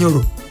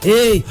olw'ekinyolo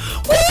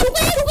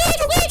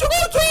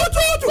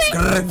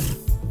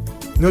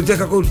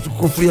noteekako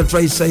kofulia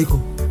tricycle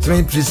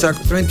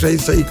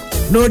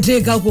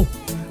noteekako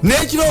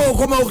nekiro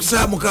okoma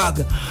okusaa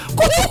mukaaga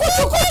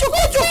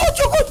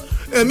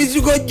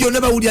emizigo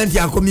gyonna bawulira nti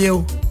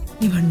akomyewo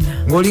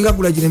ng'olinga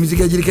gula gino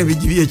emizigo egiriko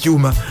ebijji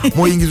by'ekyuma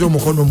moyingiza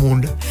omukono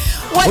munda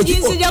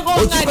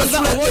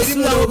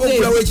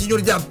okibasulawo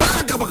ekinyolo kya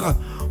pakapaka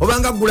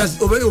obanga gula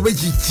oba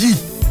kiki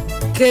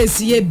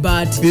keesi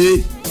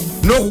y'ebbaati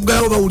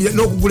n'okugalawo bawulira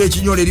n'okugula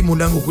ekinyolo eri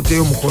munda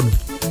ng'okutteyo omukono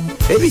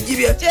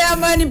ebijji era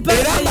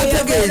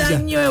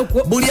mbategeeza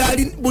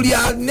buli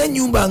alina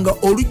ennyumba nga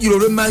olugiro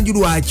olw'emmanju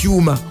lwa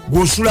kyuma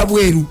gw'osula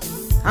bweru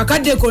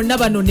akadde konna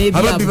bano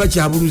ababbi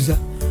bakyabuluza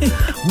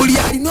buli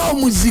alina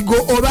omuzigo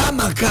oba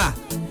amaka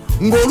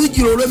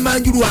ng'olugiro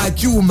olw'emmanju lwa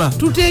kyuma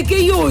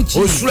tuteekeyo ki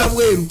osula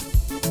bweru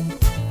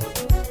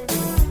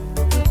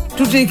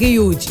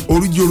tuteekeyo ki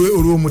olugiro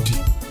olw'omuti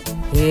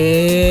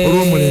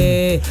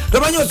olw'omulembe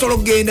tomanyi osobola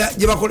okugenda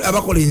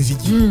abakola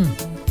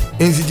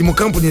enzigi mu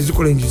kampuni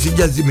ezikola enzigi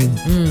zijja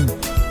zimenya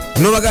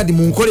nobaga nti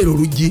munkolera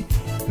oluggi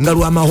nga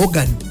lwa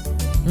mahogani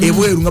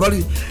ebweru nga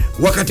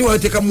wakati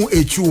wateekamu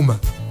ekyuma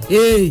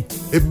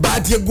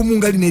ebbaati eggumu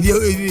nga lino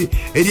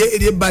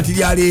eryebbaati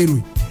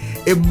lyaleerwe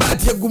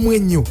ebbaati eggumu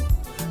ennyo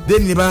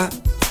then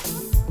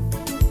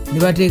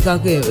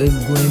nebateekako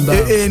egwemba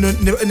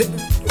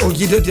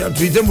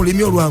tuyite mu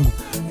lulimi olwangu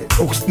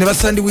ne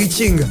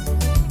basandiwikinga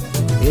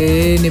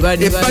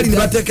ebbali ne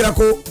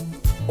bateekerako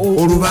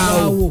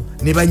olubaawo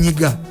ne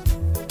banyiga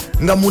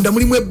nga munda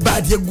mulimu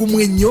ebbaati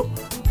eggumu ennyo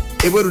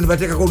ebweru ne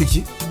bateekako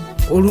luki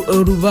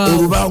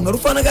olubaawo nga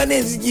lufaanagana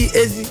n'enzigi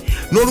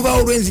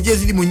n'olubaawo olw'enzigi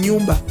eziri mu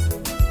nnyumba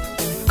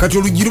kati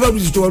oluggi luba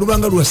luzitowa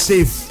lubanga lwa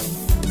seefu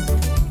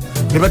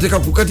ne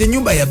bateekaku kati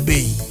ennyumba ya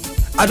bbeeyi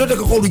ate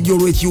oteekako oluggi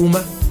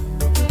olw'ekiwuma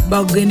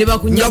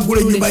nga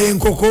gula ennyumba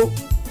y'enkoko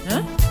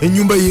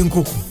ennyumba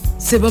y'enkoko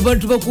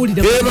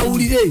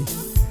bawulire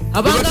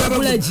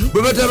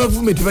bwe bata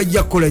abavume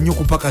tebajja kukola nnyo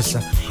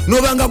kupakasa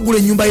nobanga gula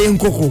ennyumba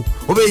y'enkoko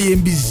oba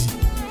ey'embizi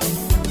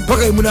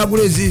paka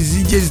emunagula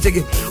ezijja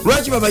ezitege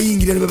lwaki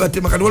babayingira ne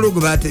bebatema kati waliwo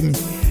gwe batemye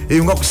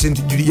eyo nga ku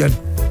St Julian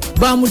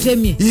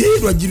bamutemye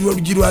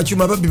lwaggi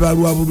lwakyuma babbi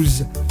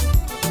balwabuluza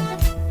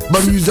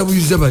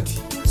baluyuza bati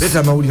leeta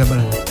amawulire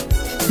amalala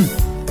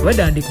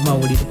badandi ku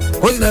mawulire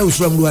kozi naye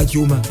osula mu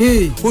lwakyuma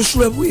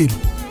osula bweru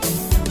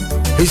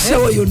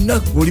essaawa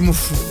yonna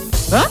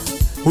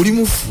oli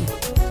mufu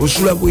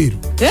osula bweru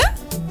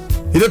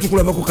era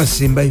tukulabako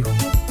kasembayo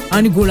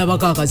ani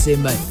golabako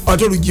akasembayo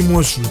ate olugimu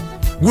osula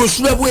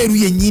gwosula bweru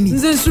yennyini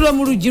nze nsula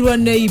mu luggi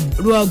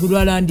lwagu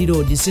lwa Land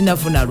Road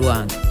sinafuna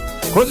lwange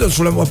kozi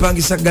osula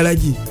wapangisa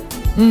galagi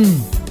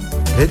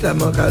leeta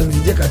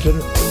amakanzije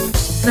katono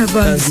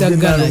napangisa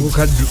galagi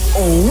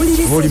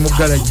oli mu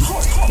galagi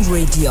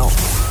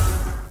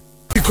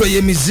iko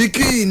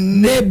y'emiziki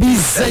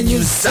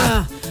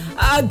nebisanyusa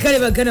kale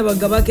bagana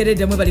banga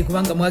bakeredda mwe bali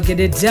kubanga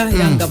mwakeredda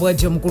yanga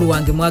bwati omukulu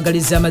wange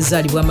mwagaliza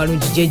amazaalibwa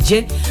amalungi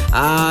jeje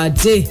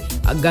ate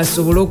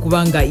agasobola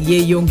okubanga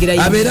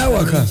yeeyongera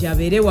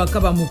abeere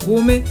waka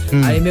bamukuume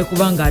aleme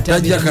kubanga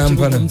atambira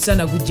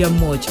omusana gujja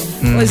mmoja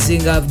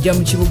ozinga ajja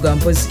mu kibuga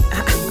mpozi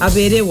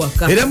abeere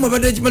waka era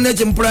mwabadde ekimanya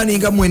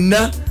ekyemupulaninga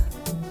mwenna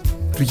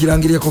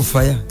tukirangireko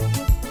faya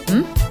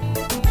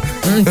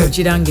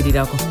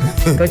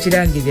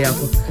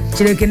tokirangirirako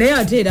kireke naye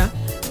ate era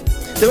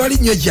tewali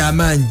nnyo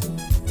kyamaanyi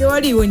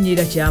tewaliiwo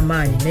nnyira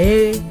kyamaanyi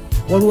naye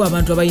waliwo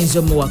abantu abayinza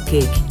omuwa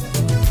keeki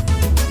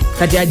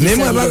kati naye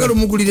mwabagala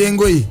omugulira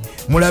engoye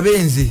mulabe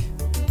nze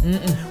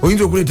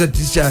oyinza okuleeta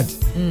t-shirt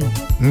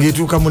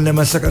ng'etuuka mu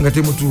Namasaka nga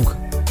temutuuka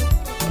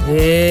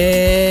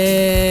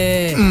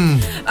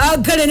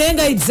kale naye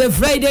nga it's a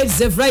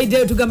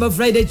Friday tugamba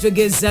Friday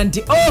kitegeeza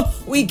nti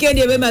weekend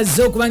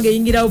ebemaze okubanga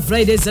eyingirawo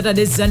Friday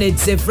Saturday Sunday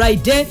it's a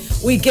Friday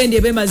weekend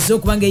ebemaze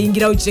okubanga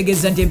eyingirawo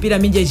kitegeeza nti empiira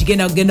mingi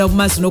ekigenda kugenda mu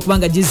maaso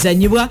n'okubanga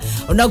gizanyibwa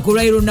olunaku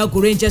lwairo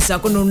olunaku lw'enkya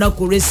saako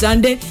n'olunaku lw'e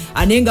Sunday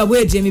anaye nga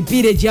bwetyo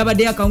emipiira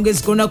egyabadde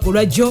akawungezi k'olunaku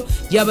lwajjo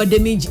gyabadde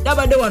mingi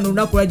nabadde wano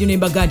olunaku lwajjo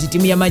nembaga nti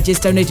ttiimu ya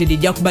Manchester United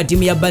ejja kuba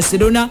ttiimu ya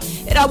Barcelona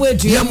era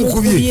bwetyo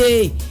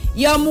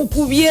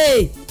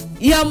yamukubye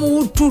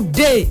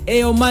yamuwutudde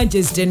eyo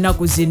Manchester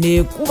ennaku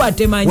zino kuba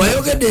temanyi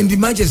wayogedde ndi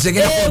Manchester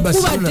egenda kuba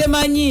Barcelona kuba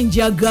temanyi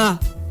njaga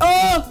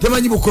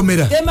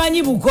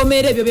temanyi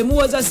bukomera ebyo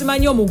bemuwoza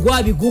simanyi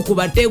omugwabi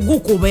gukuba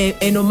tegukuba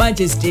eno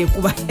Manchester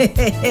ekuba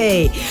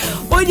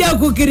ojja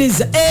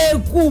kukkiriza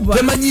ekuba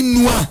temanyi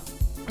nnwa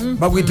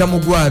baguyita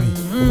mugwabi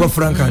ogwa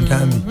Frank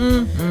Antambi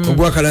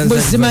ogwa Kalanza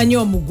buzimanyi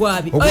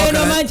omugwabi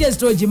eno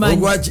Manchester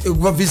ogimanyi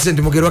ogwa Vincent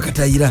Mugerwa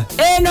Katayira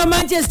eno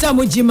Manchester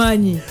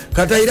mugimanyi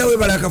Katayira we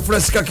balaka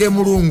fulasika ke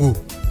mulungu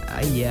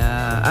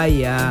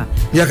aya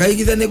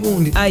yakayigiza ne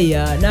gundi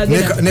aya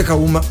ne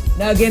Kawuma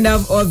nagenda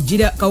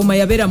ovjira Kawuma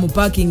yabera mu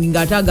parking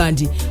ngataga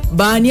nti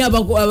bani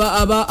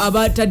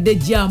abatadde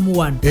jamu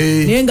wano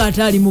naye nga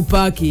atali mu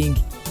parking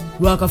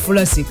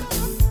lwakafulasika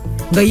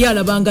nga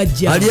yalabanga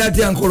jamu ali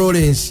ati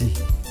Lawrence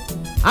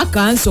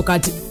akanso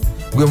kati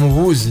gwe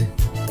mubuuze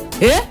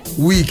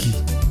wiki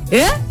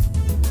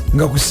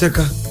nga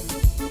kuseka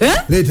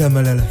leta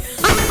amalala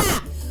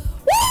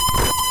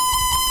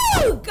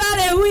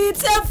kale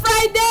wite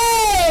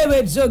Friday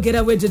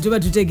wetogera bwete tuba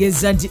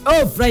tutegeeza nti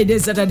Friday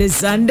Saturday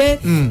Sunday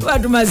tuba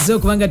tumaze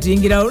okubanga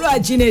tuyingira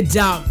olwakine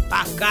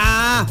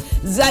dampaka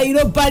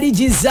zairo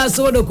paligi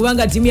zasobola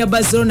okubanga timu ya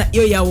Barcelona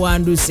yo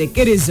yawanduse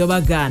kereza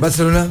bagana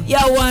Barcelona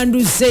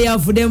yawanduse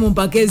yavuddemu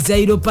mpaka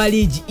ezairo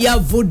paligi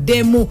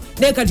yavuddemu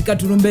ne kati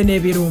katulumbe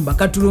n'ebirumba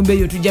katulumbe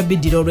yo tujja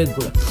bidira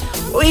olweggulo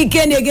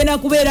weekend egenda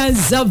kubeera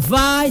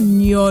nzava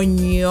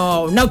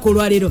nyonyo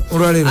nakulwaliro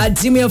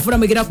timu ya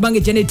Fulham egenda kubanga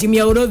ejja timu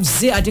ya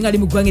Wolves ate nga ali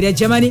mu ggwanga lya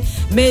Germany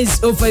Mainz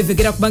 05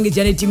 egenda kubanga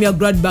ejja timu ya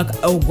Gladbach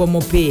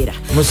ogw'omupiira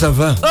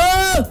musava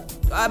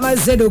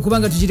amazedo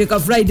okubanga tukireka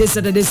Friday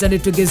Saturday Sunday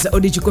tugeza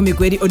odi 10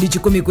 kweri odi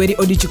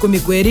 10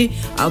 kweri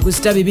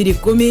akusita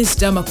 210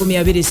 star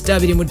 20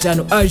 star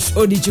 25 ash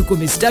odi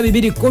 10 star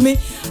 210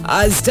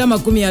 star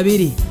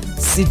 20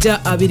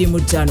 star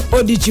 25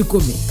 odi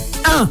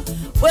 10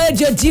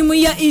 wejo timu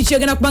ya ichi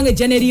egenda kubanga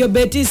Janerio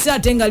Betis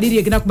atenga liri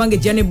egenda kubanga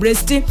Jane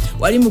Brest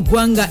wali mu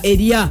ggwanga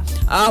eria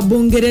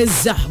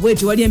Bungereza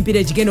bwetu wali empira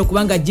ekigenda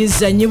okubanga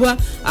gizanyibwa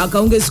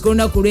akawungezi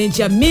kona ku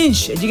lwencha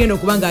Minch ekigenda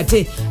okubanga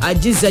ate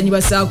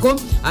agizanyibwa saako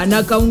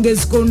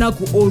anakawungezi kona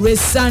ku olwe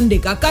Sunday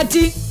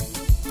kakati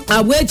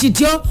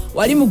abwekityo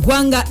wali mu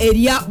ggwanga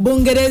erya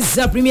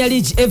Bungereza Premier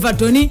League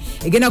Everton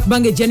egenda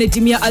kubanga ejjane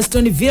timu ya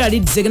Aston Villa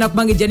Leeds egenda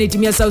kubanga ejjane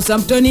timu ya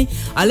Southampton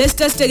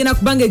Leicester City egenda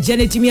kubanga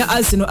ejjane timu ya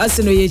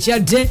Arsenal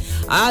yekyadde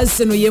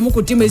Arsenal yemu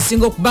ku timu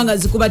ezisinga okubanga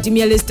zikuba timu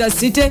ya Leicester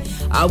City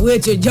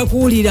abwekyo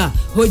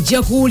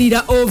ojja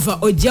kuwulira over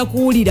ojja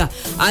kuwulira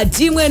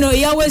timu eno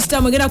ya West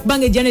Ham egenda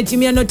kubanga ejjane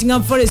timu ya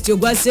Nottingham Forest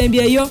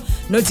ogwasembyeyo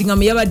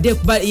Nottingham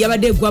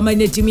yabadde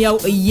egwamanye timu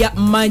ya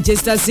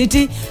Manchester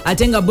City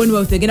ate nga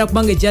Bournemouth egenda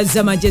kubanga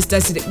ejjaza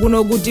Manchester City guno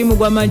ogutimu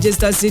gwa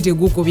Manchester City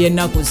gukubye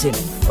ennaku zino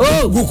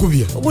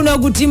gukubye guno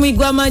ogutimu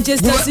gwa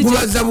Manchester City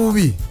gubaza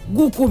bubi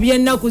gukubye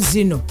ennaku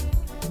zino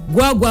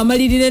gwagwa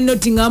amalirire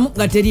Nottingham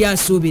nga teri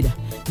asuubira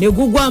ne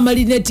gugwa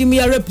amalirire timu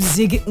ya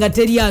Leipzig nga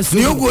teri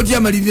asuubira niyo gwoti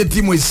amalirire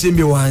timu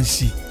ezisembe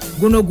wansi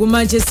guno gu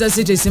Manchester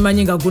City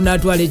simanyi nga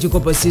gunaatwala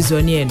ekikopo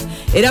season eno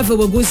era ffe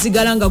bwe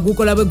gusigala nga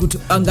gukola bwe gutu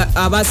nga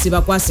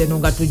abasiba kwase no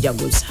nga tujja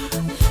gusa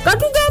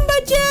katugamba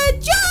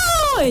kyekyo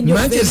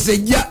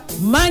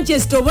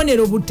Manchester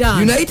obonero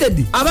butaano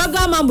United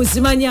abagamba mbu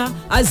simanya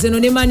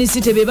Arsenal ne Man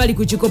City be bali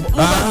ku kikopo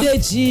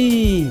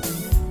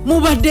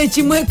mubadde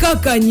ki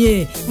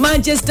mwekakanye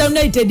Manchester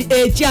United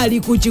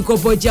ekyali ku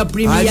kikopo kya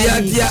Premier League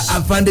ali atya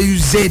afande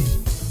UZ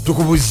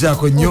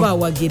tukubuzaako nnyo oba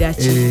wagira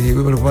ki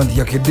we bali kubanti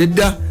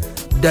yakedda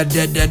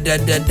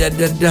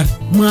da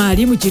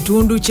mwali mu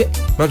kitundu kye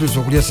batuuse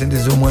okulya sente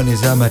z'omwana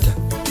ez'amata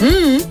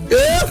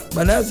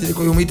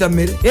banaziriko yomuyita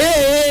mmere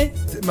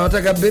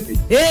mata ga bebi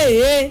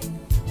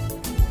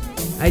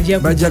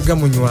bajaga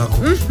munywako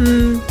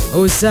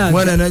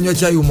mwana nanywa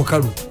cyayi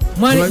omukalu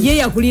mwana ye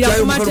yakulira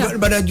ku mata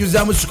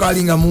banajuzamu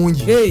sukali nga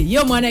mungi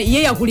yo mwana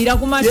ye yakulira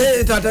ku mata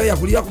tata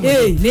yakulira ku mata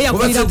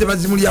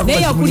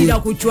ne yakulira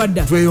ku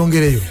chwada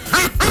tweyongereyo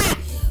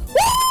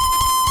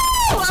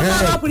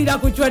akulira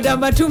ku chwada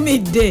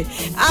matumidde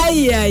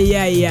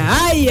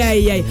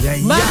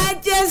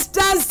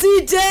Manchester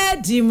City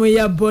timu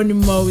ya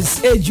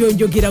Bournemouth ejo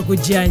njogera ku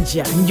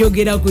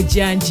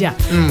janja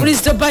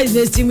Crystal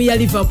Palace timu ya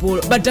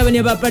Liverpool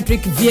batabani ba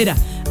Patrick Vieira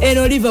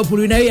eno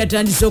Liverpool nayo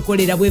yatandise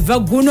okolera bweva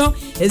guno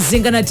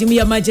ezingana timu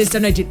ya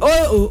Manchester United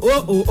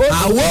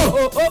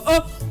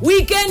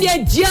weekend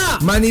ya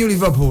Man U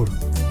Liverpool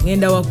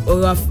ngenda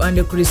wa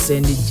and Chris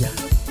ndija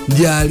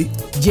njali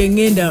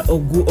jengenda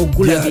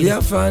ogula njali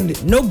afande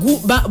no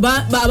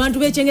abantu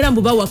bechengera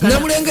mbu bawakana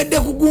namulengedde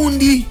ku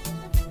gundi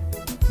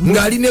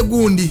ngali ne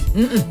gundi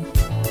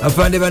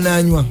afande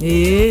bananywa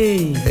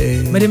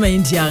marema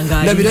inti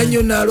anga ndabira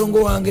nnyo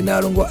nalongo wange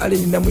nalongo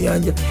aleni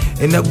namuyanja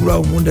enagula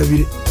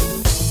omundabire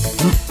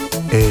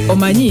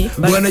omanyi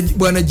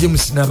bwana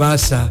James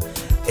nabasa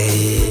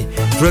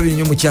tulabye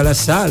nnyo mukyala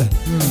Sara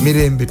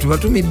mirembe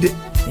tubatumidde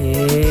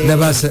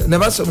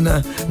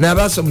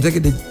nabasa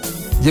mutegedde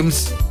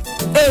James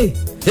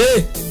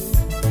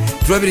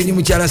tulabire nnyo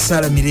mukyala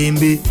Sara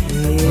mirembe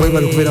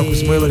mwebale kubeera ku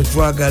mwebale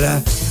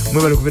twagala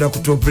mwebale kubeera ku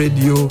Top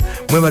Radio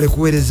mwebale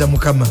kuweereza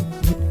mukama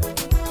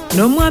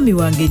n'omwami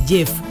wange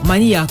Jeff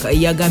manyi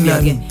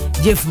yagambye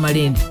Jeff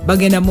Malende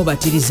bagenda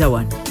mubatiriza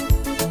wano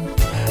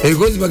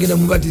egozi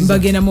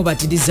bagenda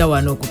mubatiriza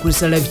wano ku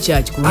Crystal Life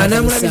Church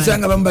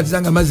anamulabisanga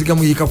bamubatizanga amazzi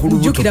gamuyika ku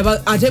lubuto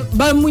ate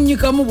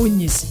bamunyikamu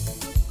bunyisi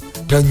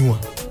tanywa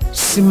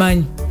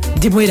simanyi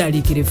ndi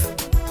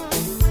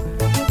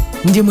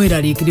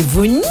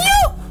mweraliikirivu nnyo.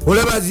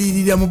 Olaba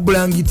aziyirira mu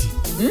bulangiti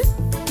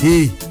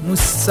mu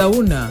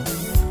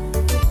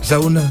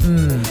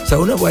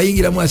sauna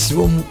bwayingiramu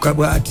asiba omukka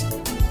bwati.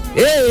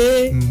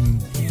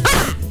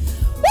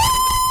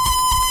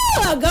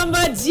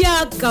 Agamba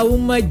tya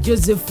Kawuma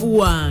Joseph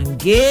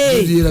wange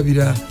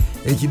yerabira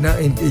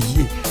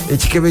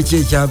ekikebe kye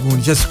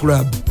ekyagundi kya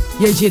scrub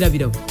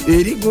yekyerabirawo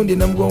eri gundi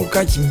namugongo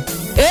kaki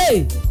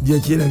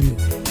yekyerabira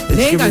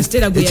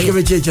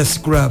ekikebe kye ekya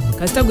scrub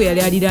kasita gwe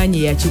yali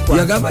aliranye yakikwa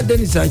yagamba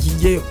Dennis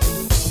akijjeyo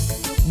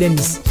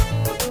Dennis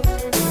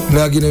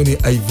ngaginayo ne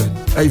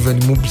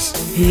Ivan Mubs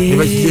ne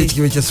bakijjeyo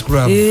ekikebe kya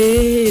scrub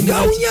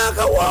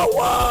ngawunyaka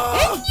wawa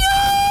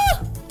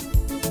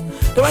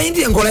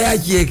tebayindi enkola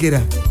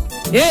yakyekera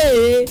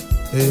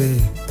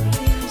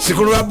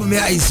sikulabu me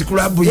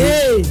aisikulabu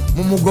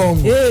mu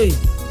mugongo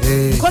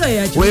nkola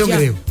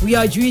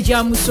yakyuyi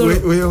kya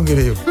musolo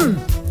weyongereyo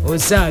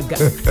osaga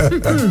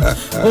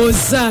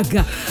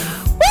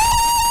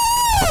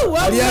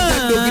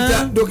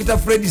Dr.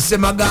 Fred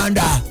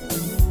Semaganda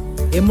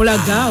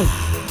emulagaawo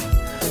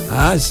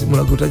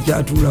simulaga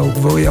otakyatuula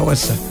okuva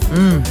weyawasa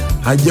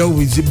ajjawo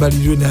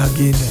bwizibbaliryo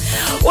n'agenda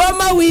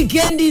wama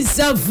weekendi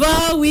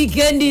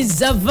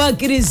zava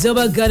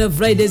kirizobagana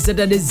Friday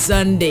Saturday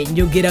Sunday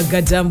njogera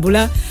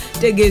gatambula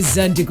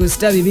tegeeza nti ku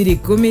star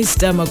 210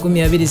 star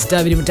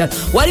 20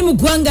 wali mu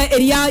ggwanga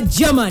erya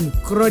German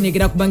Kroon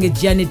egenda kubanga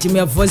ejjana ettiimu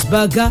ya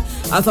Wolfsburg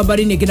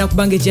Alphabarin egenda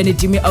kubanga ejjana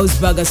ettiimu ya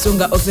Augsburg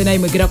Songa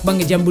Offenheim egenda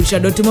kubanga ejjana Borussia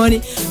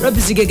Dortmund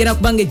Leipzig egenda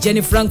kubanga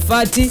ejjana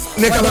Frankfurt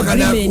ne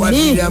kabagana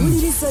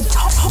kwatiramu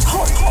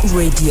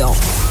radio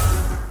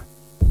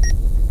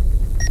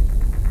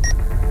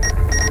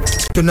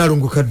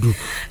tonalungu kaddu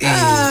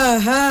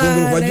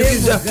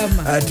kwajukiza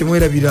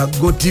temwerabira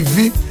Go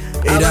TV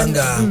era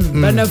nga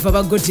banafu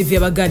aba Go TV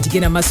abaga nti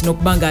genda maaso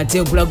n'okubanga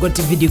ate ogula Go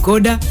TV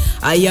decoder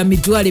ya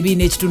mitwalo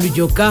 2.5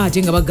 gyokka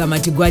ate nga bagamba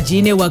nti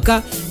gwagiine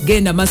waka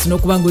genda maaso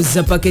n'okubanga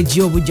ozza package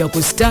y'obujja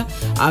ku star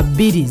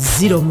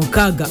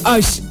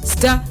 206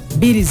 star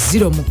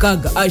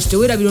 206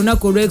 tewerabira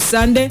olunaku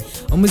olw'Sunday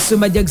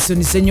omusumba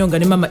Jackson Senyonga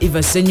ne mama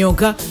Eva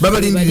Senyonka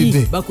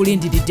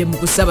bakulindiridde mu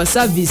kusaba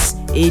service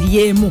eri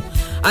emu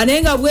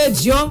anaye nga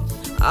bwetyo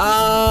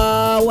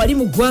wali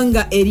mu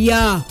ggwanga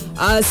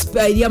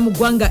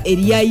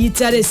erya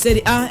Italy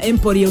Serie A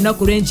Empoli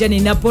olunaku lw'enkya ne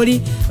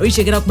Napoli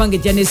olwikegera kubanga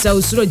ejja ne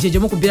Sassuolo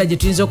gyegyo mu kubbira gye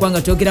tuyinza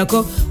okubanga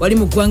twogerako wali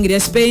mu ggwanga erya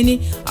Spain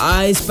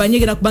Espanya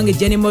egenda kubanga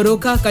ejja ne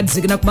Morocco Cadiz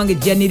egenda kubanga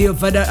ejja ne Rio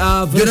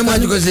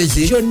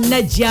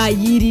gyonna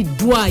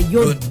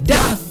gyayiriddwayo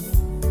dda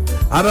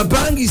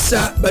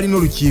abapangisa balina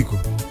olukiiko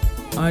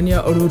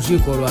ania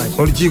olukiiko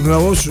lwaki olukiiko nga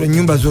wosula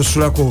ennyumba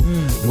zosulako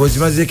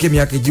ng'ozimazeeko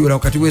emyaka egiwera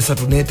wakati w'3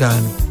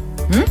 ne5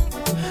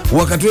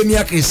 wakati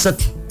w'emyaka 3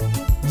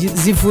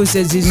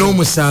 zifuuse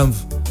n'7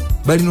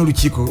 balina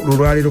olukiiko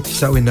lwalero ku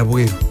kisaawe e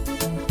Nabweru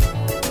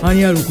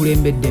ani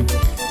alukulembedde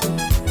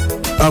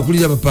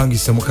akulira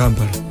abapangisa mu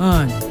Kampala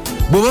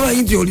bw'oba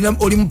bayi nti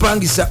oli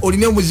mupangisa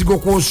olina omuzigo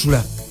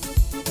kwosula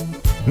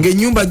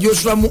ng'ennyumba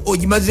gy'osulamu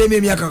ogimazeemu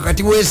emyaka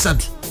wakati w'3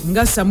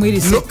 nga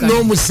Samwiri Sekka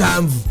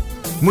n'7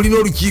 mulina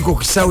olukiiko ku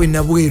kisaawe e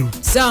Nabweru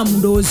saamu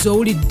ndowooza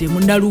owulidde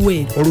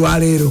munnaluweero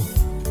olwaleero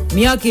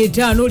myaka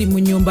 5 oli mu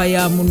nyumba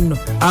ya munno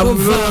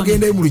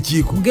agendayo mu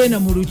lukiiko genda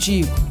mu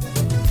lukiiko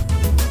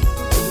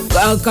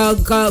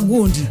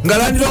kagundi nga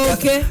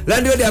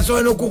landirodi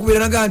asobola n'okukubira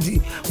naga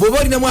nti bw'oba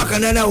olina mwaka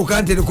 8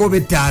 okantereko oba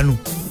 5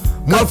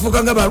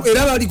 mwafuuka nga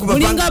era bali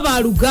mulinga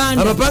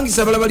baluganda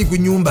abapangisa bala bali ku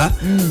nyumba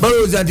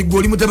balowooza nti gwe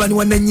oli mutabani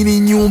wa nannyini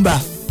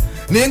nyumba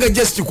naye nga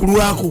just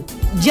kulwako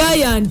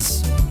giant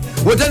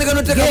watandika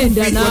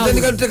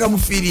noteka mu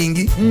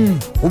feeling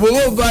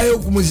oboba ovaayo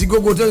ku muzigo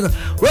gwotandika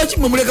lwaki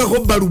mwemulekako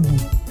balubu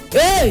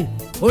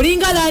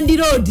olinga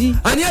landirodi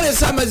ani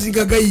alesa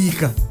amaziga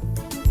gayiika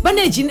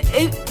bane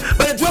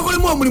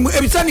twakolemu omulimu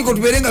ebisaaniko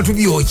tubeere nga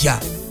tubyokya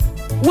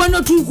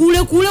wano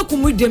tukulekule ku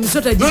mudde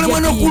emisota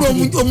nolmwana okula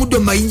omuddo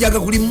mumayinja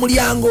agakuli mu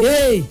mulyango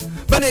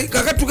bane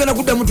kakati tugenda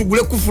kuddamu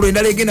tugule kufulo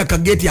endala egenda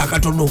kageeti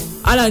akatono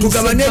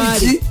tugabane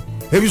ebiki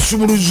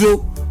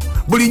ebisumuluzo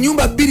buli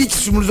nyumba 2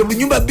 kisumuluzo buli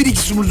nyumba 2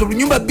 kisumuluzo buli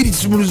nyumba 2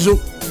 kisumuluzo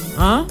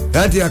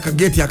ati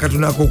akageeti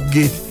akatono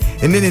ak'okugeeti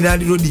enene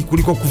nandi road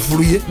kuliko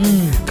kufuluye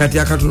kati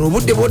akatono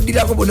obudde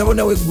bwoddirako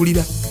bonna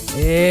weggulira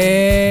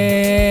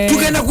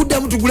tugenda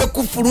kuddamu tugule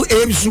kufulu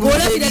ebisumuluzo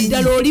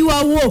ddala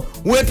oliwawo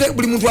wete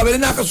buli muntu abeere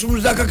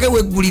n'akasumuluzo akake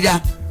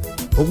weggulira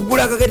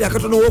okugula akageeti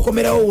akatono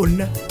wookomerawo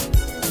wonna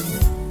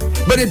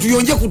bane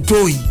tuyonje ku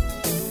ttooyi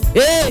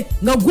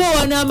nga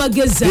gwowa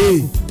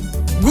n'amagezi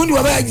gundi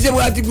waba yagize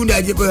bwati gundi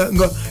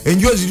nga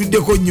enjo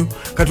zituddeko nnyo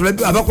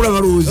katulabe abakula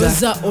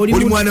balowooza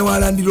oli mwana wa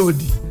Land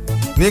Road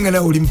naye nga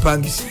nawe oli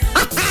mupangisa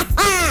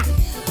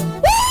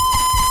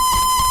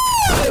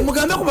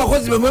mugambe ku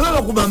bakozi bamwe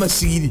babakuba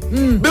amasigiri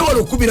bewala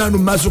okubirano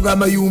mu maaso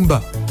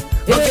g'amayumba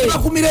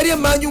bakumira eri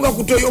emanju nga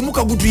kutoyo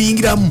omuka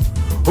gutuyingiramu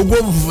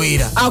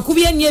ogw'obuveera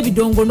akubye nnyo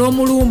ebidongo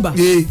n'omulumba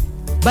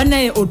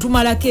banaye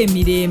otumalako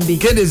emirembe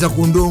kendeeza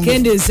ku ndongo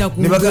kendeeza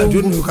ku ndongo ne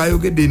bagamba nti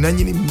kayogedde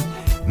nanyini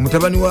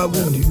mutabani wa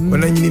gundi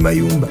bananyini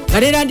mayumba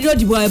kale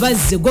landirodi bwawe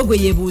bazze gogwe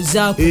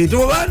yebuuzaako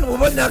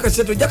tobana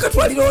akaseto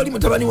jakatwalira oli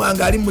mutabani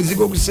wange ali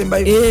muzigo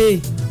okusembayo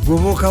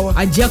gobokawa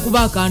ajja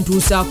kuba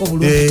akantuusaako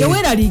bulungi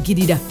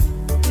teweeraliikirira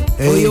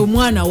oyo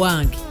omwana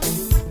wange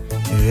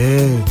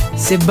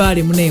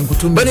sebbaale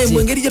munenkutumibane mu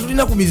engeri gye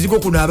tulina ku mizigo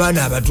kuno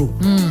abaana abato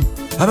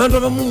abantu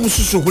abamu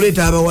mususu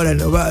okuleeta abawala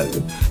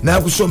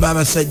nakusomba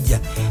abasajja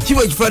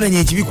kiba ekifaananyi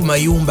ekibi ku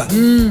mayumba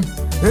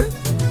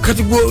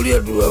kati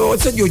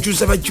abasajja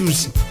okyusa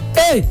bakyusi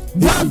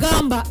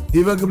bagamba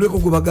ebagabuleko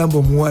gwe bagamba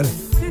omuwala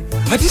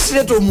ati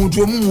sireeta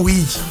omuntu omu mu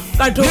wiiki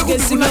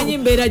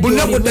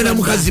bunaku ddala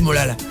mukazi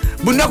mulala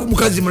bunaku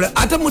mukazi mulala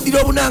ate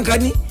mudira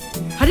obunankani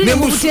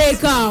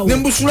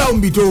nembusulawo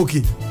mu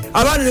bitooke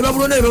abaana ne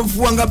babulona ne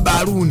babufuwa nga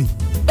baaluuni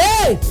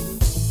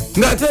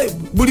ng'ate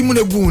bulimu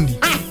ne gundi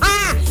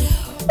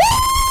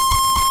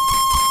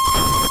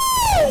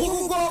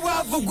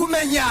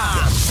gumenya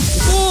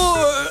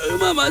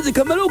mama nze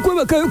kamala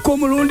okwebakayo ko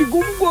omulundi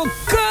gumu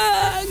gwokka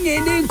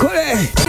ngende nkole